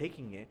have been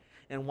taking it.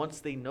 And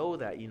once they know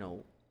that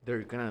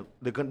they're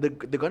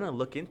gonna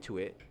look into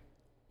it,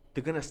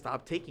 they're gonna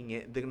stop taking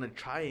it. They're gonna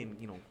try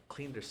and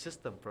clean their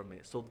system from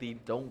it so they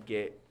don't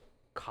get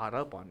caught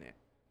up on it.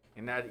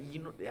 And that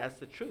that's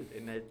the truth.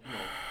 And that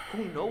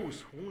who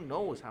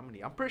knows how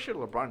many. I'm pretty sure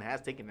LeBron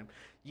has taken them.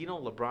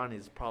 LeBron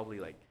is probably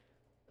like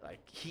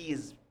he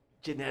is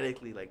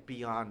genetically like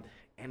beyond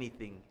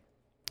anything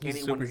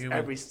anyone has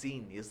ever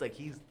seen. It's like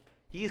he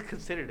is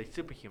considered a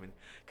superhuman.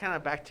 Kind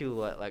of back to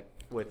like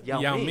with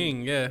Yao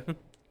Ming. Yeah.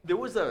 There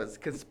was a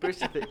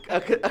conspiracy a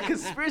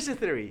conspiracy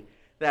theory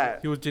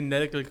that He was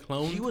genetically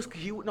cloned. he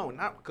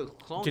not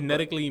cloned,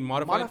 Genetically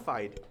but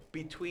modified?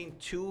 between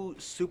two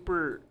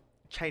super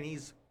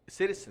Chinese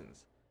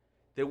citizens.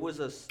 There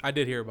was I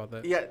did hear about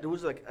that. there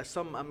was like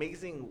some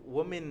amazing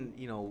woman,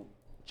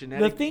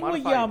 genetically the thing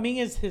modified. with Yao Ming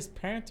is his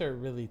parents are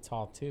really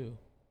tall too.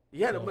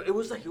 Yeah, but it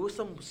was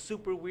some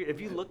super weird. If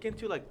you look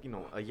into like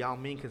a Yao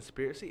Ming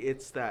conspiracy,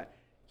 it's that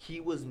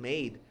he was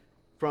made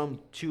from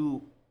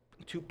two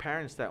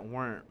parents that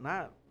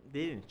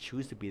they didn't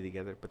choose to be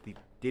together, but they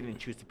didn't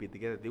choose to be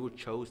together. They were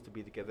chose to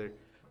be together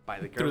by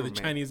the government. Through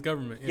the Chinese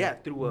government. Yeah,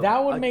 through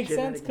That would a make sense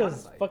genetic because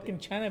modified fucking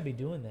thing. China be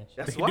doing that shit.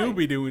 That's They why. do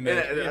be doing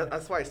that. And Yeah.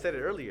 that's why I said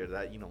it earlier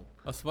that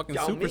A fucking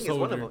Yao super Ming is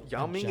one of soldier. them.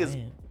 Yao A Ming is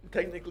giant.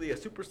 technically a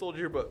super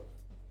soldier, but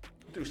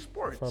through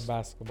sports. For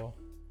basketball.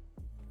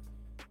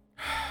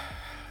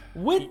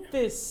 With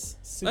this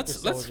super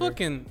Let's soldier,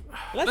 fucking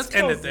Let's end it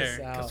close this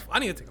there. 'Cause out. I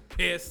need to take a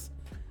piss.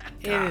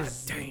 it God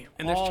is damn.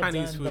 And there's all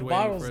Chinese done. food The waiting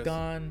bottle's for us.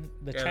 gone.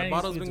 The Yeah, Chinese the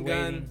bottle's food's been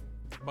waiting. done.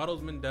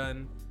 Bottle's been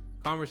done.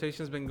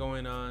 Conversation's been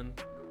going on.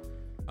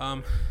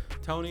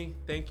 Tony,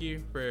 thank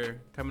you for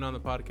coming on the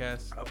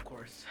podcast. Of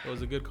course. It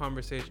was a good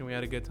conversation. We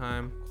had a good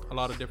time. A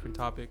lot of different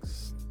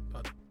topics.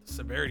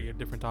 Severity of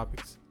different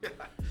topics.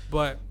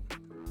 But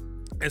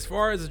as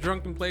far as a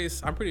drunken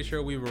place, I'm pretty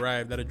sure we've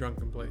arrived at a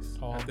drunken place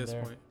Oh, at I'm this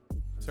there. point.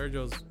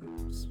 Sergio's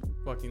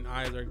fucking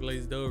eyes are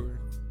glazed over.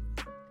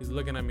 He's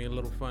looking at me a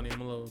little funny.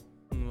 I'm a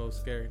little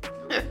scared.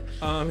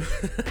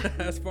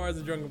 As far as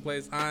the drunken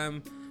place,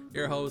 I'm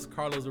your host,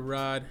 Carlos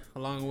Arad,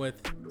 along with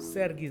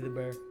Sergey the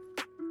Bear.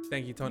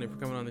 thank you, Tony, for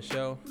coming on the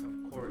show.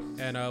 Of course.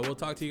 And we'll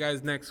talk to you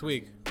guys next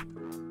week.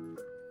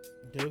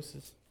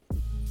 Deuces.